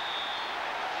call.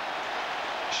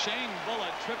 Shane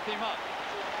Bullitt tripped him up,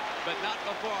 but not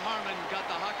before Harmon got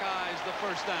the Hawkeyes the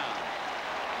first down.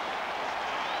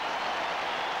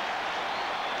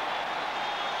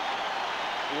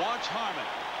 Watch Harmon.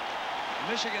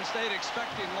 Michigan State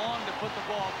expecting Long to put the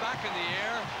ball back in the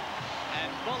air, and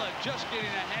Bullitt just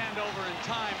getting a hand over in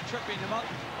time, tripping him up,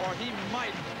 or he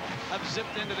might have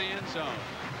zipped into the end zone.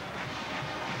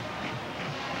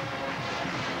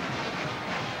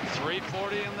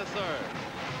 3:40 in the 3rd.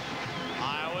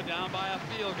 Iowa down by a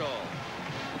field goal.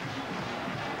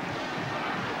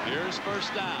 Here's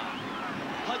first down.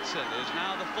 Hudson is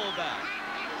now the fullback.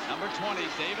 Number 20,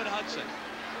 David Hudson.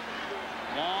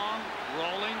 Long,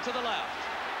 rolling to the left.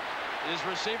 His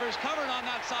receivers covered on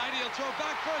that side. He'll throw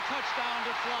back for a touchdown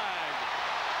to Flag.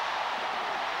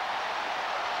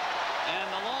 And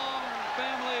the Long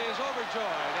family is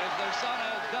overjoyed as their son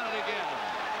has done it again.